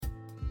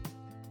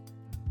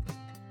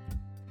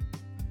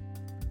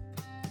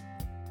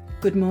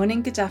Good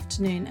morning, good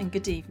afternoon, and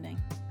good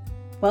evening.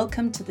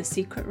 Welcome to the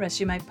Secret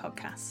Resume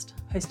podcast,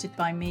 hosted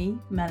by me,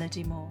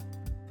 Melody Moore.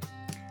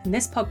 In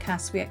this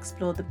podcast, we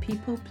explore the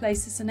people,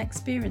 places, and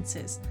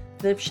experiences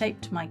that have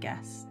shaped my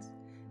guests,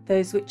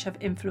 those which have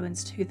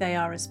influenced who they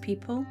are as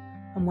people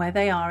and where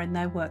they are in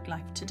their work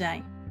life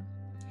today.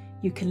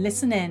 You can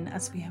listen in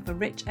as we have a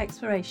rich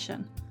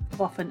exploration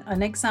of often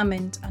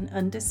unexamined and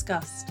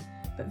undiscussed,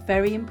 but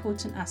very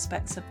important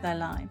aspects of their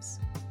lives,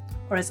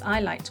 or as I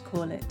like to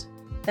call it,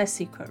 their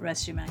secret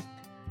resume.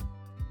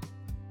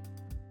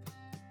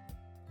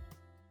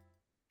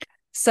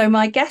 So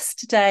my guest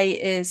today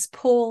is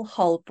Paul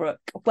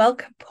Holbrook.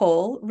 Welcome,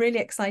 Paul. Really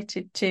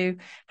excited to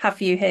have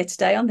you here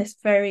today on this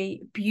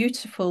very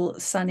beautiful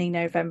sunny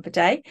November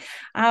day.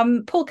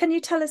 Paul, can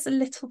you tell us a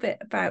little bit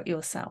about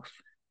yourself?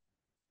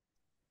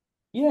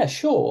 Yeah,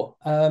 sure.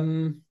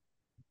 I'm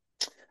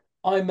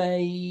what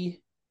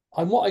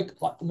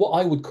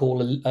I would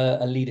call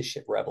a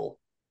leadership rebel.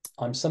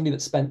 I'm somebody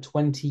that spent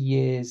 20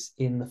 years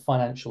in the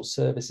financial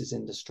services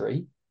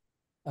industry.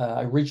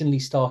 I originally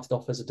started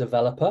off as a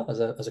developer, as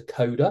a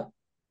coder.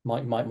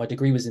 My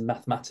degree was in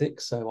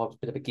mathematics, so I was a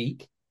bit of a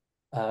geek,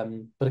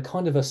 but a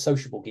kind of a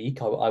sociable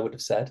geek, I would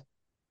have said.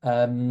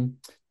 But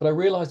I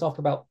realized after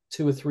about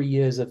 2 or 3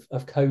 years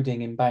of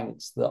coding in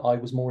banks that I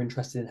was more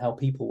interested in how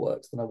people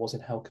worked than I was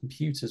in how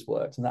computers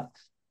worked. And that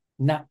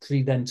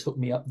naturally then took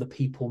me up the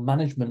people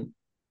management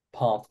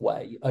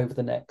pathway over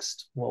the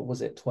next, what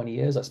was it, 20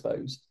 years, I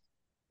suppose.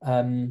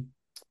 The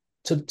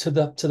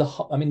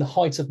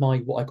height of my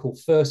what I call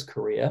first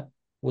career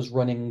was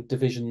running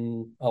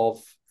division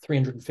of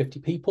 350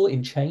 people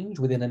in change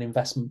within an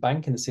investment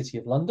bank in the City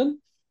of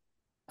London.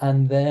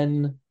 And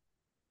then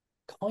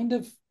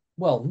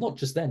not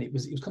just then, it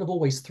was kind of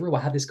always through. I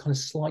had this kind of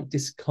slight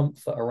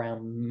discomfort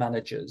around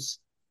managers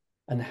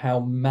and how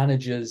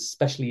managers,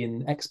 especially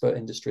in expert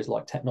industries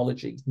like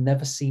technology,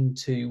 never seem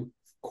to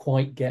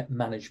quite get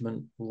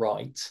management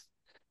right,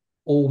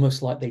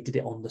 almost like they did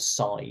it on the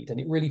side. And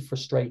it really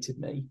frustrated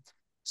me.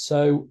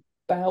 So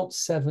about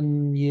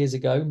 7 years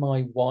ago,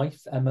 my wife,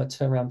 Emma,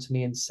 turned around to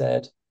me and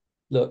said,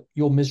 look,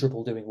 you're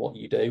miserable doing what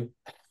you do.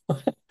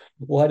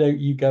 Why don't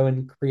you go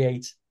and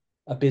create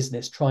a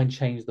business, try and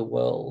change the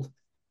world?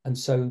 And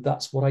so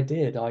that's what I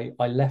did. I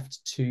left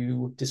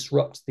to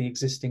disrupt the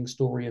existing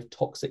story of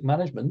toxic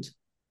management,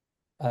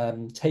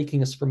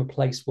 taking us from a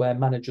place where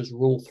managers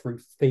rule through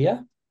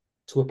fear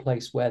to a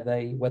place where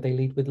they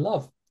lead with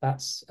love.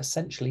 That's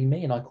essentially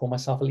me, and I call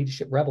myself a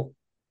leadership rebel.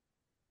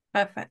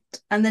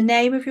 Perfect. And the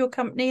name of your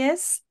company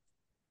is?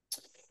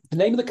 The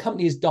name of the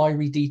company is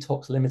Diary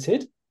Detox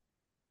Limited,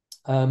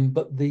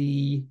 but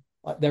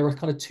there are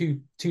kind of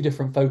two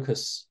different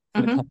focus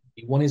for the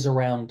company. One is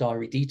around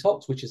Diary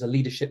Detox, which is a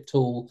leadership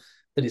tool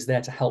that is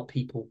there to help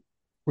people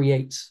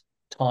create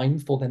time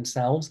for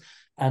themselves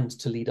and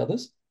to lead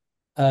others.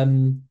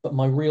 But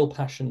my real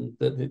passion,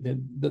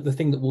 the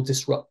thing that will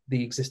disrupt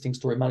the existing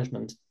story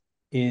management,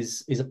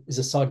 is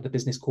a side of the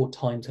business called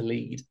Time to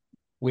Lead,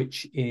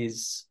 which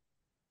is,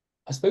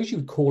 I suppose you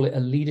would call it,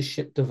 a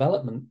leadership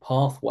development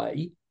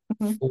pathway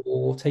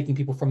for taking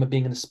people from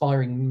being an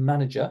aspiring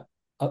manager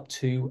up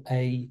to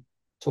a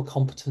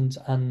competent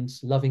and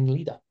loving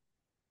leader.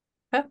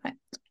 Perfect.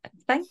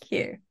 Thank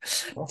you.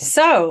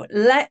 So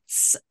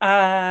let's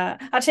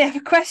actually have a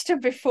question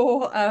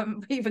before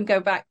we even go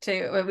back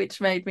to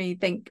which made me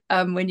think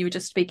when you were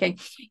just speaking.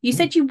 You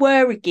said you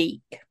were a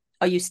geek.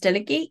 Are you still a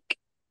geek?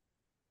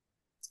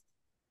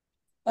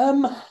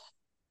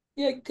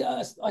 Yeah,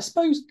 I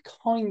suppose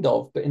kind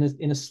of, but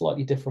in a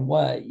slightly different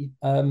way.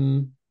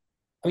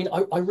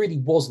 I really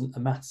wasn't a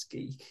maths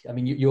geek. I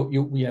mean,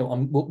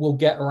 we'll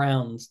get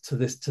around to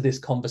this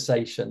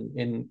conversation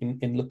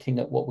in looking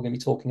at what we're going to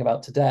be talking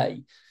about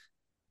today.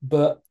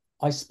 But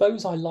I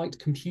suppose I liked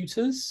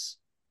computers.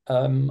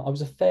 I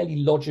was a fairly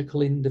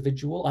logical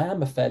individual. I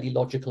am a fairly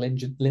logical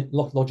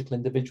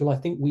individual. I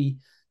think we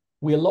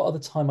a lot of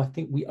the time, I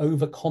think we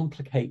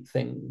overcomplicate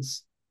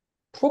things,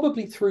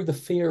 probably through the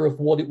fear of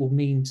what it will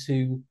mean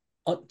to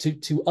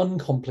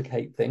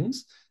uncomplicate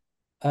things.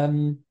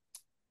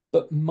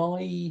 But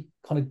my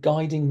kind of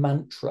guiding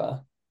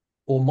mantra,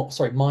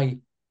 my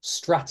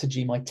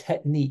strategy, my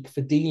technique for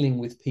dealing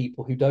with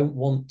people who don't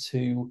want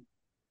to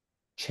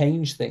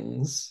change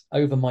things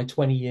over my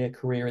 20-year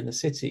career in the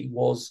city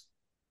was,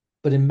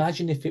 but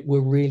imagine if it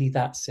were really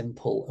that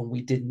simple and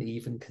we didn't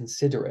even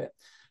consider it.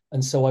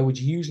 And so I would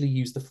usually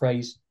use the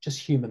phrase, just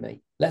humor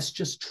me. Let's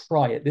just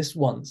try it this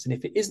once. And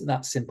if it isn't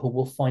that simple,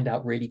 we'll find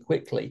out really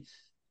quickly.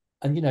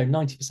 And,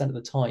 90% of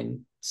the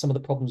time, some of the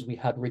problems we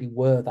had really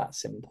were that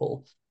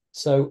simple.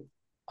 So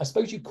I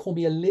suppose you'd call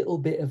me a little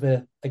bit of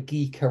a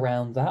geek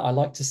around that. I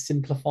like to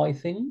simplify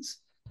things.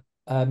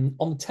 On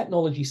the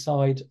technology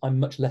side, I'm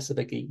much less of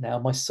a geek now.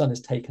 My son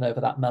has taken over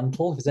that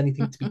mantle. If there's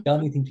anything to be done,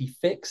 anything to be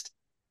fixed,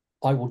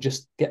 I will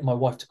just get my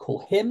wife to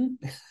call him.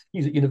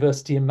 He's at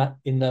university in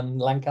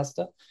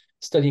Lancaster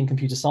studying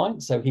computer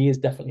science, so he is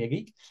definitely a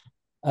geek.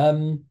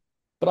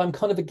 But I'm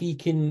kind of a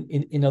geek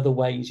in other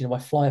ways. I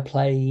fly a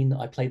plane,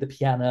 I play the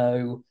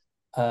piano,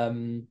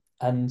 and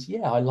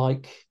yeah, I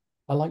like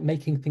I like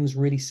making things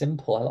really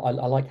simple. I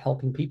like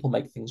helping people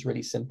make things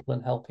really simple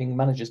and helping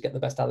managers get the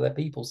best out of their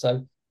people.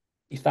 So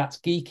if that's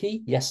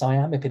geeky, yes, I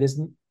am. If it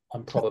isn't,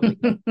 I'm probably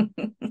not.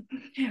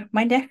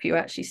 My nephew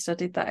actually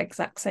studied that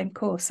exact same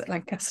course at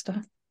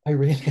Lancaster. I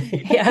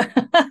really. Yeah.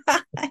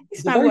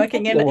 It's a very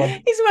popular one.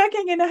 He's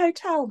working in a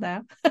hotel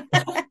now.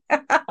 Probably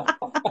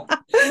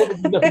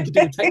nothing to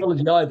do with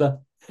technology either.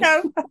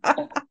 No.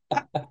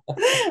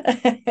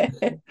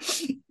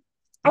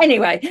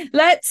 Anyway,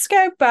 let's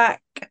go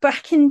back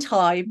in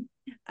time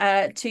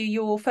to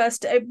your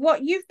first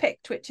what you've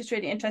picked, which is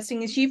really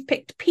interesting, is you've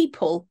picked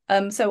people.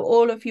 So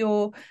all of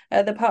your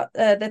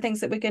the things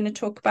that we're going to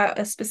talk about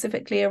are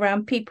specifically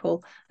around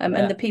people,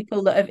 and the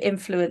people that have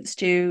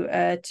influenced you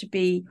to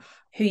be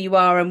who you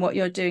are and what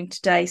you're doing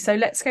today. So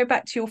let's go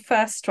back to your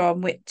first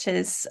one, which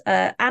is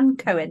Anne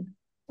Cohen.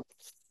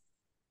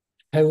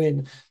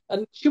 Cohen,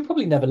 and she'll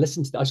probably never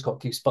listen to that. I just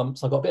got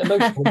goosebumps. I got a bit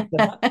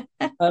emotional.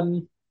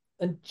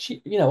 And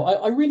she,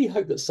 I really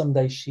hope that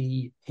someday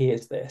she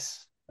hears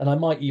this, and I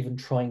might even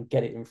try and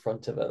get it in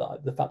front of her.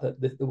 The fact that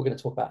we're going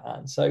to talk about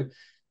Anne. So,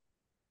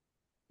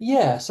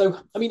 yeah. So,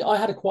 I mean, I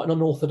had quite an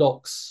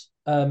unorthodox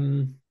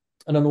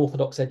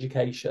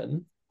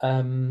education.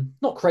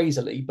 Not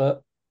crazily,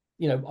 but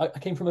I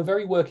came from a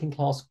very working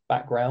class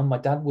background. My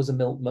dad was a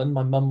milkman.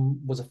 My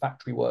mum was a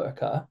factory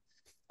worker,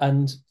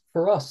 and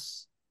for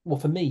us, well,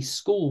 for me,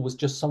 school was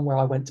just somewhere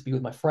I went to be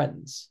with my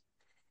friends.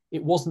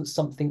 It wasn't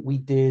something we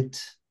did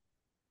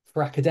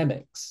for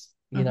academics,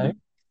 you know.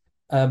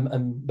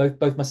 And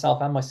both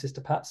myself and my sister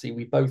Patsy,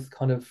 we both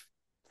kind of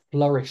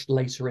flourished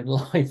later in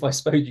life, I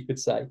suppose you could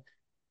say.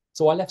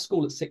 So I left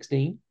school at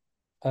 16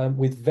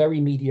 with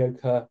very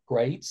mediocre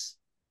grades.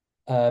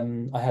 I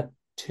had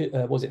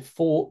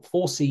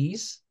four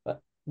C's? I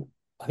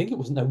think it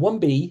was no, one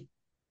B,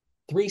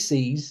 three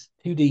C's,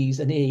 two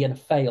D's, an E, and a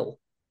fail.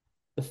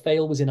 The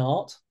fail was in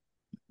art,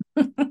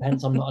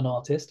 hence I'm not an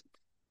artist.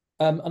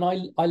 And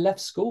I left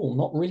school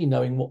not really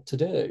knowing what to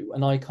do,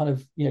 and I kind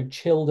of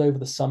chilled over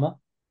the summer.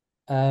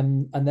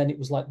 And then it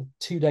was like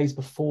 2 days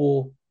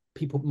before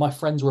my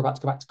friends were about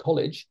to go back to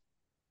college,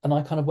 and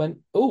I kind of went,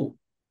 oh,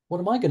 what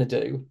am I going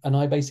to do? And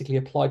I basically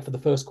applied for the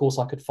first course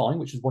I could find,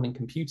 which was one in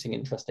computing,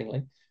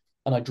 interestingly,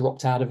 and I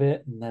dropped out of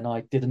it. And then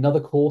I did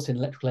another course in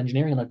electrical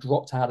engineering, and I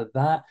dropped out of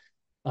that.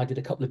 I did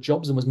a couple of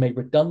jobs and was made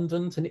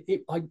redundant, and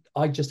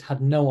I just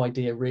had no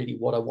idea really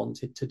what I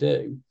wanted to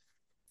do.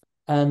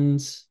 And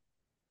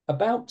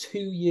about 2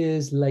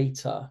 years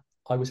later,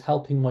 I was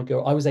helping my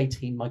girl. I was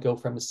 18, my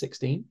girlfriend was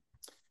 16.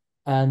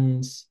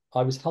 And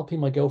I was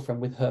helping my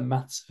girlfriend with her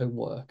maths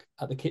homework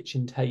at the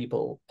kitchen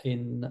table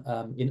in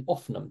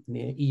Offenham,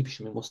 near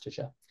Evesham in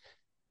Worcestershire.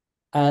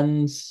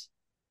 And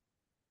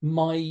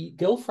my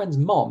girlfriend's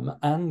mom,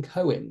 Anne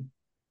Cohen,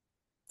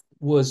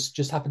 was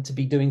just happened to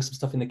be doing some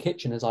stuff in the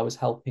kitchen as I was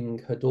helping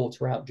her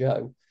daughter out,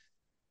 Jo.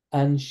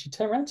 And she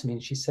turned around to me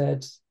and she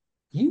said,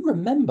 "You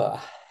remember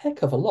a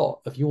heck of a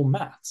lot of your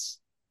maths.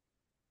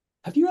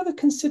 Have you ever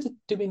considered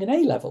doing an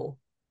A level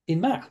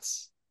in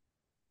maths?"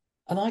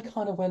 And I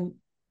kind of went,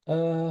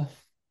 no.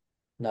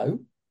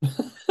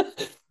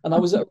 And I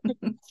was at a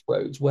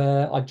crossroads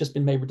where I'd just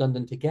been made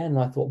redundant again. And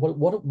I thought,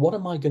 what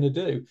am I going to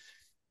do?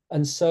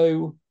 And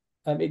so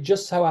it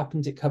just so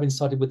happened it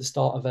coincided with the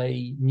start of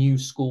a new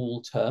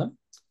school term.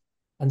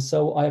 And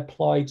so I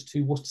applied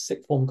to Worcester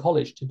Sixth Form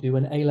College to do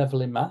an A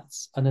level in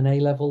maths and an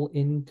A level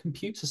in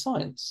computer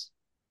science.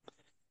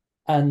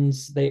 And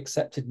they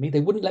accepted me.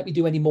 They wouldn't let me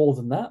do any more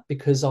than that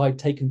because I'd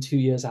taken 2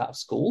 years out of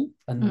school,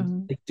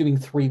 and doing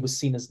 3 was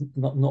seen as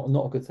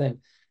not a good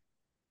thing.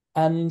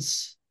 And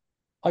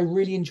I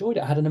really enjoyed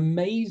it. I had an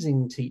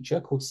amazing teacher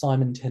called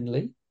Simon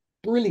Tinley,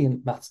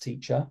 brilliant maths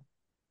teacher.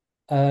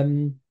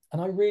 And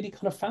I really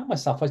kind of found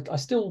myself. I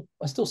still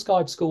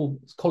skived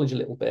college a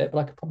little bit, but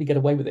I could probably get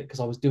away with it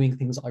because I was doing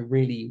things I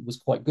really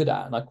was quite good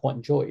at and I quite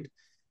enjoyed.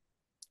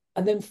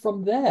 And then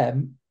from there,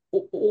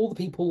 all the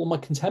people, all my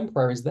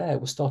contemporaries there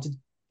were started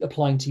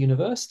applying to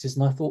universities.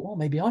 And I thought, well,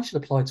 maybe I should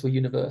apply to a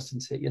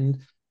university. And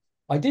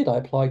I did. I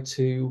applied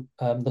to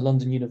the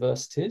London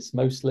universities,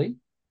 mostly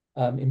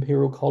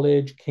Imperial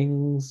College,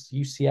 King's,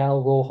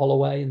 UCL, Royal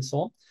Holloway, and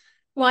so on.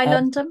 Why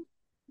London?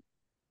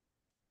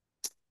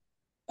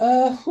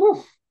 I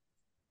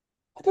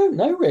don't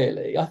know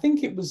really. I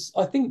think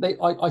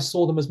I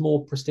saw them as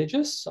more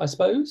prestigious, I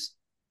suppose.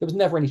 There was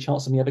never any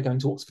chance of me ever going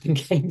to Oxford and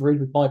Cambridge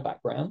with my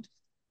background.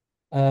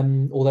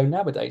 Although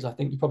nowadays, I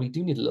think you probably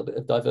do need a little bit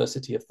of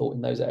diversity of thought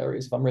in those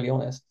areas, if I'm really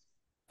honest.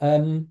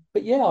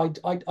 But yeah,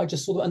 I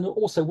just saw that, and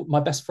also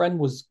my best friend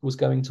was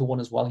going to one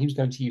as well. He was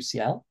going to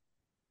UCL,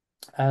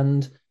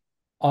 and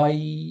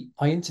I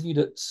interviewed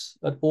at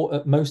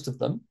most of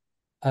them,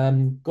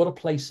 got a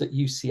place at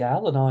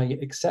UCL, and I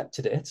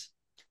accepted it.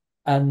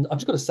 And I'm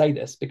just going to say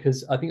this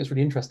because I think it's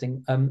really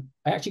interesting. I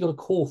actually got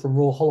a call from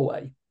Royal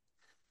Holloway,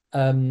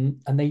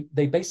 and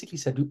they basically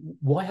said,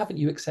 "Why haven't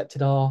you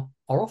accepted our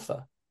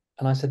offer?"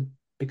 And I said,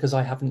 "Because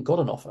I haven't got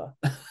an offer."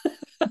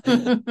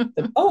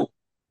 Said, "Oh,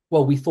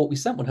 well, we thought we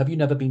sent one. Have you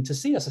never been to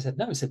see us?" I said,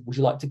 "No." He said, "Would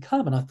you like to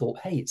come?" And I thought,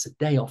 hey, it's a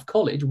day off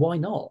college. Why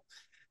not?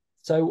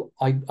 So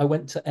I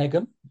went to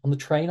Egham on the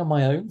train on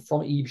my own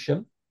from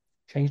Evesham,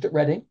 changed at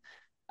Reading,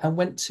 and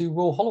went to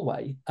Royal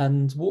Holloway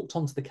and walked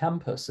onto the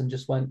campus and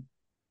just went,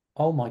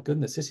 oh my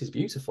goodness, this is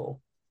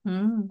beautiful.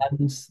 Mm.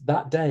 And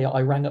that day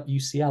I rang up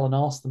UCL and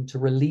asked them to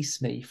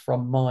release me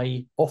from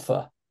my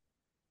offer.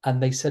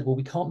 And they said, well,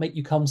 we can't make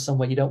you come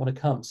somewhere you don't want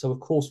to come. So of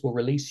course we'll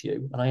release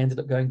you. And I ended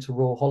up going to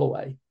Royal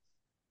Holloway.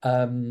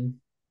 Um,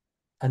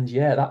 and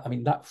yeah,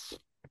 that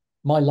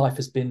my life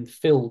has been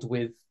filled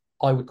with,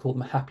 I would call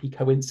them happy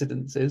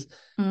coincidences.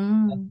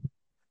 Mm.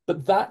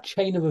 But that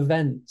chain of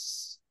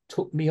events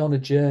took me on a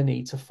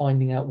journey to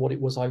finding out what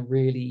it was I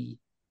really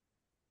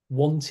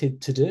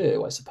wanted to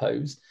do, I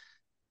suppose.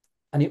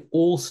 And it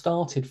all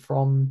started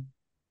from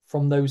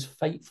those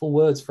fateful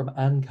words from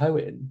Anne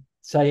Cohen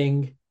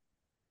saying,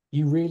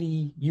 you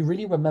really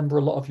remember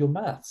a lot of your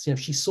maths. You know,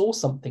 she saw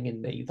something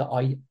in me that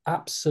I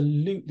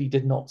absolutely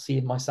did not see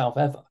in myself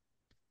ever.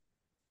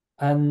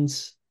 And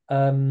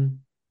um,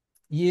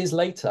 years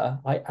later,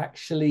 I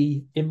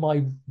actually, in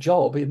my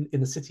job in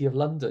the city of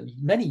London,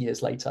 many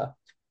years later,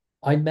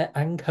 I met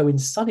Anne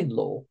Cohen's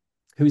son-in-law,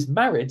 who is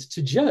married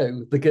to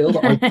Jo, the girl that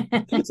I was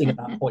dating at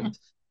that point.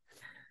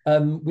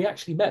 We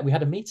actually met, we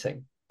had a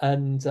meeting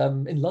and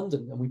in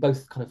London, and we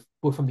both kind of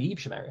were from the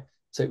Evesham area.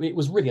 So it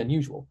was really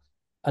unusual.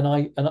 And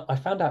I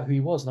found out who he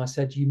was, and I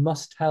said, you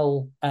must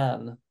tell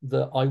Anne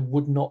that I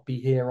would not be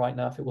here right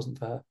now if it wasn't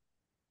for her.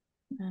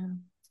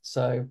 Um.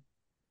 So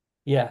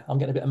yeah, I'm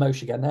getting a bit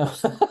emotional again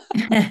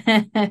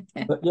now.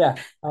 But yeah,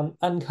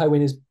 Anne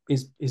Cohen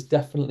is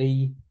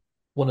definitely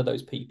one of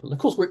those people. Of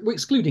course, we're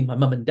excluding my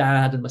mum and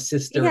dad and my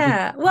sister and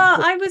Yeah,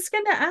 well, I was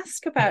going to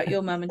ask about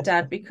your mum and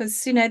dad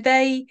because,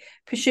 they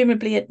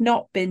presumably had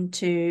not been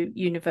to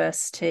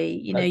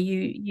university. no,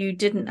 You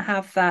didn't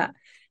have that,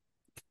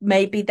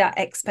 maybe that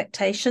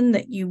expectation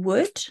that you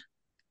would.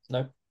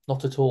 no,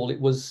 not at all. It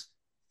was,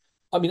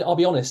 I mean, I'll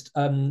be honest.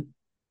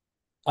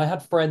 I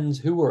had friends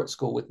who were at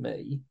school with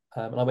me,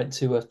 and I went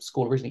to a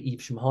school originally,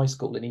 Evesham High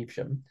School in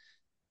Evesham,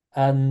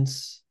 and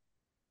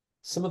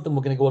some of them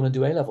were going to go on and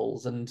do A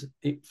levels, and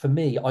for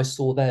me, I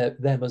saw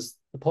them as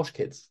the posh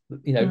kids.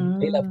 You know,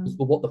 A levels Mm.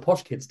 were what the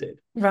posh kids did,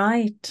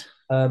 Right.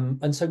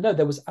 and so no,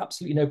 there was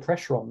absolutely no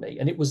pressure on me,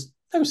 and it was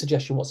no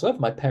suggestion whatsoever.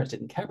 My parents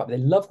didn't care about me;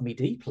 they loved me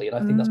deeply, and I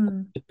think that's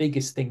Mm. the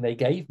biggest thing they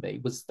gave me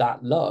was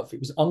that love. It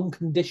was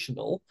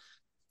unconditional,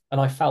 and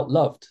I felt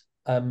loved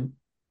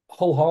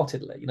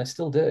wholeheartedly, and I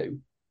still do.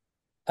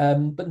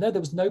 But no,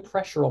 there was no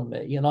pressure on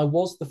me, and I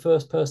was the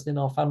first person in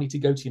our family to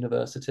go to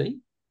university.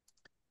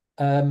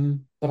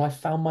 But I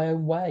found my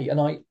own way, and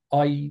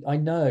I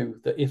know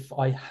that if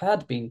I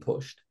had been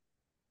pushed,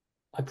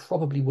 I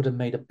probably would have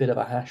made a bit of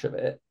a hash of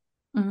it.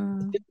 I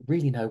Mm. didn't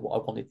really know what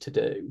I wanted to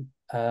do.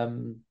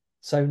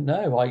 So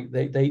no,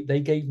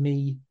 they gave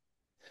me.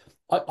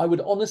 I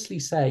would honestly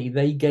say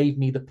they gave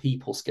me the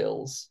people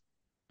skills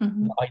that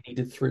Mhm. I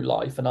needed through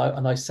life, and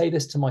I say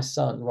this to my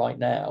son right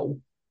now.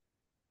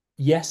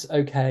 Yes,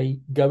 okay,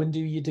 go and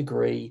do your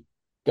degree,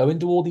 go and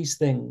do all these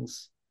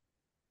things.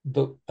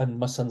 But and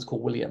my son's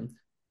called William.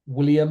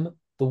 William,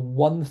 the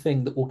one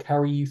thing that will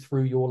carry you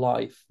through your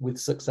life with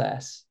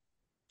success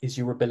is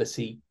your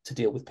ability to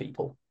deal with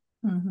people.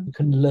 You Mhm.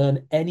 can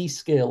learn any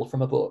skill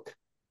from a book.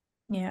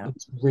 Yeah.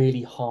 It's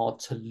really hard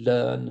to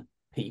learn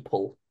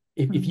people.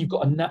 If you've Mhm.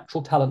 got a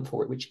natural talent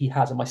for it, which he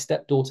has, and my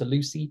stepdaughter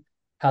Lucy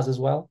has as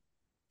well,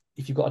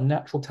 if you've got a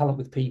natural talent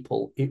with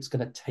people, it's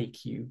going to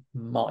take you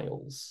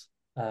miles.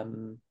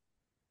 Um,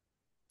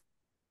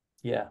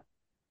 yeah.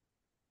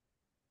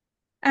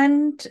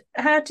 And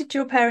how did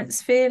your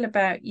parents feel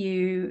about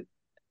you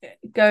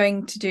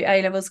going to do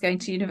A levels, going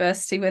to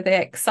university? Were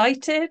they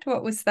excited?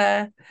 What was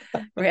their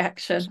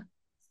reaction?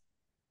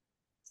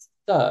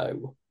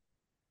 So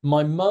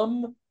my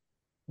mum,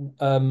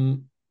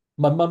 um,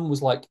 my mum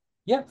was like,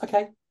 "Yeah,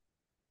 okay,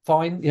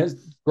 fine, yeah,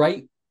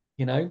 great,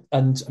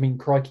 And I mean,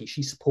 crikey,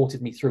 she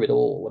supported me through it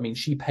all. I mean,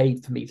 she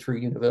paid for me through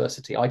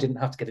university. I didn't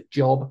have to get a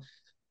job.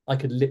 I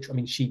could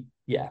literally, I mean,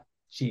 yeah,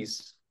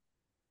 she's.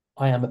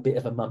 I am a bit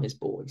of a mummy's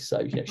boy,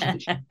 so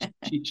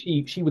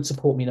she would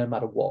support me no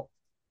matter what.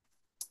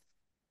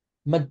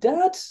 My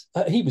dad,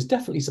 he was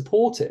definitely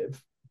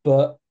supportive,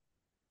 but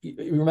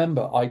you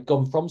remember, I'd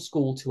gone from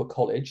school to a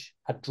college,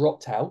 had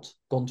dropped out,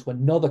 gone to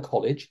another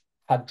college,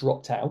 had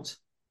dropped out,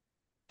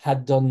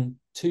 had done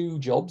two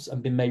jobs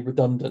and been made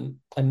redundant.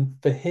 And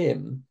for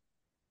him,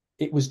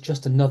 it was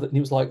just another, and he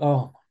was like,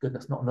 oh my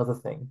goodness, not another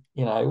thing.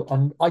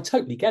 And I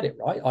totally get it,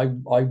 right?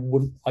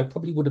 I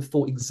probably would have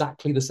thought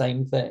exactly the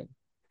same thing.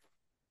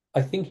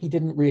 I think he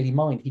didn't really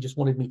mind. He just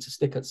wanted me to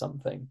stick at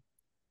something.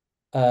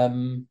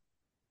 Um,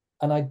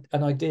 and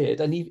I did.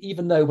 And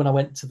even though when I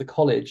went to the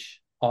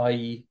college,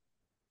 I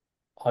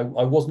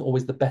wasn't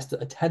always the best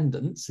at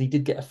attendance. He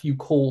did get a few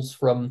calls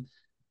from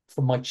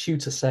my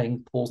tutor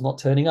saying Paul's not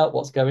turning up.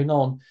 What's going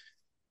on?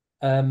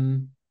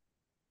 Um,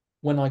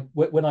 when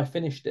I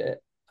finished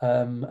it,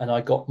 and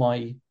I got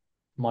my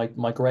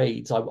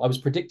grades, I was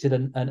predicted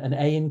an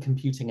A in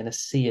computing and a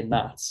C in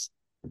maths,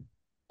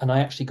 and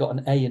I actually got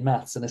an A in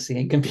maths and a C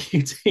in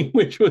computing,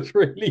 which was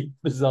really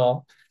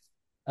bizarre.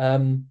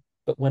 Um,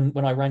 But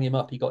when I rang him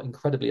up, he got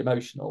incredibly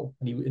emotional,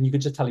 and you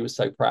could just tell he was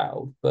so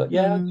proud. But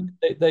yeah,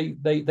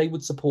 Mm, they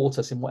would support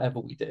us in whatever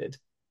we did.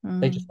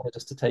 They just mm, wanted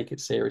us to take it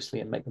seriously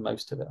and make the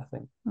most of it, I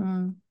think.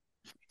 mm.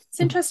 It's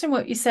interesting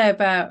what you say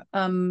about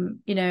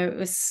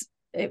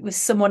it was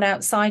someone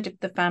outside of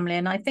the family,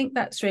 and I think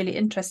that's really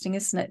interesting,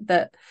 isn't it?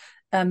 That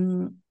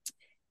um,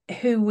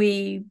 who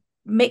we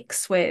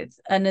mix with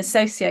and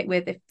associate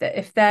with,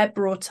 if they're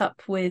brought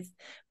up with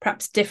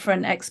perhaps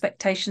different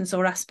expectations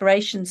or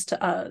aspirations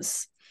to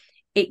us,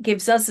 it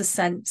gives us a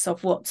sense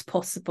of what's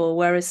possible.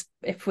 Whereas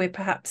if we're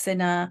perhaps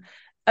in our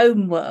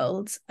own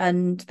world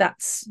and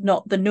that's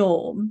not the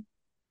norm,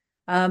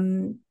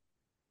 um,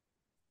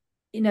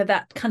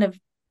 that kind of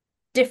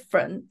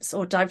difference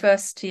or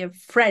diversity of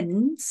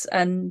friends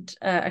and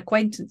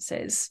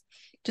acquaintances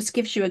just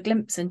gives you a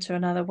glimpse into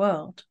another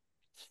world.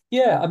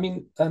 Yeah, I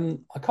mean, I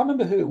can't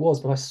remember who it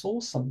was, but I saw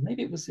some.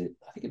 Maybe it was it.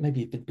 I think it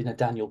maybe had been a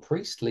Daniel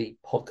Priestley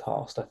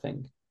podcast. I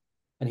think,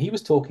 and he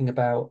was talking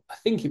about. I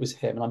think it was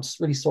him, and I'm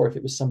really sorry if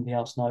it was somebody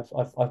else, and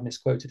I've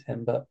misquoted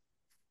him, but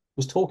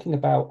was talking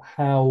about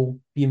how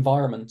the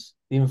environment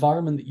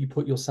that you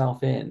put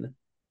yourself in,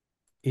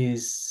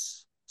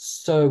 is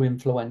so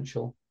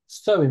influential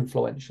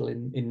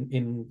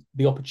in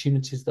the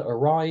opportunities that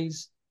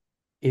arise,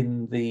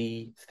 in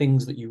the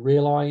things that you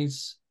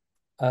realize.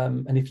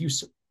 And if you,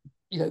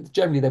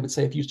 generally they would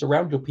say if you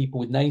surround your people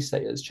with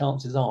naysayers,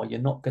 chances are you're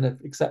not going to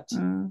accept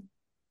Mm,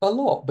 a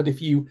lot. But if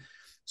you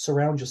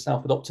surround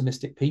yourself with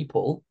optimistic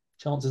people,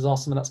 chances are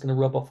some of that's going to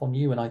rub off on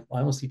you. And I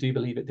honestly do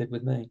believe it did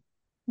with me.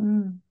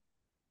 mm.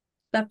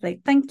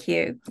 Lovely, thank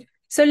you.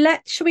 So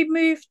shall we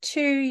move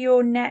to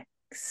your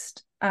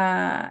next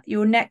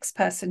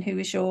person who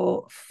was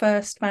your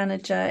first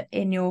manager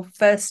in your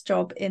first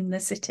job in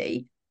the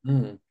city?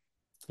 Mm,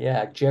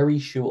 yeah, Jerry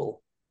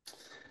Shule.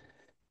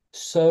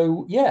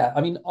 So yeah,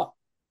 I mean,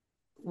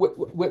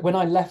 when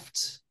I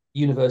left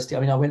university, I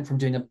mean, I went from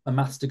doing a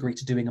maths degree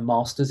to doing a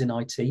master's in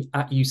IT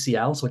at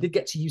UCL. So I did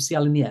get to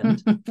UCL in the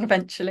end.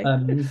 Eventually.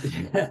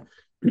 Yeah.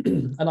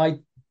 And I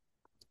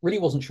really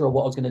wasn't sure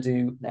what I was going to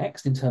do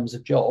next in terms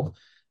of job.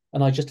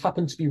 And I just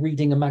happened to be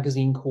reading a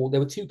magazine called, there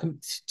were two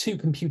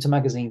computer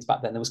magazines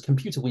back then. There was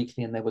Computer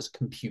Weekly and there was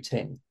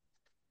Computing.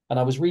 And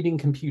I was reading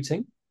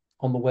Computing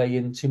on the way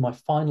into my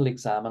final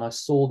exam, and I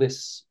saw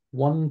this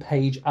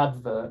one-page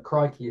advert.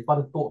 Crikey, if I'd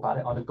have thought about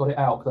it, I'd have got it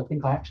out because I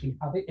think I actually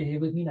have it here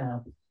with me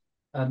now.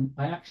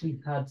 I actually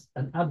had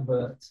an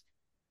advert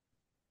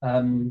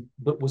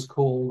that was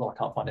called, oh, I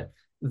can't find it,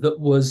 that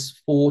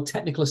was for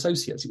technical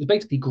associates. It was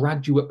basically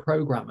graduate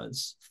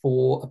programmers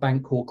for a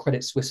bank called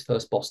Credit Suisse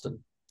First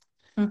Boston.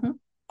 Mm-hmm.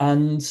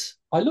 And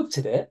I looked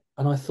at it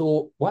and I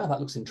thought, wow, that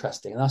looks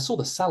interesting. And I saw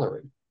the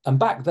salary. And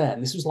back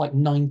then, this was like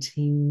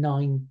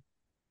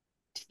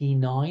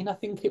 1999, I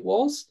think it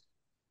was.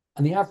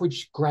 And the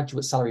average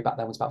graduate salary back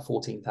then was about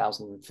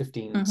 14,000,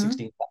 15, Mm-hmm.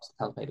 16,000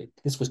 pounds maybe.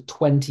 This was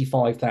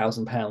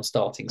 25,000 pounds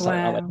starting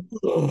salary. I went,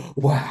 Wow. oh,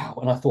 wow.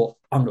 And I thought,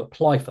 I'm going to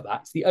apply for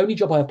that. It's the only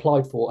job I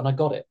applied for, and I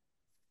got it.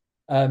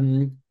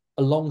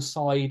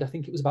 Alongside, I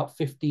think it was about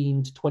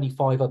 15 to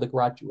 25 other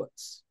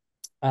graduates.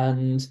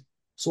 And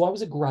so I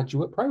was a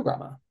graduate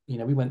programmer.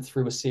 We went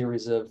through a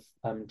series of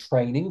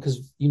training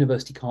because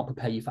university can't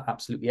prepare you for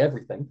absolutely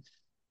everything.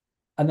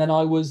 And then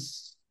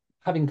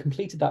having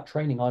completed that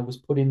training, I was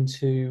put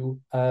into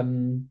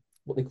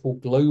what they call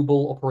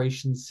global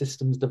operations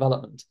systems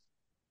development.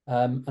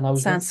 And I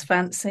was Sounds working,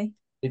 fancy.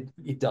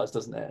 it does,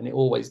 doesn't it? And it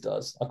always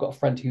does. I've got a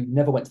friend who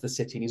never went to the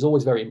city and he's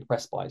always very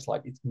impressed by it. It's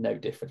like, it's no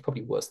different. It's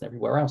probably worse than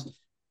everywhere else.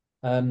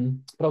 But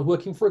I was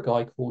working for a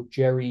guy called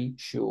Jerry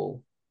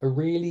Shule,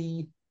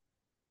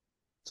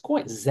 it's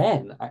quite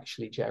zen,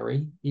 actually,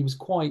 Jerry. He was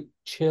quite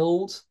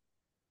chilled,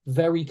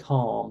 very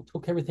calm,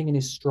 took everything in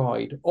his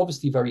stride,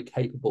 obviously very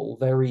capable,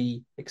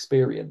 very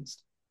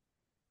experienced.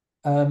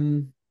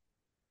 Um,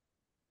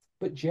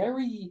 but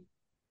Jerry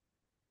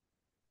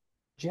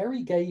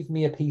gave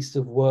me a piece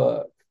of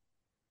work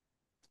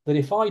that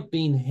if I'd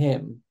been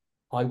him,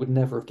 I would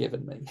never have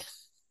given me.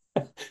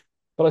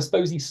 But I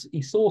suppose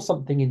he saw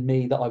something in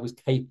me that I was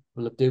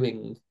capable of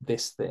doing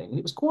this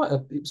thing.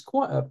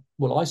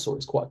 Well, I saw it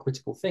as quite a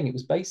critical thing. It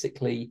was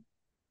basically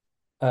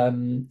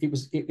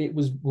it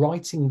was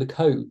writing the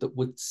code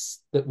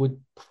that would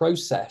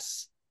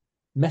process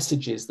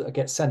messages that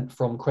get sent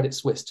from Credit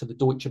Suisse to the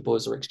Deutsche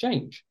Börse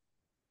exchange.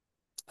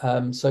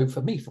 So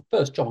for me, for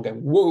first job, I'm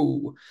going,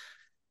 whoa.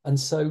 And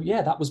so,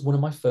 yeah, that was one of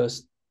my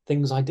first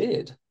things I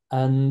did.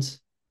 And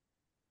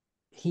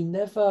he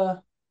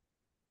never,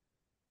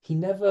 he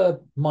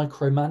never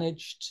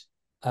micromanaged.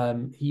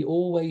 He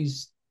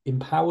always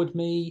empowered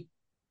me.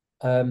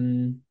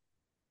 Um,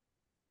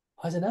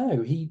 I don't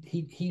know.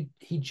 He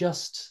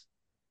just,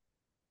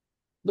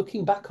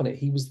 looking back on it,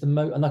 he was the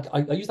most, and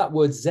I use that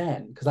word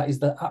zen because that is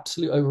the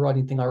absolute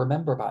overriding thing I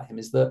remember about him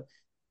is that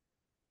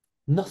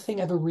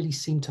nothing ever really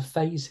seemed to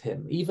phase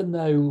him, even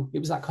though it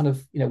was that kind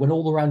of, when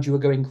all around you are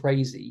going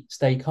crazy,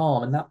 stay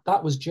calm. And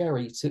that was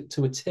Jerry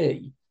to a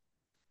T.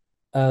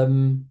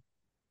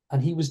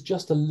 And he was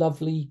just a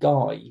lovely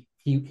guy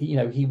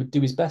he would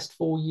do his best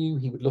for you.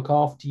 He would look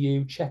after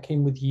you, check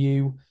in with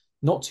you.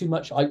 Not too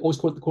much. I always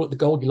call it the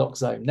Goldilocks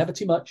zone. Never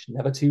too much,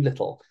 never too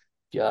little,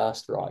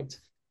 just right.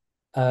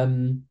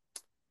 Um,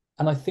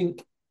 and I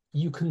think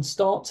you can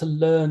start to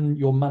learn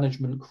your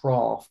management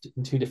craft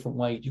in two different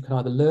ways. You can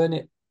either learn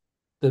it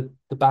the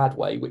bad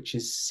way, which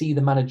is see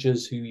the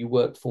managers who you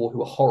work for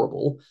who are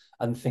horrible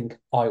and think,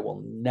 I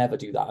will never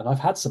do that. And I've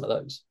had some of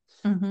those.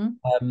 Mm-hmm.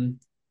 Um,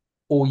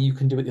 or you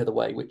can do it the other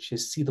way, which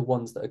is see the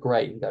ones that are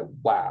great and go,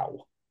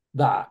 wow,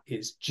 that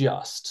is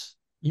just,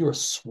 you're a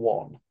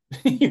swan.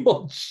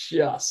 You're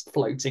just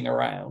floating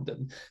around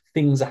and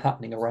things are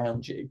happening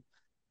around you.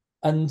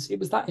 And it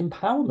was that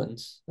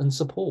empowerment and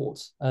support.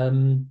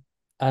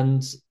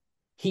 And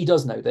he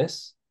does know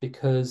this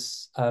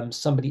because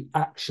somebody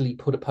actually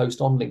put a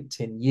post on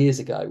LinkedIn years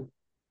ago,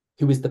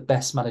 who is the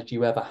best manager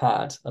you ever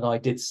had? And I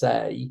did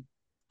say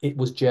it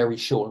was Jerry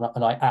Shaw,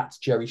 and I at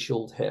Jerry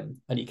Shaw'd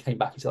him, and he came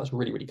back. He said, "That's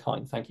really, really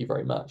kind. Thank you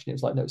very much." And it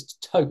was like, no, it's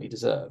totally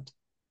deserved.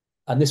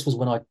 And this was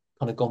when I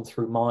kind of gone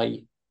through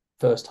my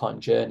first time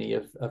journey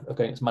of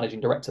going as managing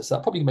director. So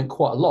that probably meant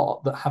quite a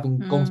lot. But having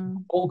gone through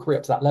my whole career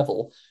up to that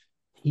level,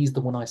 he's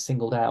the one I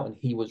singled out, and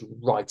he was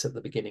right at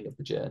the beginning of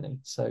the journey.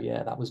 So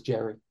yeah, that was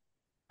Jerry.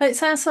 It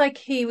sounds like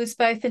he was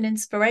both an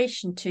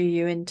inspiration to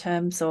you in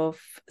terms of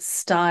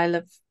style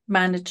of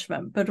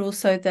management, but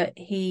also that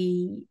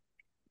he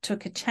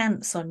took a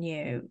chance on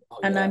you. Oh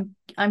And yeah.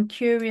 I'm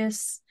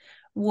curious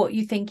what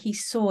you think he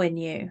saw in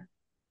you.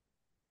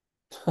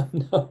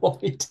 No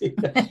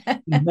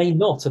idea. He may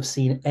not have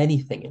seen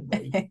anything in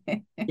me.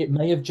 It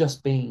may have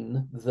just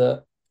been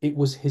that it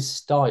was his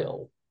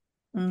style,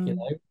 you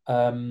Mm,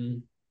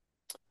 know.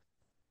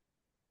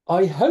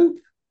 I hope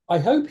I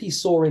hope he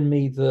saw in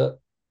me that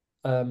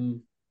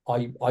um,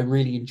 I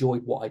really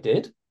enjoyed what I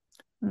did.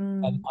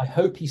 mm, I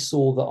hope he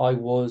saw that I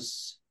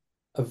was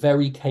a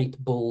very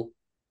capable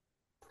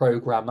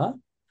programmer.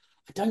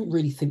 I don't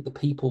really think the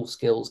people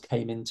skills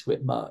came into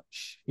it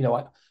much.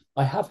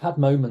 I have had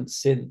moments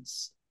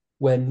since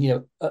when,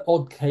 at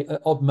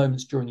odd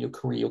moments during your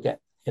career, you'll get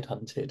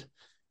headhunted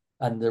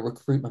and the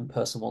recruitment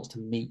person wants to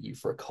meet you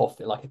for a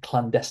coffee, like a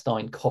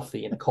clandestine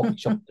coffee in a coffee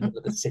shop in the middle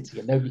of the city,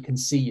 and nobody can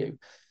see you.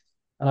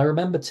 And I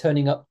remember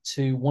turning up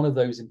to one of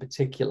those in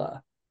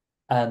particular,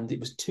 and it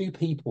was two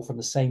people from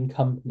the same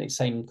company,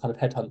 same kind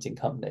of headhunting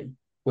company,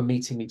 were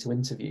meeting me to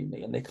interview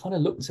me. And they kind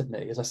of looked at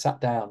me as I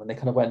sat down, and they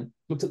kind of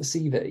looked at the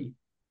CV,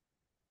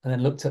 and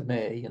then looked at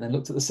me, and then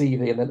looked at the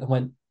CV, and then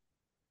went,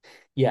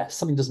 yeah,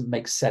 something doesn't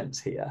make sense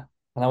here.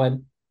 And I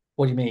went,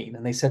 what do you mean?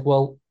 And they said,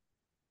 well,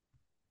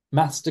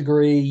 maths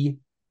degree,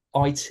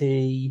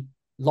 IT,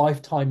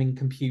 lifetime in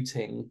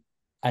computing,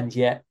 and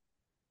yet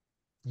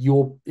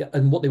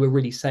and what they were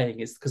really saying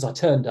is because I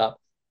turned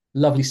up,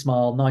 lovely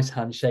smile, nice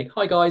handshake.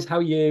 Hi guys, how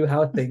are you?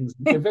 How are things?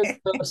 You're very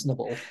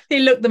personable. he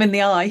looked them in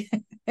the eye.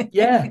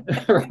 Yeah,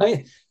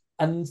 right.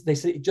 And they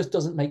said it just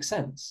doesn't make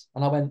sense.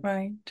 And I went,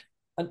 Right.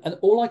 and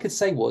all I could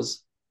say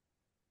was,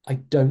 I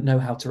don't know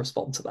how to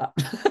respond to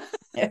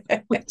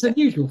that. Which is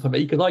unusual for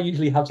me because I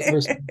usually have to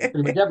respond to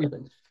pretty much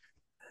everything.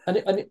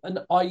 And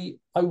I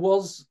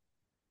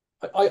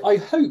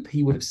hope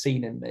he would have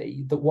seen in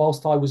me that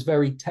whilst I was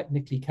very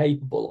technically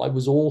capable, I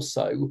was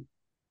also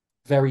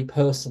very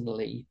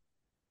personally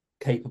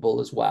capable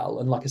as well.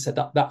 And like I said,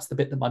 that's the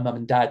bit that my mum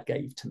and dad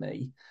gave to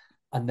me.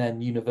 And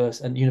then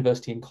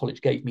university and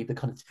college gave me the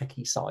kind of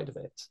techie side of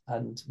it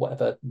and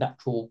whatever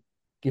natural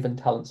given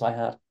talents I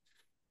had.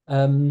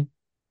 Um,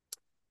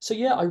 so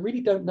yeah, I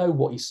really don't know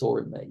what he saw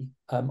in me.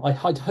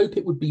 I'd hope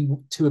it would be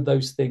two of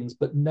those things,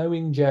 but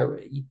knowing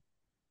Jerry,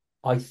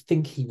 I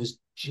think he was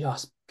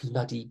just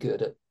bloody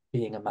good at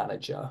being a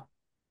manager.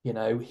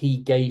 He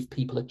gave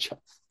people a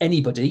chance.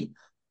 Anybody,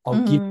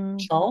 I'll give Mm, a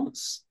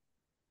chance,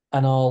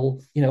 and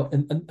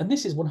and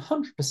this is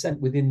 100%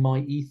 within my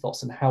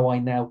ethos and how I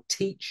now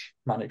teach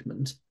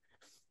management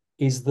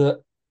is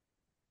that,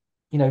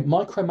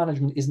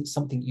 micromanagement isn't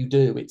something you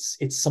do.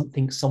 It's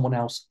something someone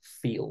else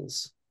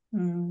feels.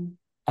 mm,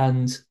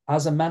 And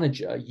as a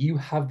manager, you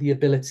have the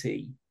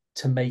ability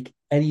to make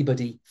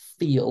anybody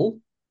feel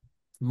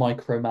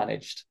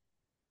micromanaged.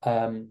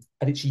 And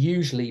it's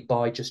usually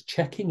by just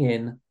checking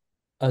in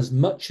as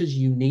much as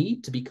you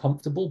need to be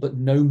comfortable, but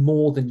no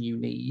more than you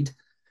need.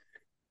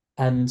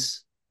 And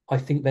I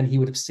think then he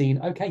would have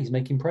seen, okay, he's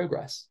making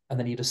progress. And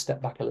then he'd have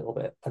stepped back a little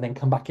bit and then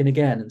come back in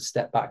again and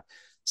step back.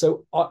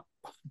 So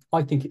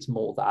I think it's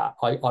more that.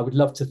 I would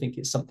love to think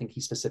it's something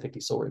he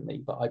specifically saw in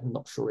me, but I'm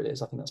not sure it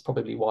is. I think that's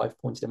probably why I've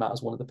pointed him out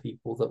as one of the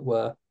people that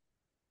were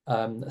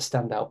a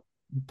standout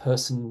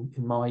person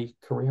in my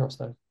career, I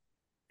suppose.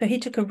 so he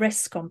took a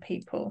risk on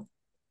people.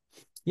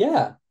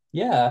 Yeah,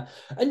 yeah.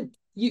 And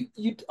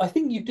I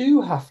think you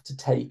do have to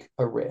take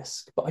a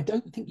risk, but I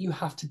don't think you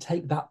have to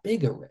take that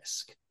big a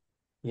risk.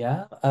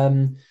 Yeah.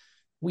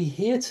 We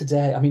hear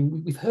today, I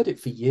mean, we've heard it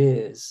for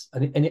years,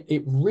 and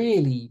it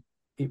really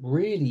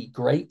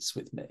grates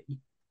with me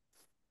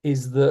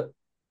is that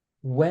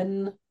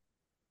when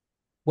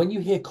when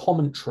you hear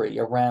commentary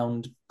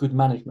around good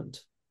management,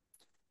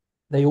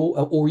 they all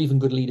or even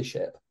good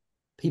leadership,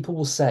 people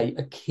will say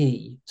a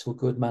key to a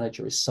good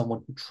manager is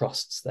someone who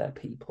trusts their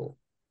people.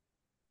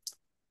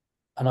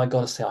 And I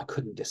got to say, I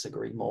couldn't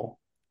disagree more.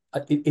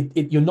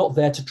 You're not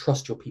there to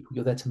trust your people,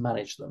 you're there to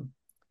manage them.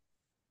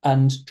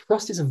 And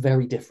trust is a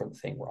very different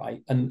thing,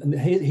 right? And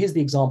here's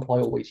the example I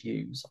always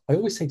use. I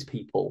always say to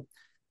people,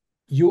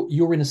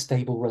 you're in a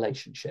stable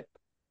relationship.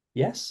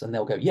 Yes? And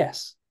they'll go,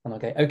 yes. And I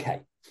go,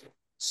 okay.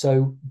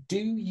 So do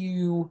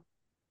you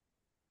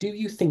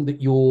think that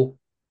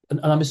and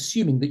I'm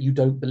assuming that you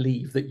don't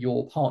believe that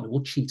your partner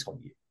will cheat on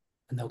you?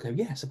 And they'll go,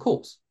 yes, of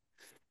course.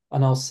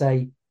 And I'll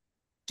say,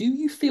 do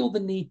you feel the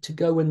need to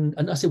go and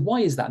I said,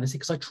 why is that? And they said,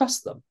 because I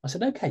trust them. I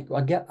said, okay,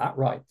 I get that,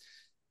 right.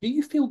 Do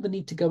you feel the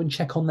need to go and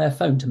check on their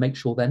phone to make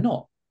sure they're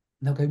not?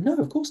 And they'll go,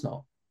 no, of course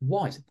not.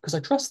 Why? Because I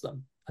trust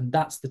them. And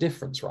that's the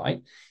difference,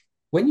 right?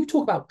 When you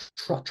talk about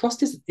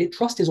trust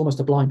is almost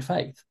a blind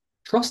faith.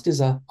 Trust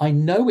is I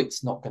know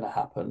it's not going to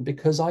happen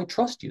because I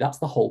trust you. That's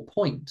the whole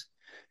point.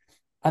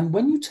 And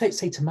when you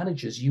say to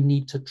managers, you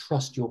need to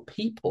trust your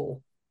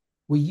people,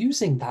 we're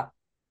using that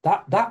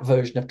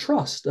version of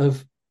trust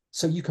of,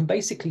 so you can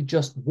basically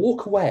just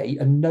walk away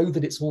and know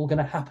that it's all going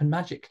to happen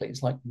magically.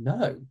 It's like,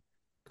 no,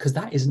 because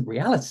that isn't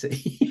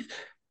reality.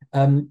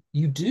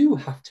 You do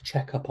have to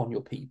check up on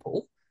your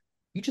people.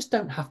 You just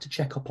don't have to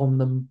check up on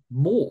them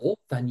more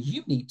than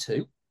you need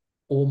to,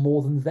 or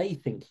more than they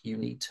think you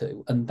need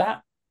to. And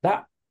that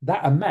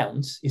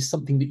amount is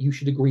something that you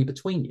should agree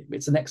between you.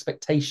 It's an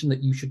expectation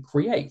that you should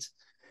create.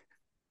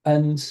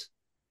 And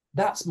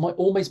that's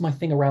always my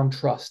thing around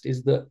trust,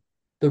 is that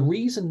the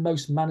reason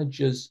most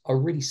managers are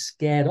really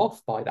scared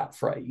off by that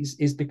phrase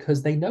is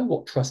because they know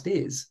what trust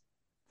is.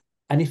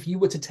 And if you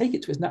were to take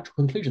it to its natural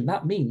conclusion,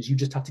 that means you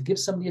just have to give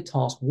somebody a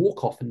task,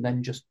 walk off, and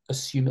then just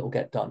assume it'll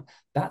get done.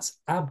 That's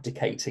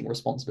abdicating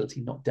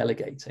responsibility, not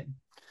delegating.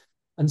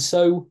 And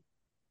so,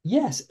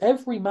 yes,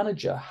 every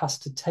manager has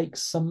to take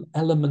some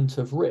element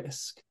of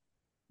risk,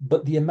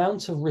 but the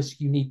amount of risk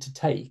you need to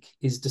take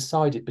is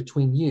decided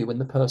between you and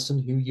the person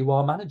who you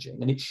are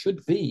managing. And it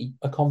should be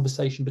a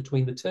conversation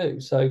between the two.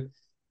 So,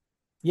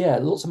 yeah,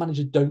 lots of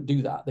managers don't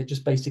do that. They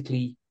just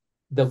basically,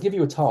 they'll give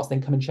you a task,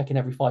 then come and check in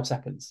every 5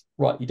 seconds.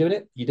 Right, you're doing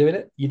it, you're doing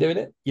it, you're doing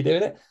it, you're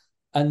doing it.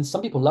 And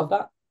some people love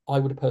that. I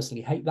would have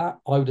personally hate that.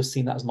 I would have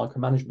seen that as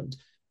micromanagement.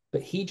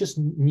 But he just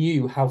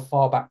knew how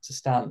far back to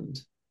stand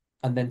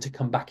and then to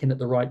come back in at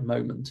the right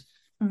moment.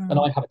 And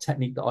I have a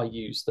technique that I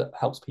use that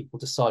helps people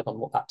decide on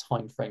what that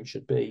time frame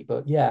should be.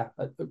 But yeah,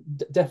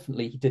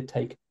 definitely he did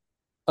take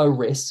a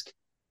risk,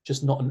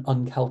 just not an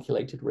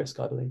uncalculated risk,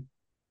 I believe.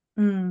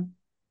 And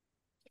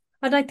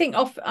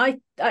I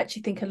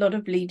actually think a lot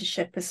of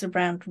leadership is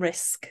around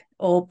risk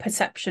or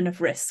perception of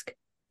risk.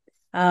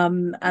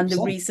 And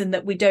the reason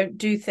that we don't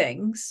do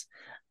things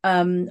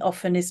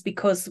often is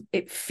because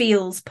it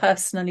feels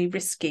personally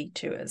risky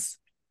to us.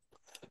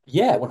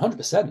 Yeah,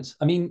 100%.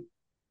 I mean,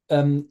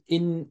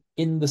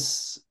 in the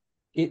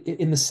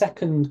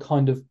second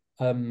kind of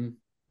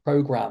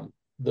program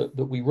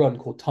that we run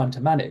called Time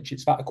to Manage,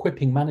 it's about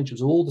equipping managers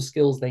with all the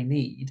skills they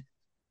need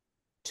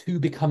to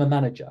become a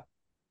manager.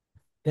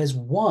 There's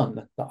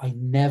one that I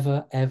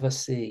never ever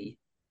see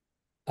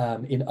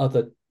in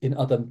other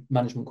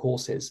management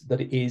courses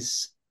that it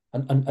is,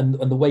 and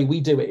the way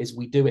we do it is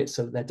we do it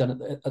so that they're done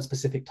at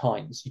specific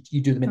times. You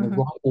do them in the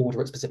right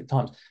order at specific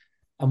times.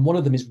 And one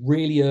of them is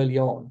really early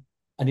on,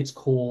 and it's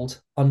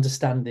called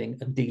understanding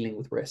and dealing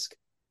with risk.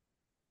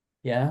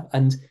 Yeah.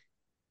 And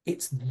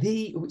it's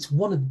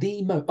one of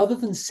the most, other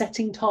than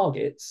setting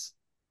targets,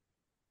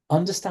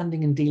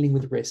 understanding and dealing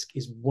with risk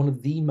is one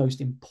of the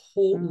most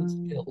important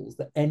skills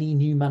that any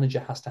new manager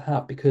has to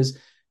have, because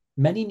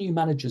many new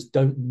managers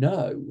don't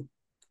know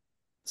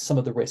some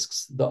of the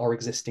risks that are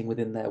existing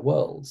within their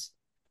worlds.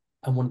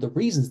 And one of the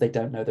reasons they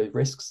don't know those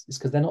risks is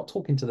because they're not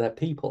talking to their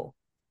people,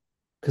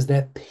 because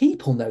their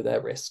people know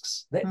their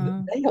risks. They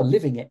are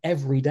living it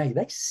every day.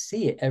 They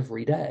see it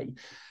every day.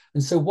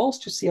 And so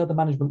whilst you see other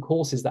management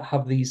courses that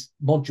have these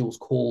modules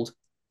called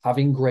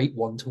having great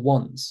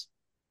one-to-ones,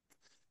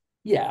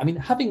 yeah, I mean,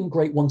 having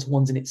great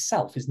one-to-ones in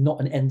itself is not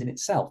an end in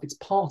itself. It's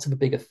part of a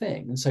bigger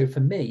thing. And so for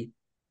me,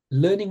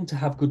 learning to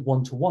have good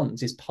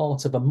one-to-ones is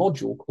part of a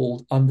module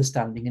called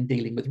understanding and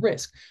dealing with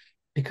risk,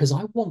 because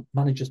I want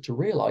managers to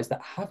realize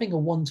that having a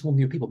one-to-one with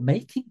your people,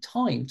 making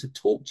time to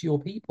talk to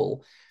your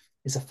people,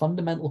 is a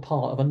fundamental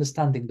part of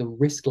understanding the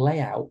risk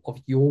layout of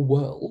your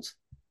world.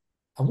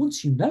 And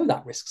once you know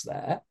that risk's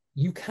there,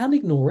 you can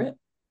ignore it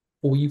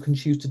or you can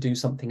choose to do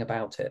something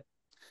about it.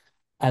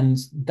 And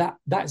that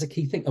is a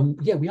key thing. And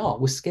yeah,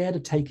 we're scared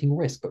of taking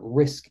risk, but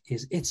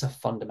it's a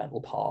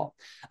fundamental part.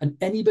 And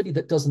anybody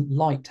that doesn't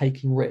like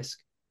taking risk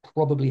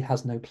probably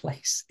has no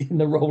place in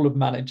the role of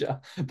manager,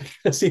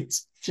 because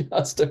it's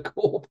just a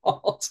core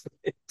part of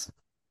it.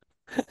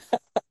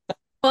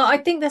 Well, I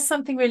think there's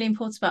something really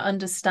important about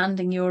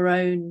understanding your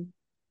own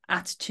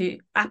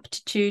attitude,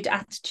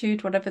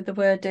 whatever the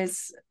word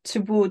is,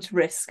 towards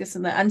risk,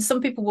 isn't there? And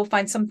some people will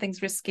find some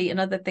things risky and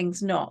other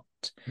things not.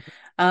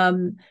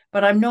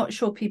 But I'm not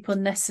sure people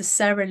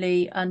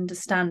necessarily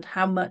understand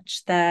how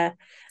much their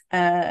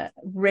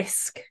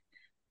risk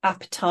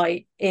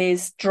appetite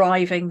is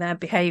driving their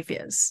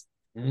behaviors.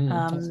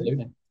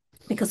 Absolutely.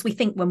 Because we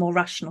think we're more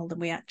rational than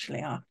we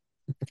actually are.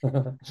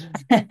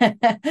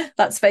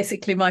 That's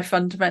basically my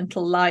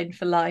fundamental line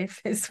for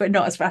life, is we're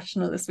not as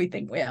rational as we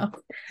think we are.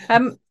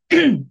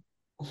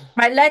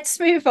 Right, let's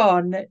move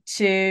on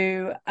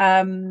to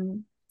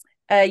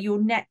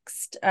your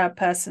next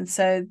person.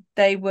 So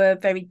they were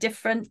very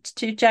different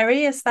to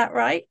Jerry, is that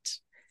right?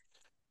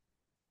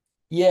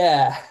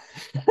 Yeah.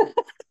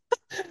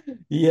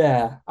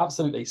 Yeah,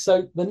 absolutely.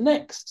 So the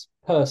next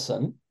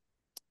person,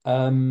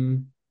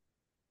 and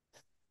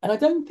I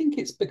don't think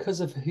it's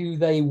because of who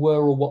they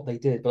were or what they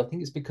did, but I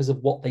think it's because of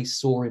what they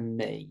saw in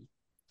me.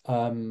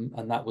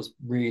 And that was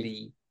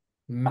really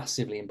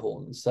massively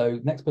important. So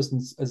next person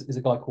is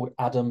a guy called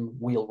Adam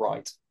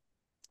Wheelwright.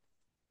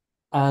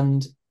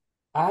 And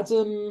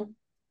Adam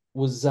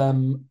was a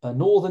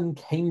Northern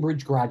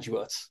Cambridge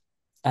graduate.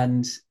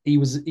 And he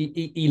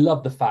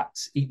loved the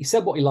facts. He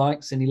said what he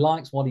likes, and he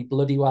likes what he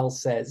bloody well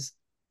says.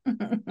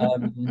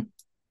 Um,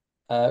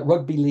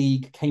 Rugby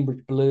League,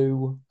 Cambridge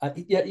Blue.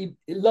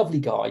 Lovely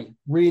guy.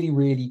 Really,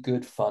 really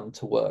good fun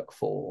to work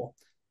for.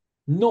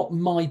 Not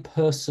my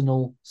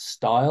personal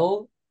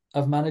style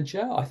of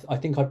manager. I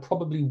think I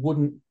probably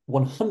wouldn't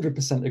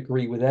 100%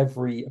 agree with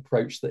every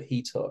approach that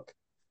he took.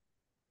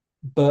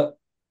 But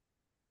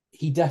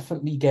he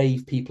definitely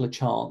gave people a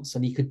chance,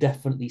 and he could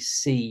definitely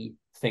see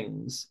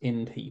things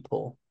in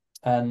people.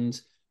 And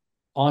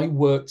I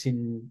worked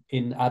in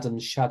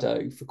Adam's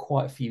shadow for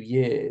quite a few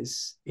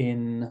years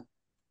in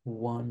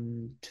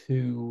one,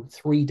 two,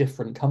 three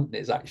different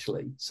companies,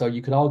 actually. So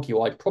you could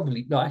argue I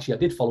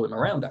did follow him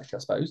around, actually, I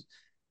suppose.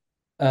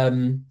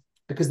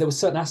 Because there were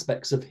certain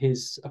aspects of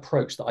his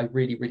approach that I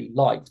really, really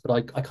liked,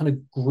 but I kind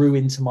of grew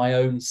into my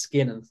own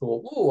skin and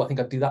thought, oh, I think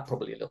I'd do that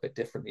probably a little bit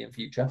differently in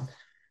future.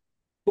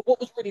 But what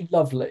was really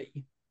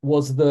lovely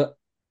was that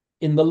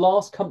in the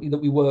last company that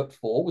we worked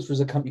for, which was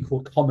a company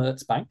called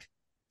Commerzbank.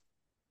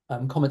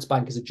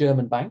 Commerzbank is a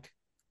German bank.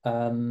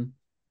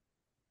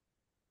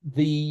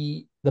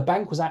 The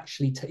bank was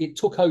actually it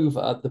took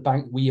over the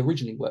bank we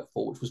originally worked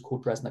for, which was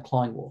called Dresdner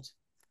Kleinwort.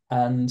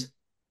 And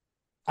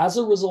as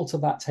a result of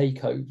that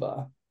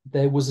takeover,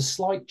 there was a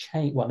slight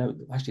change. Well, no,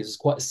 actually, there's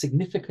quite a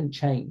significant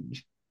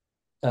change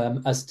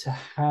as to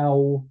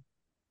how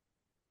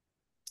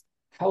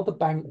the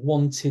bank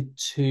wanted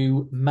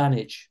to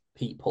manage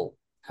people,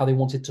 how they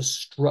wanted to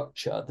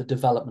structure the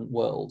development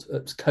world.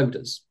 It's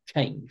coders,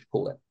 change,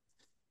 call it.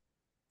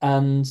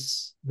 And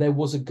there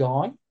was a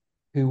guy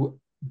who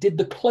did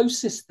the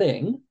closest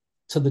thing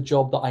to the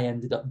job that I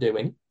ended up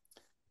doing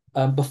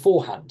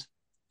beforehand.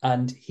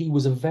 And he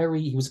was a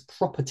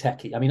proper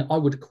techie. I mean, I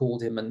would have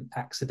called him an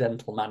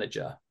accidental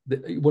manager.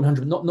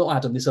 100, not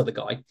Adam, this other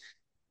guy.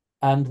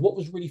 And what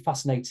was really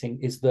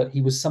fascinating is that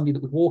he was somebody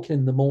that would walk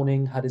in the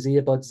morning, had his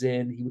earbuds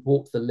in, he would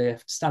walk to the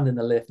lift, stand in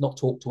the lift, not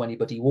talk to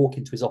anybody, walk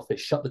into his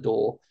office, shut the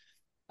door,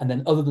 and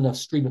then other than a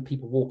stream of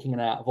people walking in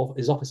and out of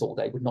his office all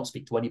day, would not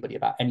speak to anybody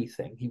about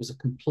anything. He was a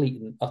complete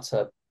and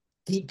utter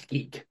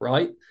geek,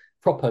 right?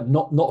 Proper,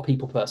 not a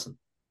people person.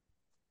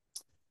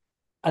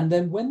 And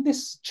then when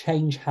this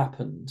change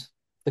happened,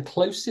 the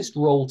closest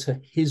role to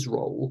his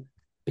role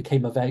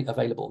became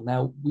available.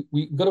 Now,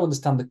 we've got to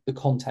understand the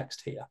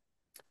context here.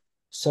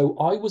 So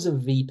I was a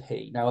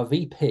VP. Now, a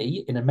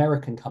VP in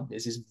American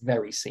companies is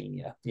very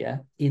senior. Yeah.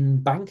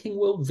 In banking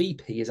world,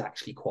 VP is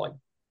actually quite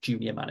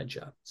junior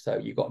manager. So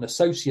you've got an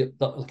associate,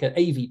 like an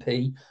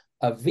AVP,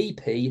 a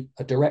VP,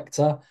 a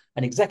director,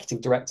 an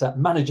executive director,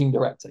 managing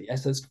director. Yeah.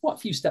 So there's quite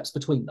a few steps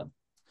between them.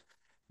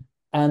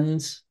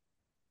 And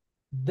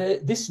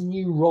this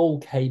new role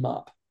came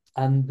up,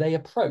 and they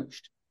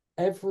approached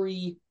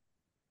every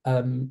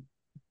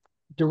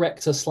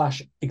director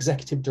 /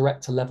 executive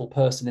director level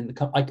person in the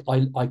company.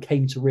 I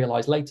came to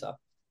realize later,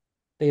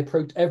 they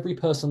approached every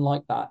person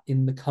like that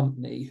in the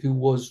company who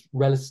was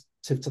relative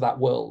to that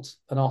world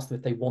and asked them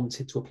if they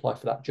wanted to apply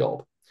for that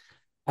job.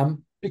 And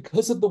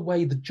because of the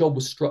way the job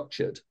was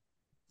structured,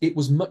 it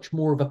was much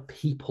more of a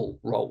people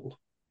role.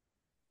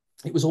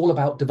 It was all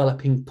about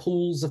developing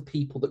pools of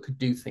people that could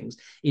do things,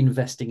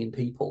 investing in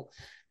people.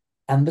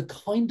 And the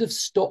kind of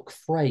stock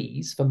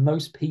phrase for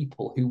most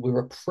people who were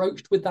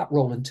approached with that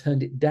role and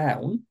turned it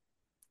down.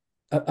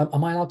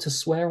 Am I allowed to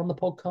swear on the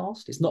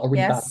podcast? It's not a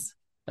really bad.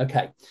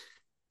 Okay.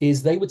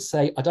 Is they would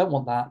say, I don't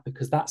want that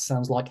because that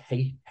sounds like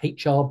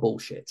HR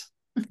bullshit.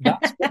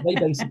 That's what they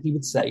basically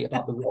would say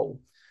about the role.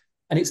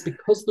 And it's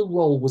because the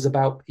role was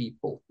about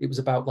people. It was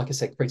about, like I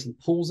said, creating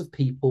pools of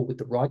people with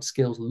the right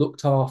skills,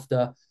 looked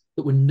after,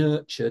 that were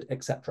nurtured,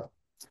 etc.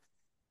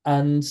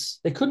 And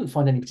they couldn't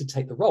find anybody to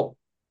take the role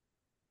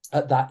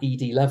at that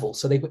ED level.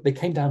 So they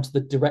came down to the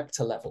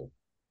director level.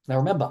 Now,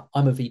 remember,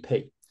 I'm a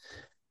VP.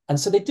 And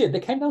so they did. They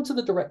came down to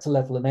the director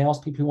level and they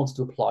asked people who wanted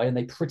to apply, and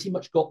they pretty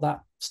much got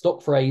that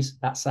stock phrase,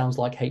 that sounds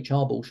like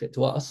HR bullshit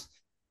to us.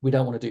 We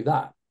don't want to do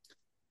that.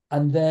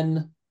 And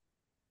then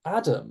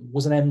Adam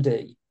was an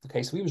MD.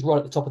 Okay, so he was right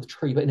at the top of the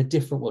tree, but in a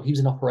different world. He was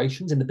in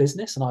operations in the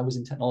business, and I was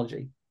in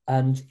technology.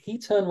 And he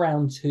turned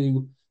around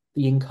to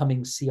the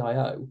incoming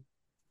CIO,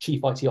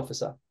 Chief IT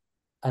Officer,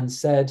 and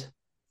said,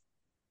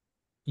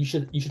 you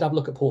should have a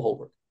look at Paul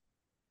Holbrook.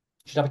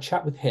 You should have a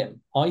chat with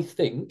him. I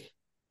think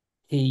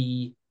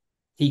he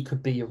he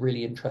could be a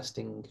really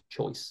interesting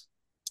choice.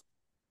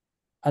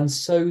 And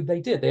so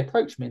they did. They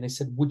approached me and they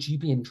said, "Would you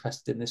be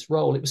interested in this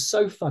role?" It was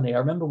so funny. I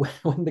remember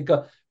when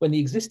the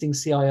existing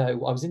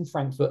CIO, I was in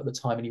Frankfurt at the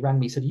time, and he rang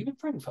me. He said, "Are you in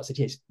Frankfurt?" I said,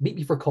 "Yes. Meet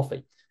me for a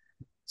coffee."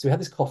 So we had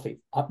this coffee.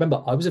 I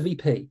remember I was a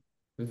VP,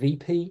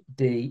 VP,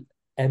 D,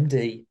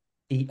 MD,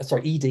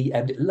 ED,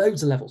 MD,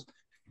 loads of levels.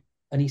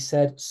 And he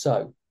said,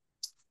 "So,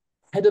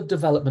 head of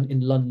development in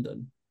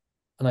London."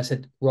 And I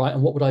said, "Right.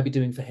 And what would I be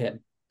doing for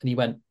him?" And he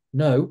went,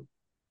 "No,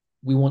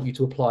 we want you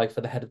to apply for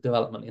the head of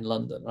development in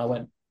London." And I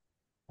went,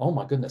 "Oh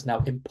my goodness." Now,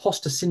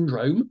 imposter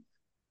syndrome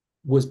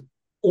was,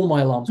 all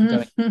my alarms were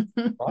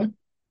going, right?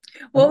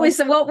 What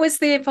was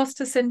the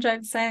imposter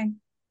syndrome saying?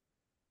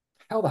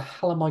 How the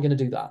hell am I going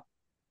to do that?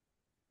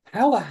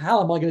 How the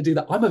hell am I going to do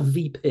that? I'm a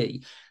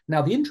VP.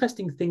 Now, the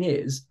interesting thing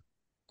is,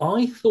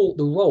 I thought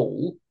the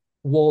role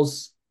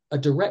was a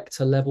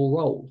director level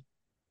role,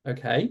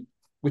 okay,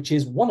 which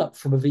is one up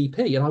from a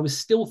VP. And I was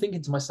still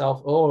thinking to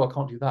myself, oh, I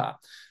can't do that.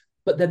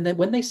 But then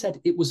when they said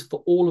it was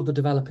for all of the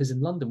developers in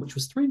London, which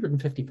was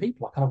 350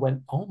 people, I kind of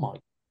went, oh my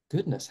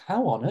goodness,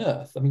 how on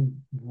earth? I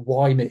mean,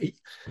 why me?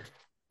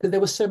 Because there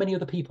were so many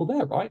other people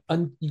there, right?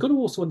 And you got to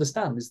also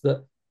understand is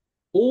that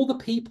all the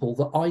people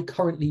that I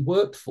currently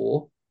worked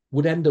for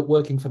would end up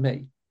working for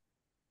me.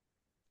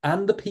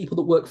 And the people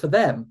that work for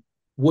them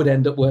would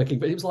end up working.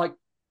 But it was like,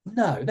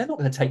 no, they're not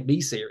going to take me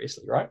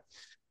seriously, right?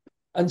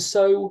 And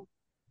so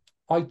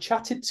I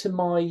chatted to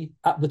my,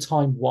 at the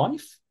time,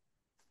 wife.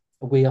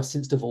 We are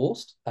since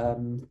divorced.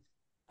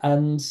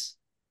 And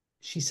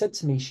she said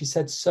to me, she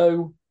said,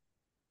 "So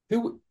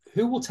who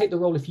will take the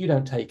role if you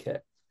don't take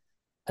it?"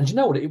 And you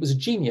know what? It was a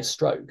genius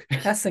stroke.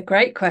 That's a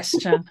great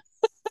question.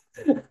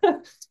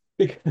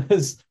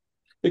 because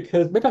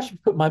maybe I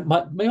should put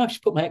maybe I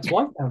should put my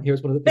ex-wife down here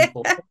as one of the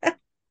people.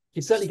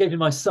 She certainly gave me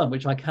my son,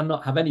 which I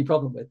cannot have any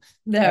problem with.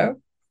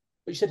 No.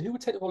 But she said, "Who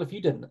would take the role if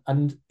you didn't?"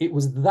 And it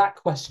was that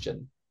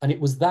question, and it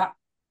was that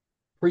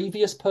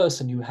previous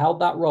person who held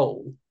that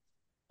role.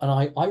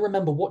 And I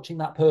remember watching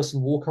that person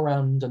walk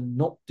around and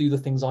not do the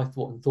things I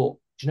thought, and thought,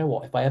 do you know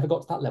what? If I ever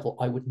got to that level,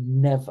 I would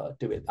never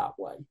do it that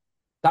way.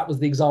 That was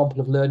the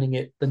example of learning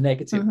it the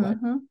negative way.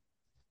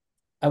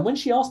 And when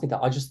she asked me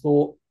that, I just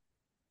thought,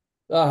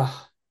 do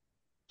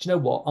you know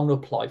what? I'm going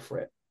to apply for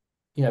it.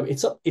 You know,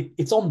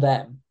 it's on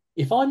them.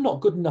 If I'm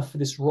not good enough for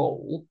this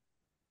role,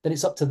 then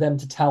it's up to them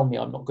to tell me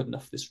I'm not good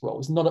enough for this role.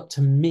 It's not up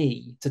to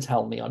me to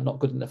tell me I'm not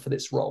good enough for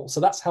this role. So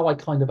that's how I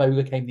kind of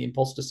overcame the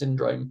imposter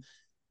syndrome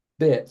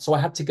bit. So I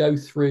had to go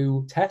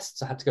through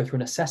tests. I had to go through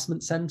an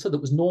assessment center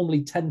that was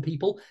normally 10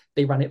 people.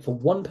 They ran it for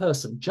one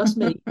person, just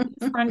me,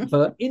 in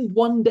Frankfurt, in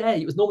one day.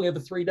 It was normally over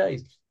 3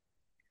 days.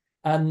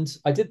 And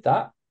I did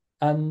that,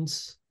 and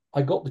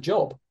I got the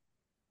job.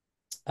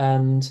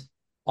 And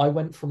I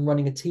went from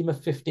running a team of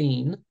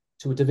 15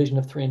 to a division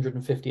of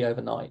 350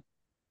 overnight.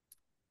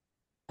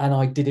 And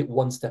I did it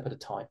one step at a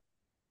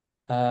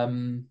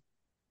time.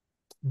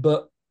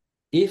 But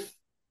if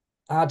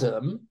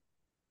Adam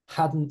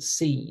hadn't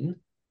seen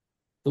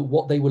that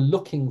what they were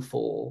looking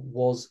for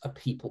was a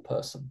people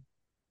person,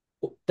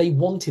 they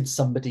wanted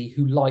somebody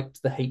who liked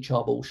the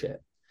HR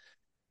bullshit.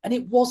 And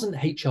it wasn't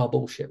HR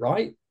bullshit,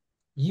 right?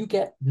 You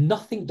get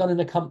nothing done in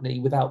a company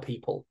without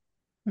people.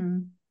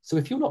 So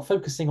if you're not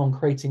focusing on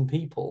creating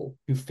people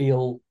who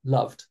feel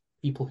loved,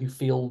 people who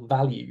feel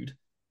valued,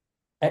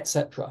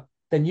 etc.,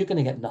 then you're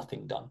going to get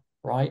nothing done,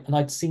 right? And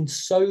I'd seen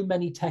so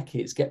many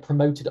techies get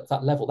promoted at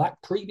that level.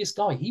 That previous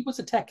guy, he was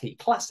a techie,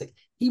 classic.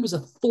 He was a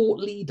thought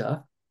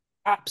leader,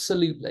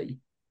 absolutely,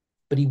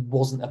 but he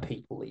wasn't a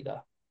people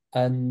leader.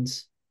 And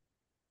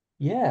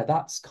yeah,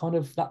 that's kind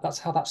of that's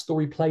how that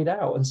story played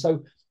out. And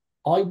so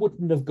I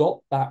wouldn't have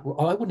got that.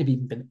 I wouldn't have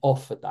even been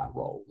offered that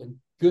role. And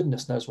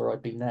goodness knows where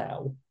I'd be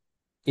now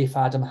if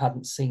Adam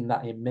hadn't seen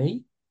that in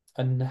me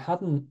and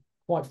hadn't,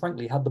 quite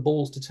frankly, had the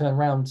balls to turn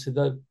around to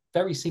the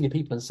very senior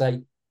people and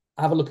say,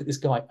 have a look at this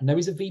guy. I know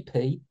he's a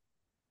VP,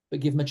 but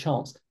give him a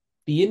chance.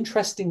 The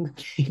interesting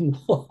thing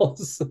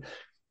was,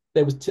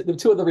 there were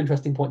two other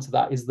interesting points of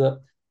that, is that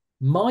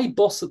my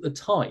boss at the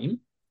time,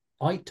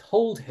 I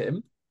told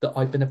him that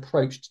I'd been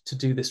approached to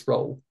do this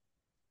role.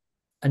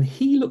 And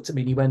he looked at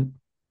me and he went,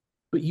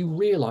 "But you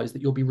realize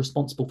that you'll be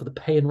responsible for the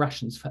pay and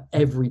rations for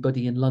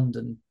everybody in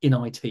London in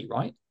IT,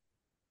 right?"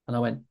 And I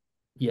went,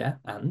 "Yeah,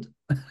 and?"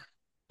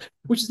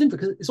 Which is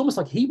interesting because it's almost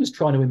like he was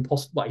trying to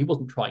imposter. Well, he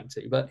wasn't trying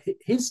to, but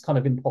his kind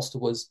of imposter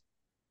was,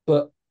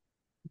 "But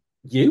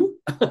you?"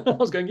 I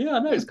was going, "Yeah, I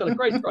know, it's kind of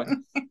great, right?"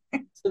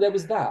 So there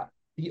was that.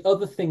 The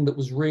other thing that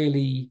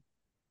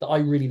I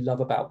really love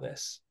about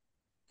this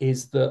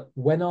is that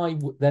when I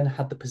then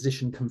had the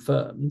position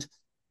confirmed,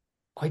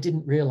 I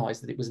didn't realize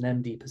that it was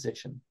an MD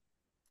position.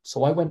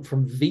 So I went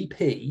from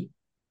VP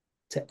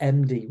to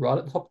MD right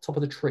at the top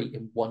of the tree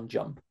in one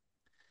jump.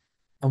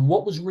 And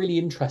what was really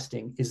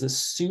interesting is as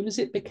soon as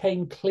it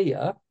became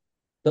clear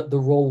that the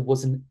role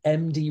was an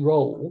MD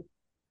role,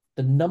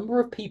 the number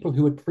of people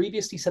who had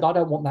previously said, "I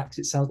don't want that because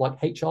it sounds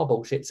like HR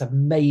bullshit," it's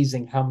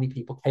amazing how many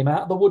people came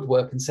out of the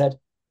woodwork and said,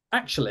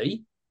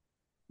 actually,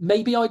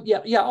 maybe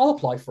I'll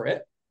apply for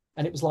it.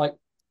 And it was like,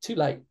 too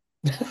late.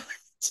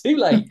 Too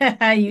late.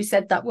 You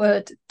said that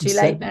word. You Too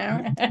late said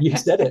now. you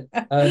said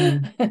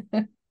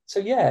it. So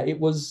yeah, it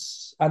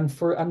was, and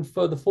for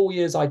the 4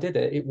 years I did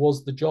it, it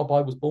was the job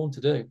I was born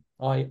to do.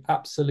 I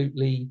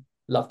absolutely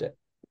loved it.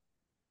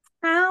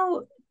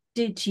 How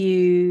did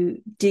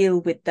you deal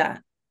with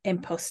that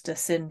imposter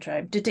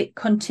syndrome? Did it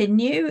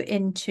continue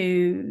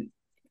into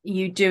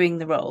you doing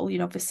the role? You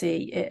know,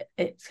 obviously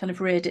it kind of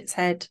reared its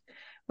head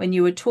when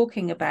you were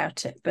talking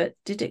about it, but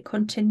did it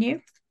continue?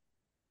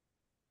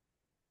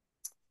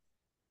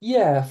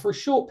 Yeah, for a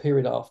short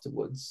period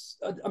afterwards.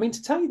 I mean,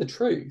 to tell you the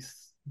truth,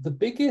 the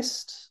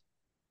biggest,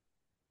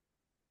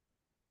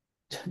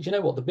 do you know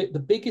what? The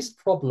biggest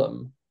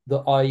problem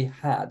that I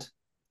had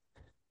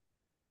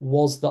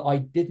was that I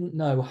didn't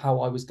know how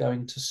I was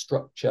going to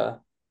structure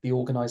the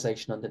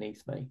organization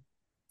underneath me.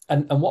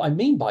 And what I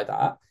mean by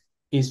that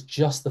is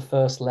just the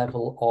first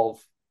level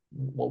of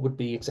what would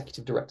be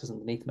executive directors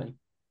underneath me.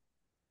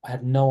 I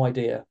had no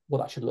idea what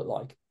that should look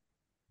like.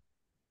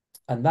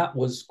 And that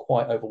was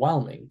quite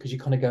overwhelming because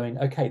you're kind of going,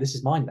 okay, this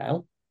is mine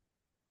now.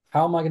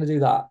 How am I going to do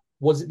that?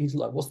 What does it need to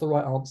look like? What's the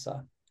right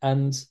answer?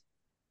 And,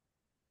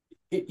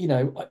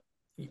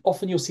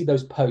 often you'll see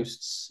those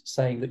posts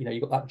saying that,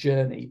 you've got that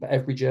journey, but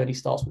every journey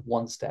starts with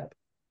one step.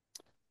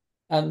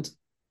 And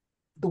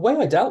the way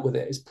I dealt with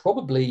it is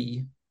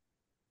probably,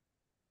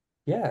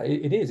 yeah,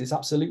 it is. It's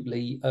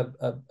absolutely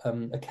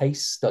a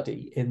case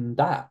study in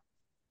that,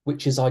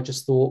 which is I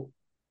just thought,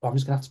 I'm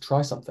just going to have to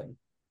try something.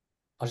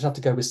 I just have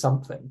to go with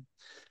something.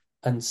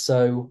 And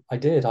so I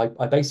did. I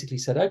basically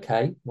said,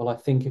 okay, well, I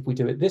think if we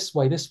do it this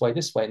way, this way,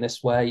 this way, and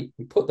this way,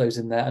 we put those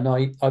in there. And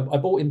I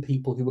brought in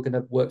people who were going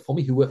to work for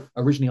me, who were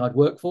originally I'd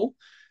worked for.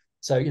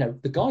 So,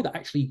 the guy that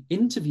actually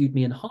interviewed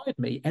me and hired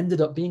me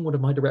ended up being one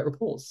of my direct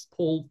reports,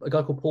 a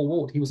guy called Paul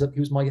Ward. He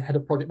was my head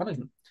of project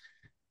management.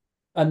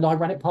 And I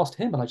ran it past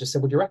him and I just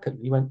said, what do you reckon?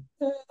 And he went,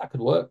 that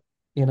could work,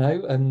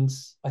 and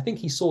I think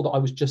he saw that I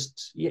was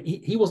just,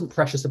 he wasn't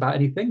precious about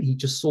anything. He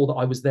just saw that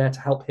I was there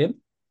to help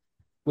him,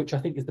 which I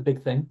think is the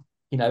big thing.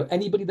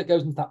 Anybody that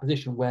goes into that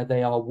position where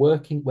they are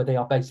working, where they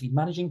are basically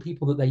managing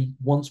people that they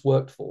once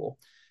worked for,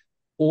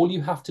 all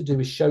you have to do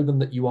is show them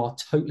that you are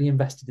totally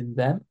invested in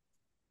them.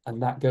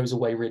 And that goes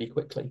away really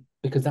quickly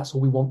because that's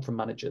all we want from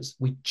managers.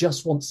 We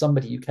just want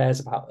somebody who cares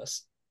about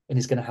us and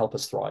is going to help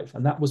us thrive.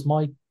 And that was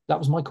my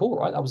core,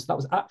 right? That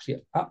was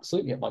actually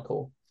absolutely at my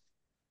core.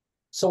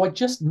 So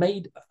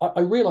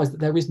I realized that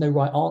there is no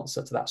right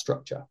answer to that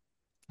structure.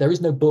 There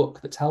is no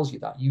book that tells you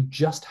that. You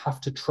just have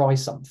to try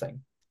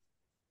something.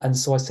 And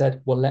so I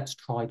said, well, let's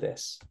try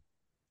this.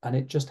 And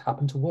it just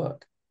happened to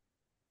work.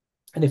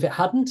 And if it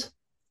hadn't,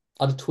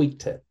 I'd have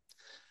tweaked it.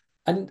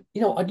 And,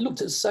 I'd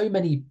looked at so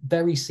many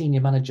very senior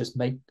managers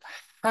make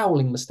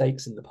howling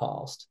mistakes in the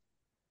past.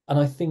 And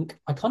I think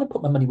I kind of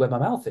put my money where my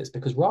mouth is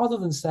because rather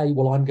than say,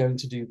 well, I'm going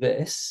to do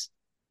this,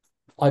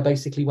 I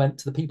basically went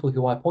to the people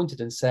who I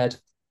appointed and said,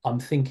 I'm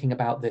thinking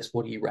about this.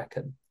 What do you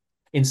reckon?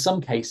 In some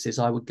cases,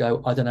 I would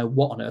go, I don't know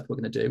what on earth we're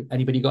going to do.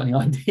 Anybody got any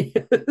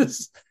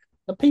ideas?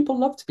 And people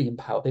love to be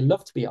empowered. They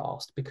love to be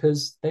asked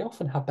because they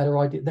often have better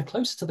ideas. They're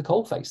closer to the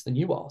coalface than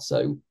you are.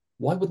 So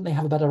why wouldn't they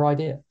have a better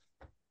idea?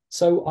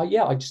 So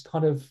I just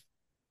kind of,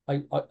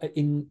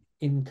 in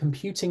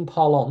computing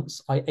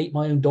parlance, I ate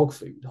my own dog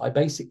food. I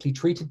basically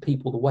treated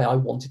people the way I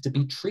wanted to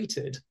be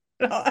treated.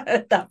 I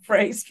heard that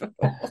phrase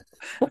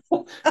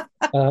before.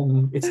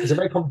 It's a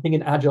very common thing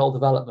in agile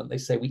development. They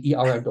say we eat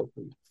our own dog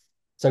food.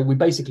 So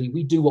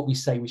we do what we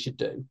say we should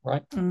do,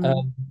 right?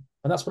 And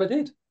that's what I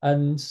did.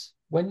 And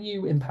when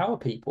you empower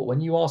people,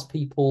 when you ask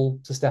people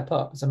to step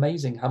up, it's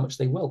amazing how much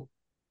they will.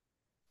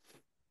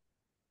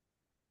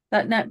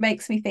 That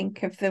makes me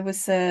think of there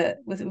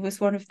was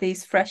one of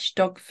these fresh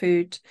dog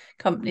food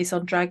companies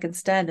on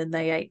Dragon's Den, and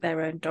they ate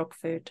their own dog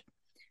food.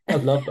 I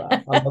love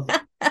that. I love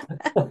that.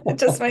 It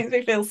just makes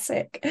me feel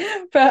sick.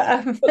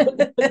 But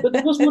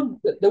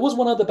there was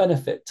one other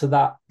benefit to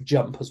that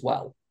jump as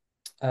well.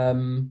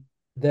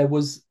 There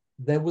was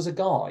a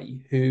guy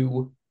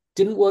who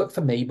didn't work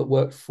for me, but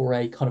worked for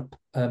a kind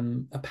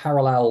of a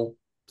parallel,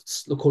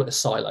 we'll call it a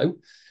silo.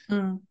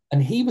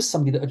 And he was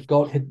somebody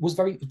that was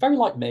very, very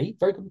like me,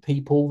 very good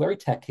people, very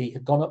techie,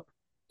 had gone up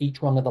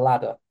each rung of the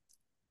ladder.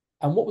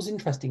 And what was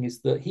interesting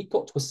is that he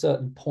got to a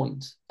certain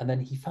point and then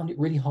he found it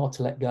really hard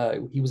to let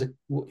go. He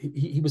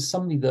was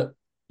somebody that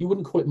you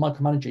wouldn't call it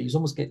micromanager. He was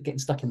almost getting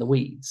stuck in the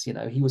weeds.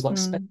 He was like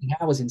spending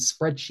hours in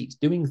spreadsheets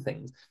doing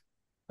things.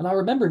 And I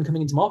remember him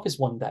coming into my office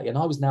one day and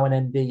I was now an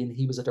MD and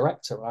he was a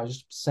director. And I was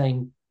just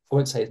saying, I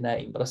won't say his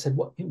name, but I said,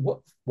 why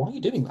are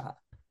you doing that?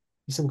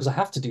 He said, because I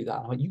have to do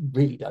that. I went, you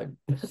really don't.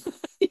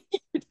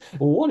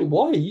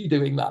 Why are you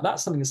doing that?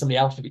 That's something that somebody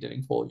else should be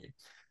doing for you.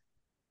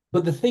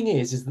 But the thing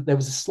is that there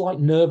was a slight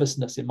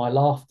nervousness in my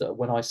laughter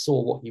when I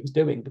saw what he was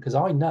doing, because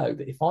I know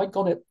that if I'd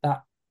gone at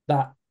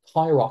that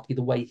hierarchy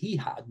the way he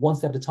had, one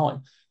step at a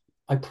time,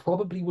 I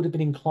probably would have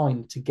been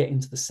inclined to get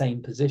into the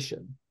same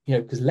position,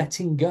 because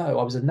letting go,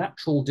 I was a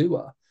natural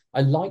doer.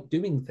 I like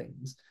doing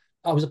things.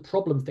 I was a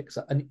problem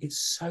fixer, and it's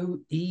so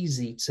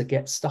easy to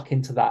get stuck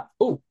into that.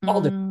 Oh,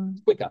 I'll do it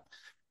Mm, quicker.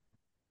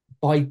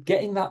 By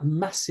getting that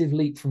massive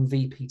leap from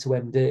VP to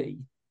MD,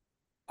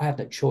 I had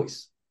no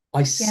choice. I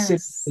yes.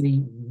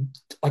 simply,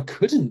 I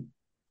couldn't.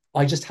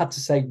 I just had to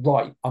say,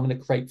 right, I'm going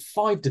to create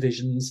 5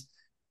 divisions.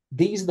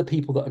 These are the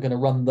people that are going to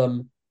run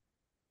them.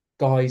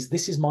 Guys,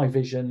 this is my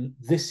vision.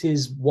 This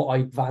is what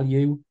I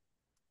value.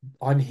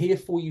 I'm here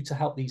for you to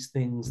help these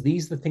things.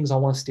 These are the things I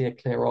want to steer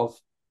clear of.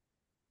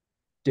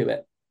 Do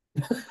it.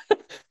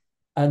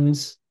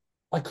 And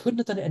I couldn't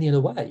have done it any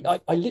other way.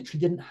 I literally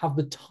didn't have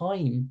the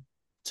time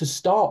to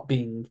start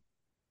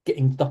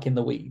getting stuck in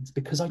the weeds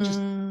because I just,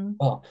 Mm.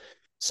 oh.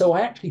 So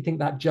I actually think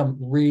that jump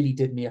really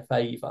did me a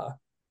favor.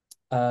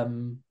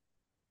 Um,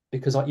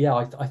 because I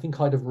think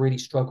I'd have really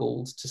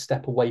struggled to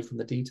step away from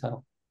the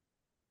detail.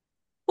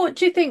 What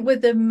do you think were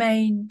the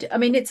main? I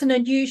mean, it's an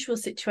unusual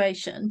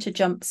situation to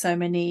jump so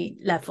many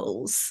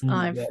levels.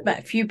 I've Yeah, met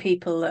a few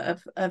people that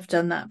have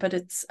done that, but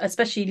it's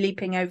especially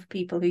leaping over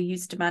people who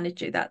used to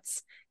manage you.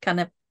 That's kind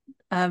of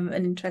an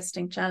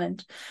interesting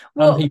challenge.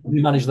 and What? people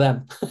who manage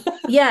them.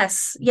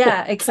 Yes,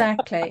 yeah,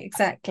 exactly,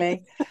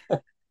 exactly.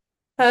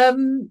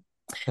 Um,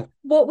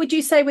 what would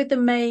you say with the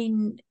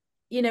main?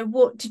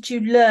 What did you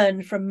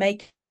learn from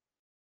making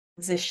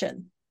the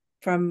transition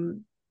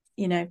from,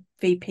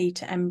 VP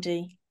to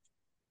MD?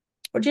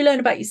 What did you learn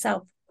about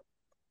yourself?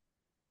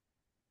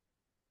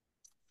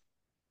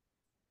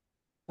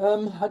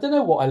 I don't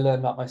know what I learned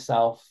about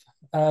myself.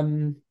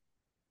 Um,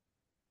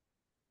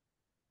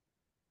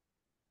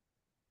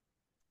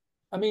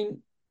 I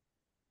mean,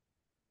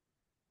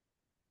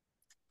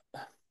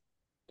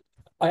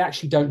 I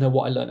actually don't know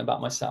what I learned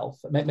about myself.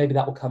 Maybe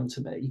that will come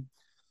to me.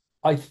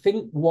 I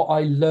think what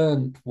I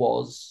learned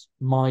was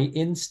my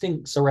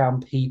instincts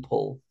around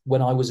people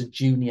when I was a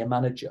junior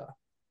manager.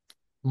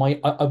 What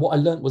I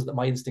learned was that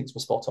my instincts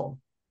were spot on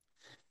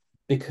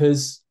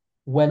because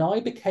when I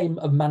became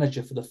a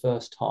manager for the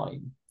first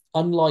time,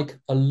 unlike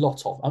a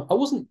lot of, I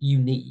wasn't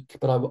unique,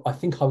 but I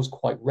think I was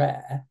quite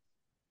rare.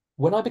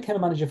 When I became a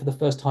manager for the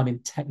first time in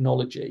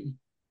technology,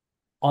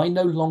 I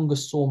no longer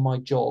saw my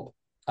job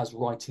as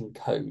writing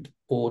code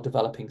or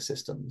developing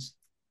systems.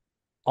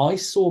 I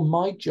saw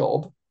my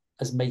job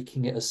as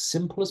making it as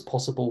simple as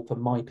possible for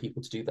my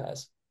people to do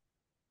theirs.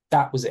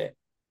 That was it.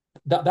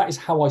 That is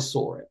how I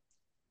saw it.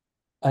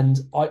 And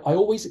I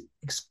always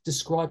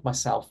described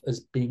myself as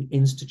being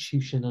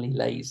institutionally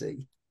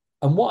lazy.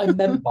 And what I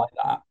meant by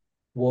that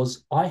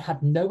was I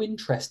had no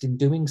interest in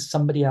doing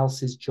somebody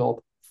else's job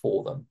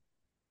for them.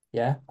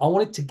 Yeah. I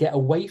wanted to get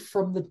away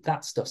from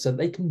that stuff so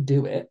they can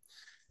do it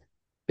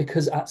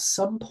because at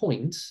some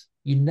point,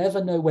 you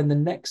never know when the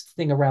next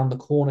thing around the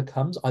corner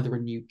comes, either a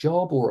new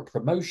job or a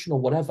promotion or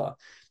whatever.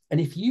 And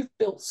if you've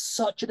built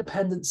such a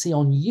dependency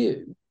on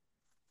you,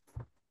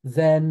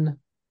 then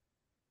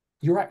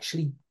you're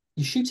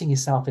shooting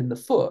yourself in the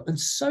foot. And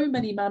so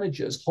many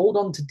managers hold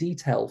on to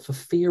detail for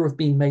fear of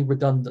being made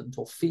redundant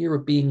or fear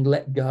of being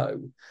let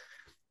go.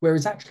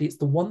 Whereas actually, it's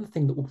the one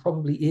thing that will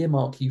probably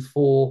earmark you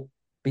for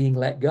being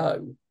let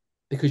go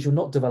because you're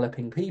not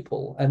developing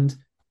people. And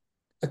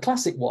a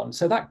classic one.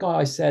 So that guy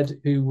I said,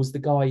 who was the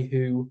guy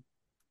who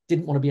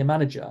didn't want to be a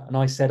manager, and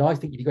I said, I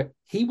think you'd be great.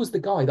 He was the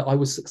guy that I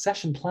was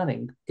succession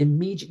planning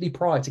immediately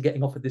prior to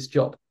getting offered this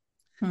job.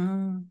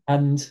 Mm.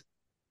 And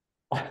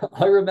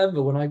I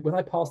remember when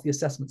I passed the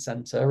assessment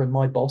center, and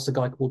my boss, a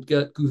guy called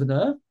Gert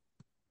Gouverneur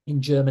in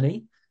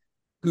Germany,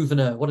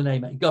 Gouverneur, what a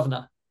name, mate,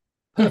 governor,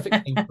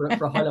 perfect name for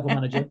a high level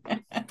manager.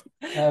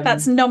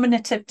 That's Um,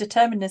 nominative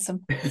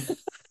determinism.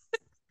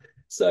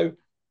 so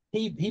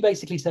he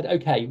basically said,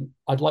 okay,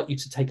 I'd like you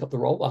to take up the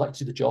role. I'd like to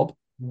do the job.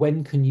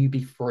 When can you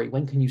be free?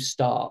 When can you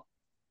start?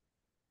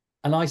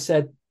 And I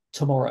said,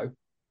 tomorrow.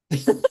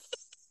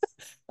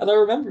 And I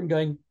remember him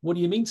going, what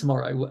do you mean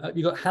tomorrow?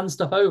 You got hand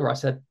stuff over? I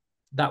said,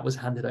 that was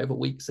handed over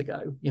weeks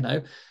ago, you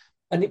know?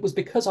 And it was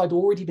because I'd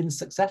already been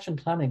succession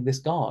planning this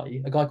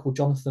guy, a guy called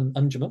Jonathan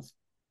Ungemuth.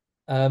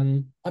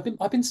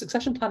 I've been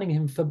succession planning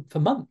him for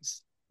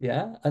months.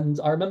 Yeah. And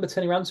I remember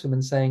turning around to him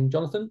and saying,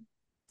 Jonathan,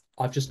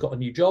 I've just got a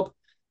new job.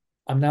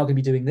 I'm now going to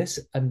be doing this.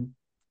 And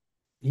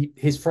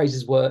his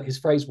phrase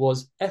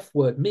was, F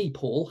word me,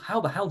 Paul.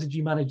 How the hell did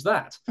you manage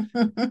that?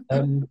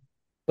 Um,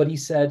 but he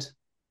said,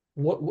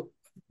 what,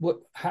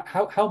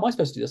 how am I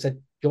supposed to do this? I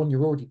said, John,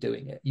 you're already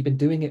doing it. You've been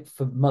doing it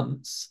for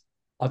months.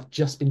 I've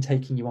just been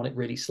taking you on it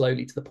really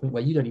slowly to the point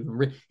where you don't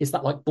even. It's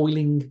that like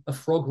boiling a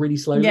frog really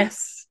slowly.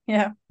 Yes.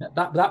 Yeah.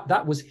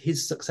 That was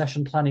his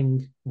succession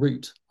planning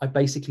route. I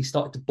basically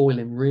started to boil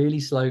him really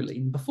slowly,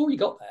 and before he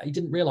got there, he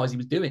didn't realize he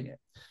was doing it.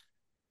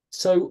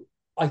 So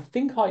I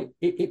think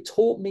it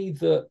taught me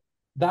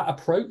that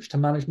approach to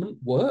management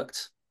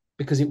worked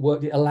because it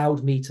worked. It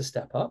allowed me to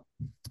step up.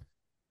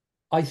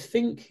 I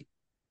think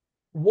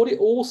what it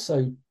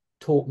also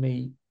taught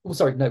me, well,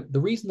 sorry, no, the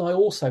reason I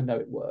also know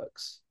it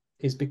works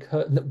is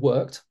because that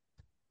worked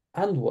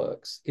and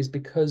works is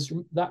because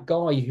that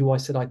guy who I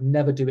said I'd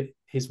never do it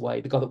his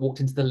way, the guy that walked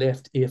into the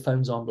lift,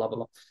 earphones on, blah,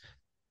 blah,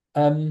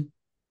 blah.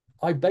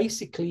 I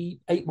basically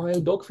ate my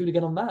own dog food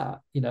again on that.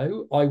 You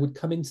know, I would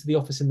come into the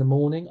office in the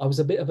morning. I was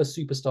a bit of a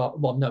superstar.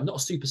 Well, no,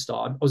 not a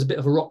superstar. I was a bit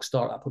of a rock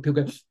star at that point.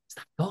 People go,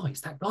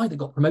 it's that guy that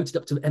got promoted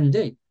up to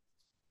MD.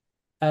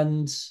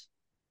 And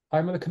I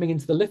remember coming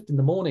into the lift in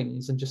the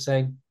mornings and just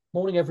saying,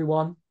 morning,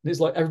 everyone. And it's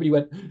like everybody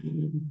went,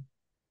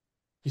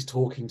 he's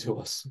talking to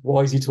us.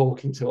 Why is he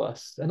talking to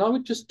us? And I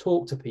would just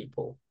talk to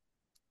people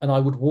and I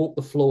would walk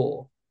the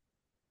floor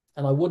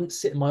and I wouldn't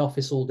sit in my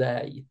office all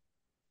day.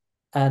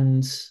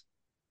 And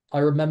I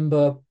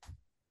remember,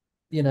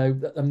 you know,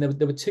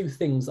 there were two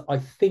things that I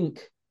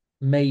think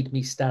made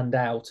me stand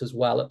out as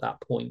well at that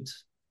point.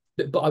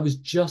 But I was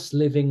just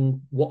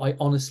living what I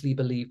honestly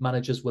believe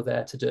managers were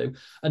there to do.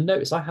 And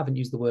notice I haven't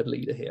used the word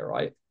leader here,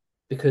 right?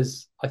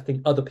 Because I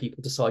think other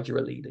people decide you're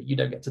a leader. You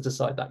don't get to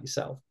decide that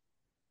yourself.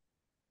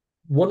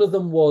 One of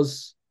them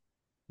was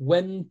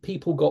when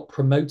people got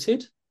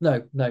promoted.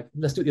 No,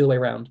 let's do it the other way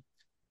around.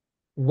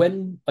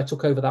 When I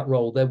took over that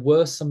role, there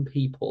were some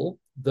people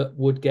that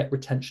would get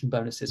retention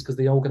bonuses because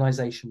the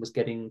organization was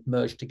getting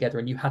merged together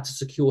and you had to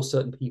secure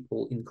certain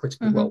people in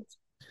critical roles.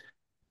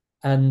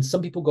 And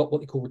some people got what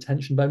they call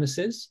retention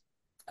bonuses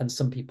and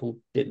some people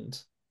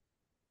didn't.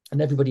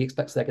 And everybody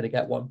expects they're going to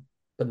get one,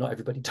 but not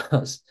everybody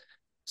does.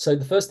 So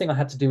the first thing I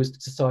had to do was to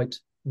decide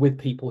with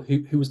people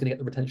who was going to get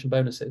the retention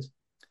bonuses.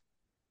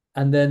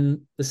 And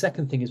then the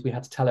second thing is we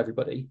had to tell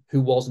everybody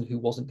who was and who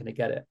wasn't going to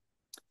get it.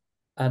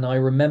 And I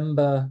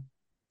remember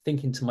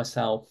thinking to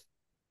myself,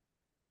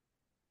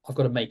 I've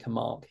got to make a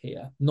mark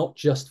here, not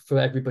just for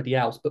everybody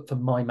else, but for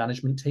my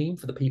management team,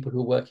 for the people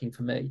who are working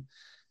for me.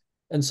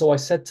 And so I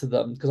said to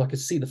them, because I could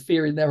see the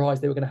fear in their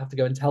eyes, they were going to have to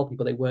go and tell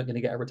people they weren't going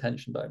to get a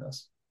retention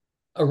bonus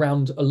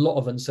around a lot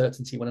of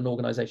uncertainty when an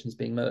organization is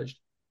being merged.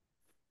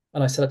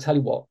 And I said, I tell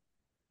you what,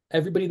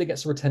 everybody that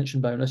gets a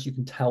retention bonus, you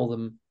can tell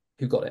them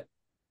who got it.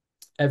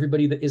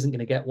 Everybody that isn't going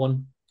to get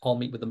one, I'll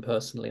meet with them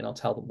personally and I'll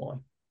tell them why.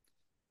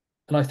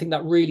 And I think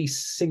that really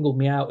singled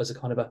me out as a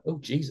kind of oh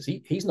Jesus,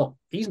 he's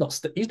not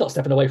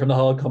stepping away from the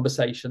hard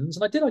conversations.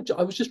 And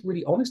I was just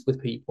really honest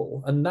with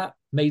people, and that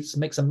makes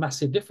a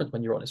massive difference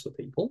when you're honest with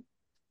people.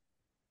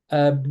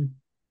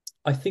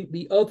 I think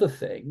the other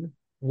thing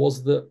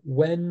was that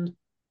when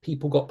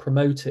people got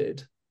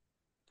promoted,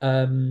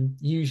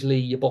 usually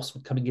your boss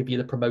would come and give you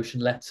the promotion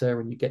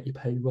letter, and you get your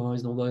pay rise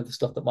and all the other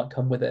stuff that might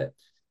come with it.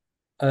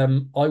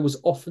 I was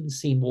often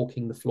seen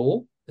walking the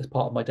floor as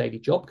part of my daily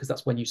job because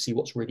that's when you see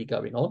what's really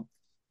going on.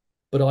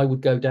 But I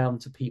would go down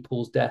to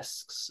people's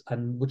desks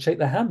and would shake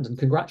their hand and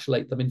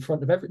congratulate them in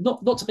front of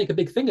not to make a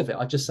big thing of it.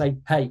 I'd just say,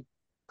 hey,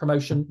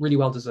 promotion, really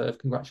well deserved,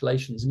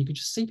 congratulations. And you could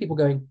just see people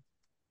going,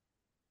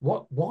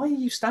 what? Why are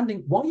you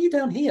standing? Why are you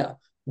down here?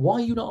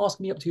 Why are you not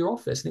asking me up to your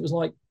office? And it was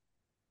like,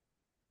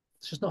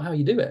 it's just not how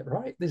you do it,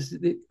 right? I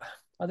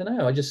don't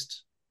know. I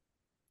just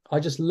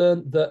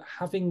learned that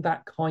having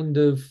that kind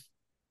of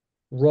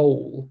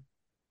role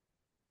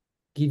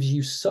gives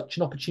you such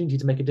an opportunity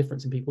to make a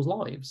difference in people's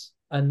lives.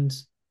 And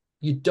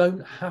you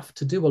don't have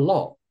to do a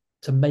lot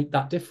to make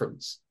that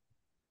difference.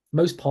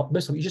 Most of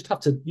it, you just have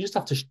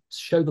to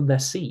show them they're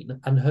seen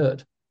and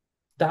heard.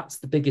 That's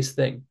the biggest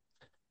thing.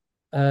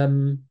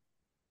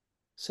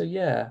 So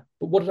yeah,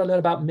 but what did I learn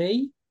about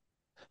me?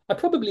 I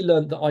probably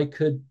learned that I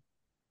could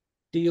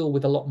deal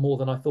with a lot more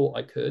than I thought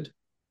I could.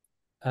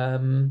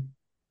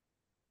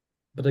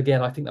 But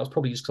again, I think that was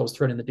probably just because I was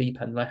thrown in the deep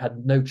end and I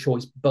had no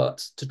choice but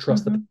to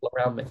trust the people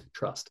around me,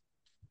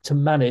 to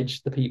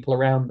manage the people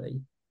around me,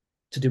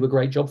 to do a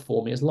great job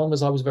for me, as long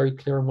as I was very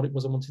clear on what it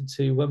was I wanted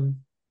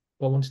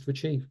to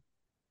achieve.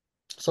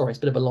 Sorry, it's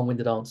a bit of a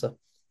long-winded answer.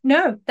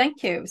 No,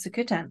 thank you. It was a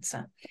good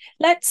answer.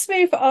 Let's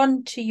move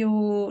on to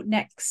your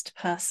next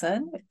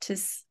person, which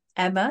is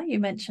Emma.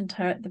 You mentioned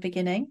her at the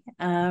beginning.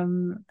 My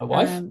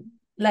wife.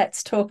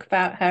 Let's talk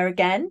about her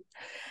again.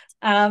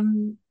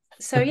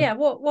 So yeah,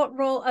 what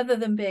role, other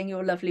than being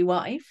your lovely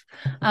wife,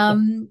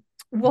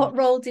 what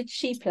role did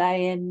she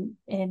play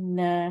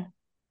in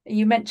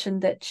you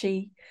mentioned that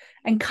she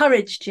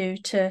encouraged you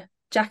to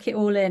jack it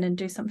all in and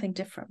do something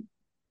different.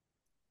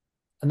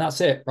 And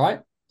that's it, right?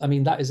 I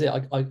mean, that is it.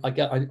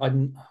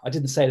 I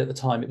didn't say it at the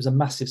time. It was a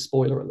massive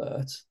spoiler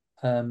alert.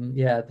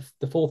 Yeah,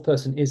 the fourth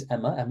person is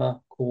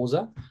Emma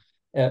Causa.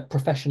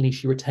 Professionally,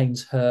 she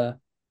retains her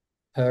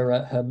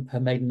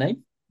maiden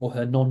name or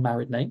her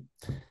non-married name.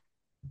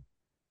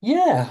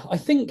 Yeah, I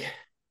think,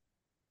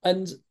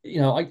 and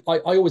you know, I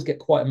always get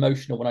quite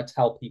emotional when I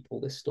tell people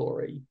this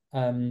story,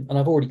 and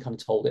I've already kind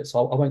of told it,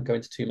 so I won't go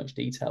into too much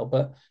detail.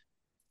 But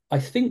I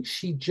think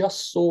she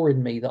just saw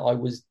in me that I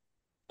was,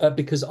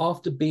 because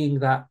after being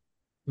that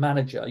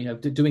manager, you know,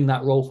 doing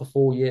that role for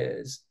 4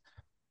 years,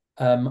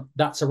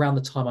 that's around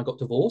the time I got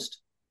divorced,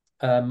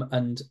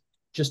 and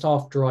just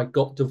after I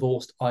got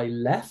divorced, I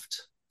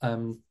left. I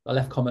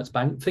left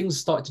Commerzbank. Things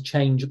started to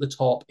change at the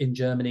top in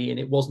Germany, and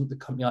it wasn't the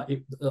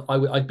company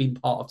I'd been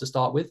part of to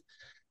start with.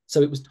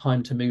 So it was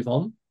time to move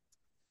on.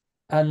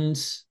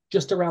 And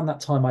just around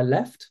that time, I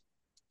left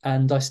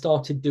and I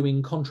started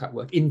doing contract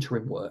work,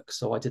 interim work.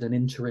 So I did an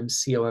interim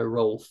COO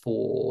role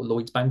for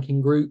Lloyd's Banking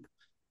Group.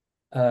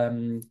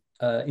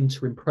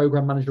 interim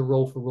program manager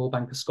role for Royal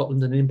Bank of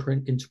Scotland, and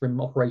an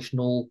interim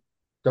operational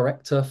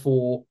director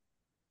for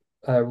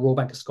Royal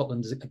Bank of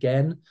Scotland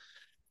again,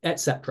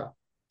 etc.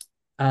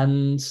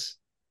 And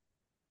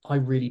I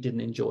really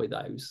didn't enjoy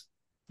those.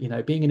 You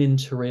know, being an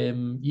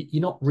interim,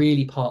 you're not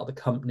really part of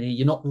the company.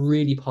 You're not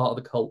really part of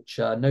the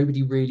culture.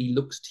 Nobody really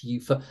looks to you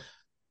for.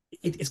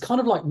 It's kind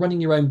of like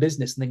running your own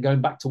business and then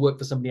going back to work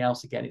for somebody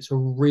else again. It's a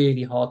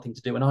really hard thing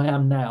to do. And I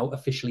am now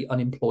officially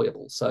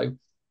unemployable. So,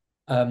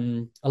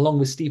 along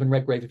with Stephen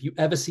Redgrave, if you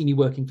ever see me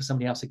working for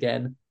somebody else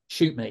again,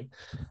 shoot me.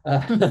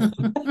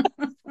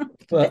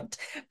 But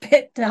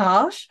bit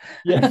harsh.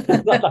 Yeah,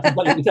 that's exactly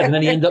what he said. And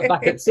then he ended up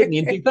back at Sydney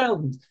in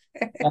 2000.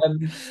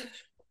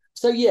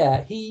 So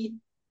yeah,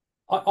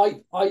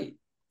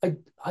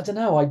 I don't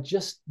know.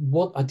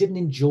 I didn't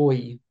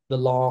enjoy the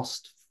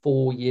last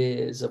 4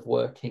 years of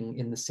working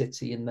in the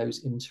city in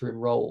those interim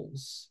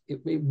roles.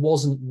 It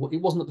wasn't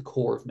at the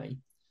core of me.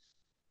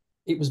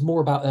 It was more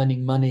about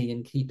earning money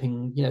and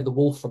keeping, the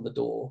wolf from the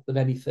door than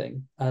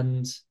anything.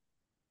 And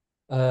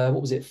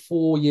what was it?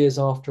 4 years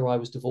after I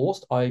was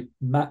divorced, I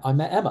met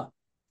Emma,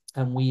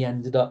 and we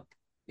ended up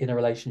in a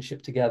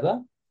relationship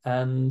together,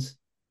 and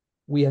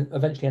we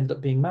eventually ended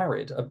up being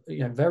married.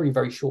 Very,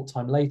 very short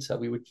time later.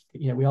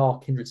 We are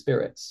kindred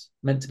spirits,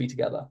 meant to be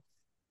together.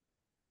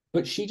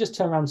 But she just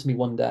turned around to me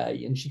one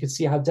day, and she could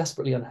see how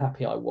desperately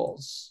unhappy I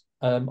was.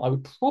 I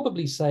would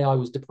probably say I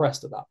was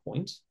depressed at that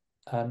point,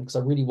 because I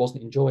really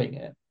wasn't enjoying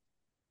it.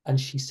 And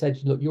she said,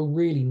 "Look, you're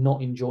really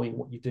not enjoying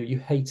what you do. You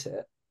hate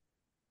it.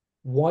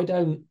 Why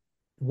don't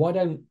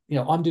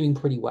I'm doing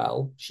pretty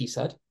well," she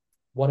said.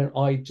 "Why don't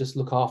I just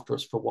look after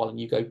us for a while, and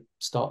you go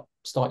start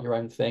your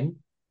own thing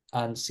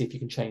and see if you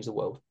can change the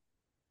world?"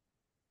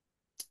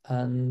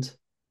 And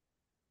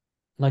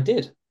I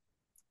did.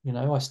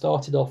 I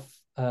started off.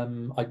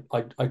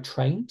 I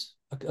trained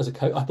as a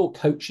coach. I thought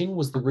coaching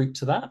was the route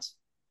to that.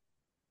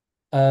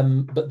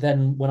 But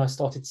then when I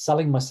started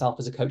selling myself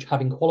as a coach,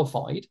 having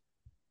qualified,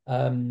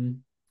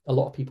 a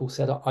lot of people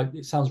said,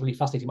 "It sounds really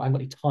fascinating, but I haven't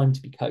got any time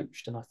to be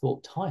coached." And I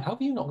thought, "Time? How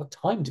have you not got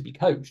time to be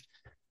coached?"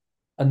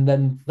 And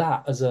then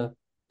that, as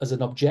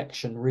an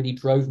objection, really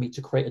drove me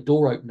to create a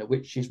door opener,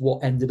 which is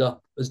what ended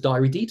up as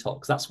Diary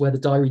Detox. That's where the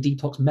Diary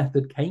Detox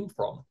method came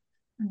from.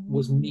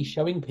 Was me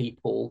showing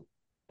people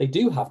they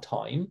do have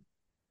time.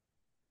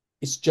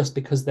 It's just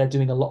because they're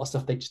doing a lot of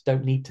stuff they just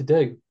don't need to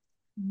do.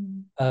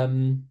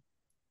 And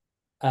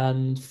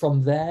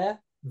from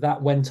there,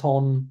 that went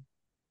on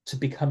to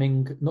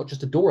becoming not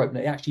just a door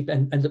opener. It actually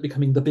ended up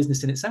becoming the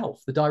business in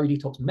itself. The Diary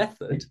Detox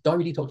method,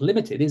 Diary Detox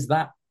Limited, is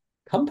that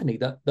company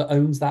that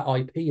owns that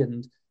IP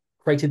and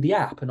created the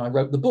app. And I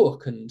wrote the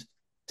book and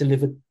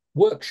delivered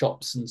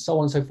workshops and so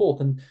on and so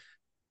forth. And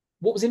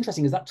what was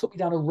interesting is that took me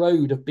down a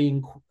road of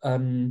being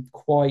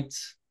quite,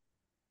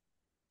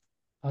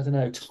 I don't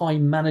know,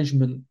 time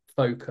management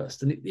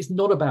focused. And it's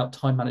not about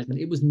time management.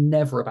 It was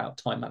never about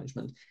time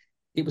management.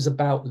 It was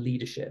about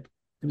leadership.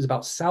 It was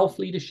about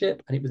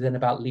self-leadership, and it was then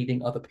about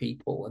leading other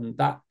people. And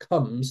that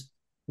comes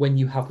when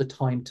you have the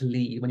time to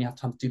lead, when you have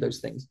time to do those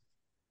things.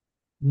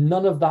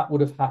 None of that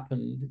would have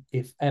happened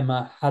if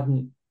Emma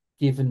hadn't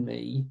given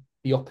me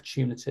the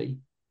opportunity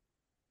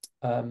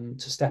to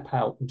step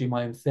out and do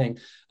my own thing.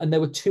 And there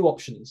were two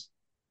options.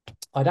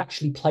 I'd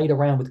actually played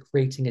around with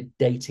creating a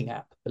dating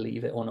app,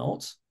 believe it or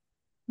not.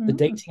 The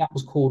dating app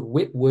was called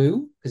Whip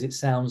Woo, because it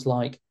sounds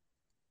like,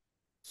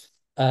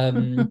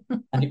 and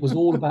it was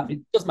all about,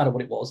 it doesn't matter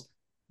what it was,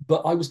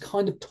 but I was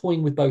kind of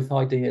toying with both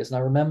ideas. And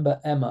I remember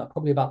Emma,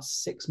 probably about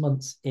 6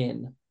 months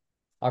in,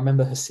 I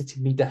remember her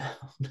sitting me down,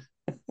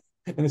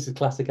 and this is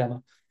classic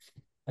Emma,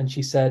 and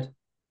she said,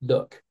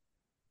 "Look,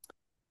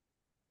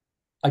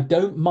 I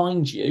don't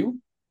mind you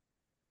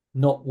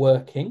not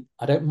working.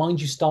 I don't mind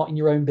you starting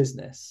your own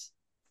business.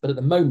 But at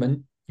the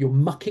moment, you're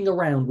mucking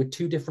around with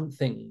two different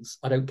things.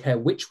 I don't care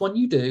which one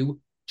you do,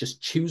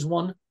 just choose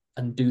one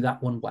and do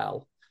that one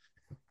well."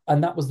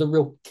 And that was the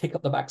real kick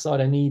up the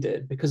backside I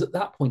needed, because at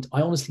that point,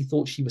 I honestly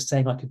thought she was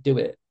saying I could do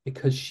it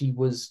because she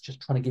was just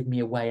trying to give me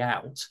a way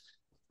out.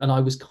 And I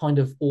was kind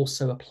of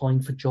also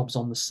applying for jobs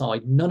on the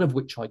side, none of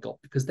which I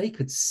got because they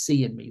could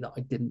see in me that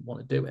I didn't want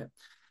to do it.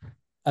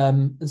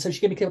 And so she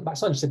gave me a kick up the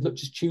backside and she said, "Look,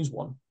 just choose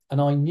one."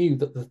 And I knew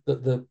that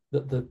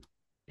the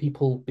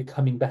people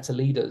becoming better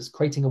leaders,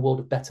 creating a world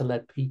of better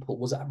led people,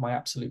 was at my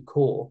absolute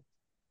core.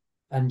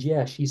 And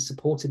yeah, she's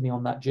supported me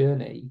on that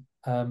journey.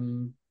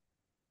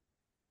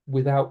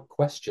 Without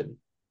question.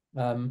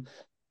 And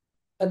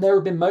there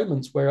have been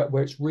moments where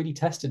it's really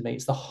tested me.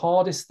 It's the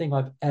hardest thing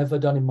I've ever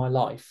done in my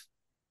life.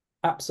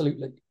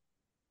 Absolutely.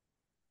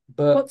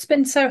 But what's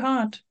been so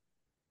hard?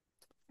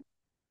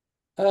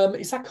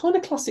 It's that kind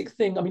of classic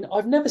thing. I mean,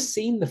 I've never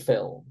seen the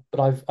film,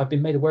 but I've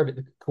been made aware of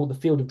it, called The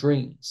Field of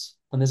Dreams.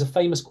 And there's a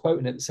famous quote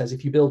in it that says,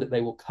 "If you build it,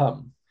 they will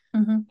come."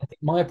 I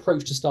think my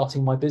approach to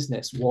starting my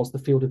business was the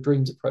Field of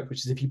Dreams approach,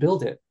 which is if you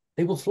build it,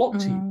 they will flock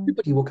to you.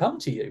 Everybody will come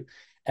to you.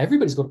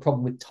 Everybody's got a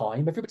problem with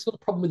time. Everybody's got a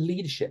problem with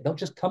leadership. They'll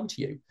just come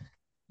to you.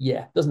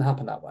 Yeah, it doesn't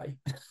happen that way.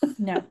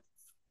 No.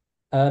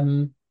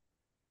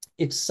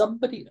 if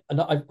somebody, and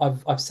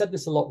I've said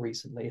this a lot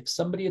recently, if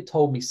somebody had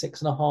told me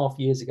 6.5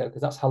 years ago,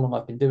 because that's how long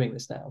I've been doing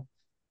this now,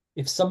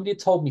 if somebody had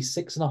told me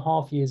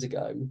 6.5 years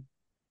ago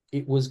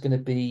it was going to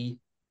be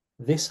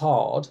this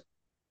hard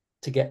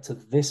to get to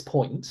this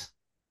point,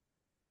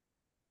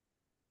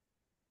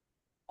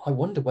 I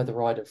wonder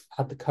whether I'd have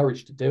had the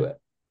courage to do it.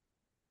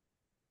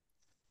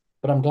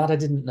 But I'm glad I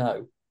didn't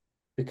know,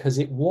 because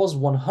it was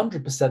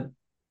 100%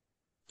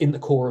 in the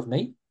core of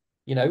me.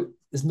 You know,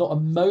 there's not a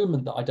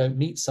moment that I don't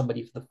meet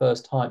somebody for the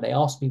first time. They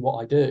ask me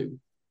what I do,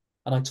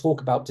 and I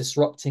talk about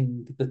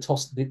disrupting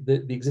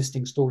the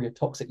existing story of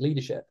toxic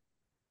leadership.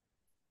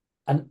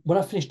 And when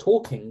I finish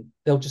talking,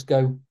 they'll just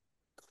go, "God,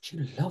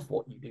 you love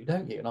what you do,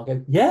 don't you?" And I'll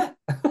go, "Yeah,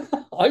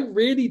 I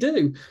really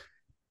do."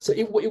 So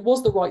it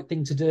was the right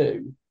thing to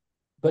do.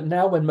 But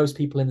now when most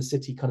people in the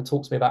city kind of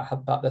talk to me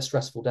about their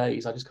stressful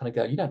days, I just kind of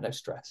go, "You don't know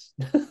stress."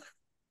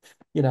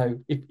 You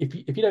know,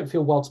 if you don't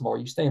feel well tomorrow,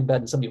 you stay in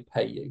bed and somebody will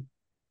pay you.